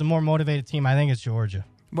 10, who's the more motivated team, I think it's Georgia.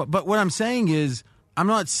 But what I'm saying is, I'm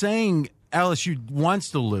not saying LSU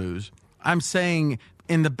wants to lose. I'm saying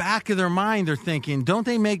in the back of their mind, they're thinking,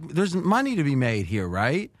 there's money to be made here,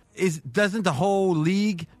 right? Doesn't the whole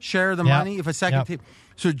league share the money if a second team?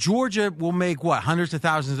 So Georgia will make what? Hundreds of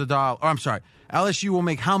thousands of dollars. Or I'm sorry, LSU will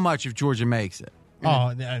make how much if Georgia makes it?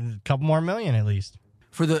 Oh, a couple more million at least.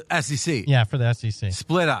 For the SEC? Yeah, for the SEC.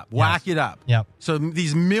 Split up. Whack it up. Yep. So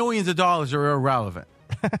these millions of dollars are irrelevant.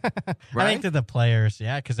 Right? I think to the players,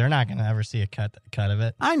 because they're not going to ever see a cut of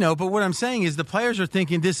it. I know, but what I'm saying is the players are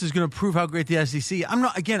thinking this is going to prove how great the SEC.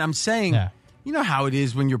 I'm saying, you know how it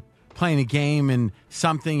is when you're playing a game and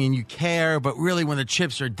something and you care, but really when the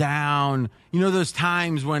chips are down, you know those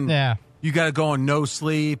times when you got to go on no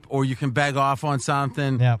sleep or you can beg off on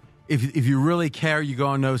something. Yep. If you really care, you go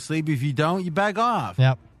on no sleep. If you don't, you beg off.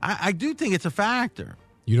 Yep. I do think it's a factor.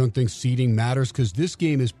 You don't think seeding matters? Because this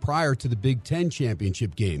game is prior to the Big Ten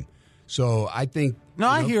championship game. So I think...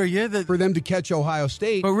 I hear you. For them to catch Ohio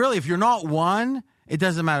State... But really, if you're not 1, it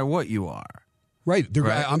doesn't matter what you are. Right.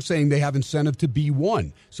 I'm saying they have incentive to be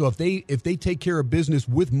 1. So if they take care of business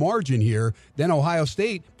with margin here, then Ohio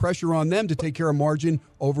State, pressure on them to take care of margin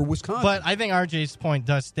over Wisconsin. But I think RJ's point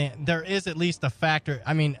does stand. There is at least a factor.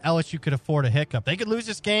 I mean, LSU could afford a hiccup. They could lose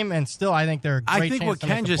this game, and still I think they're a great I think chance what to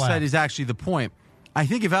make Ken the just playoffs. said is actually the point. I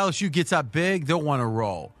think if LSU gets up big, they'll want to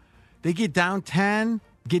roll. They get down 10,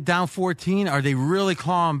 get down 14, are they really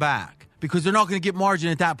clawing back? Because they're not going to get margin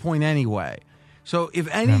at that point anyway. So if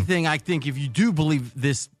anything, I think if you do believe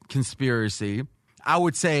this conspiracy, I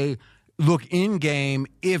would say look in game.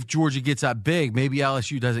 If Georgia gets up big, maybe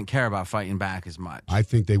LSU doesn't care about fighting back as much. I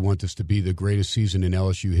think they want this to be the greatest season in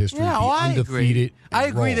LSU history. Yeah, I agree. I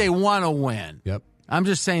agree they want to win. Yep. I'm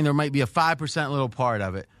just saying there might be a 5% little part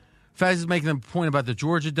of it. Fez is making a point about the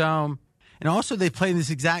Georgia Dome. And also they played this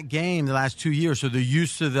exact game the last 2 years, so they're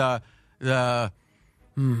used to the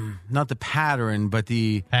not the pattern, but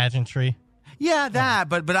the... pageantry. Yeah, that.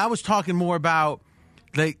 But I was talking more about,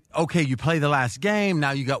 you play the last game,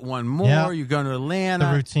 now you got one more, you're going to Atlanta.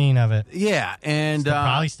 The routine of it. Yeah, and...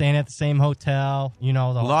 probably staying at the same hotel, the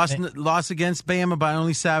lost against Bama by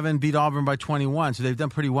only 7, beat Auburn by 21, so they've done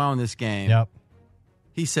pretty well in this game. Yep.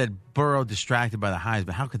 He said Burrow distracted by the Heisman.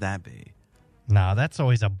 How could that be? No, that's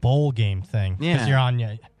always a bowl game thing. Because you're on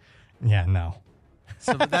Yeah, no.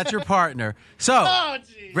 So that's your partner. So,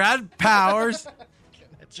 Brad Powers.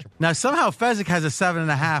 Now, somehow Fezzik has a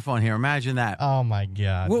 7.5 on here. Imagine that. Oh, my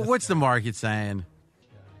God. What's the market saying?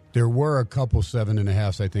 There were a couple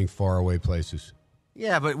 7.5s, I think, far away places.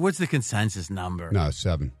 Yeah, but what's the consensus number? No,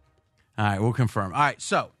 7. All right, we'll confirm. All right,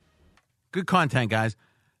 so good content, guys.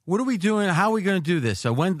 What are we doing? How are we going to do this?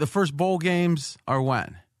 So when the first bowl games are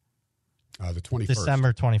when? The 21st.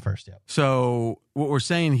 December 21st, yeah. So what we're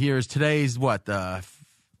saying here is today's what? The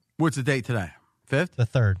What's the date today? 5th? The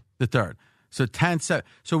 3rd. The 3rd. So 10th.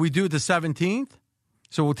 So we do it the 17th.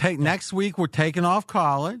 So we'll take next week. We're taking off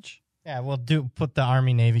college. Yeah, we'll put the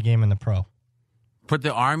Army-Navy game in the pro. Put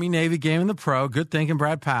the Army-Navy game in the pro. Good thinking,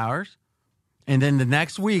 Brad Powers. And then the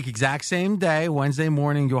next week, exact same day, Wednesday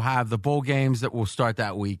morning, you'll have the bowl games that will start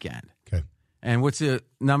that weekend. Okay. And what's the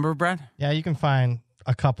number, Brad? Yeah, you can find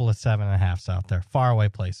a couple of 7.5s out there, faraway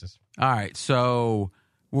places. All right, so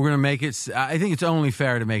we're going to make it. I think it's only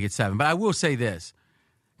fair to make it 7. But I will say this,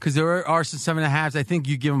 because there are some 7.5s. I think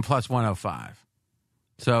you give them plus 105.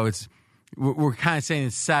 So we're kind of saying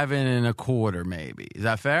it's 7.25, maybe. Is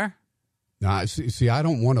that fair? Nah, see, I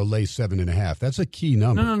don't want to lay 7.5. That's a key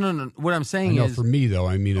number. No. What I'm saying is, for me though,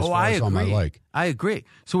 I mean, as far as on my like, I agree.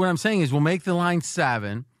 So what I'm saying is, we'll make the line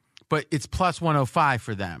 7, but it's plus 105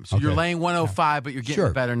 for them. So you're laying 105, but you're getting a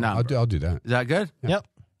better number. I'll do that. Is that good? Yep.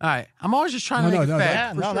 All right. I'm always just trying to make it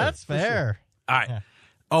fair. That's fair. All right. Yeah.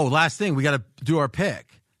 Oh, last thing, we got to do our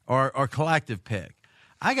pick, our collective pick.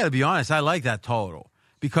 I got to be honest, I like that total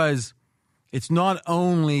because it's not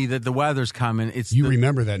only that the weather's coming. It's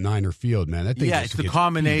remember that Niner field, man. That thing it's the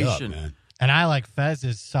combination. Up, man. And I like Fez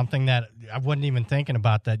is something that I wasn't even thinking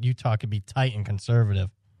about, that Utah could be tight and conservative.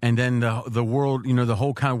 And then the world, the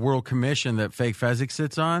whole kind of world commission that Fake Fezzik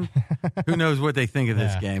sits on, who knows what they think of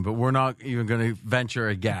this game, but we're not even going to venture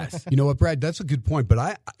a guess. You know what, Brad? That's a good point.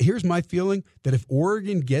 But here's my feeling that if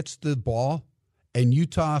Oregon gets the ball and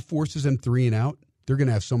Utah forces them 3 and out, they're going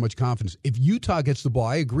to have so much confidence. If Utah gets the ball,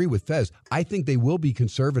 I agree with Fez. I think they will be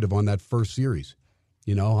conservative on that first series.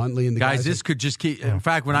 Huntley and the guys. This could just keep. In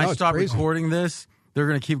fact, when I stop recording this, they're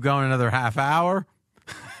going to keep going another half hour.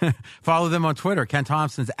 Follow them on Twitter. Ken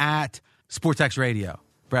Thompson's at SportsX Radio.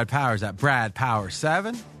 Brad Powers at Brad Power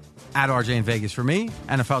 7. At RJ in Vegas for me.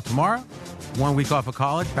 NFL tomorrow. 1 week off of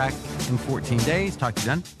college. Back in 14 days. Talk to you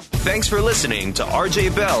then. Thanks for listening to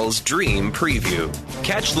RJ Bell's Dream Preview.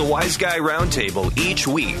 Catch the Wise Guy Roundtable each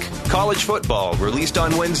week. College football released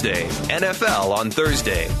on Wednesday. NFL on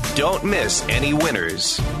Thursday. Don't miss any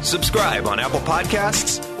winners. Subscribe on Apple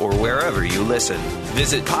Podcasts or wherever you listen.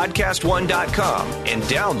 Visit PodcastOne.com and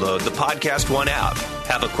download the Podcast One app.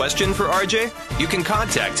 Have a question for RJ? You can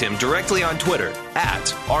contact him directly on Twitter at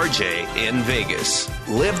RJ in Vegas.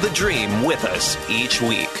 Live the dream with us each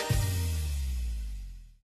week.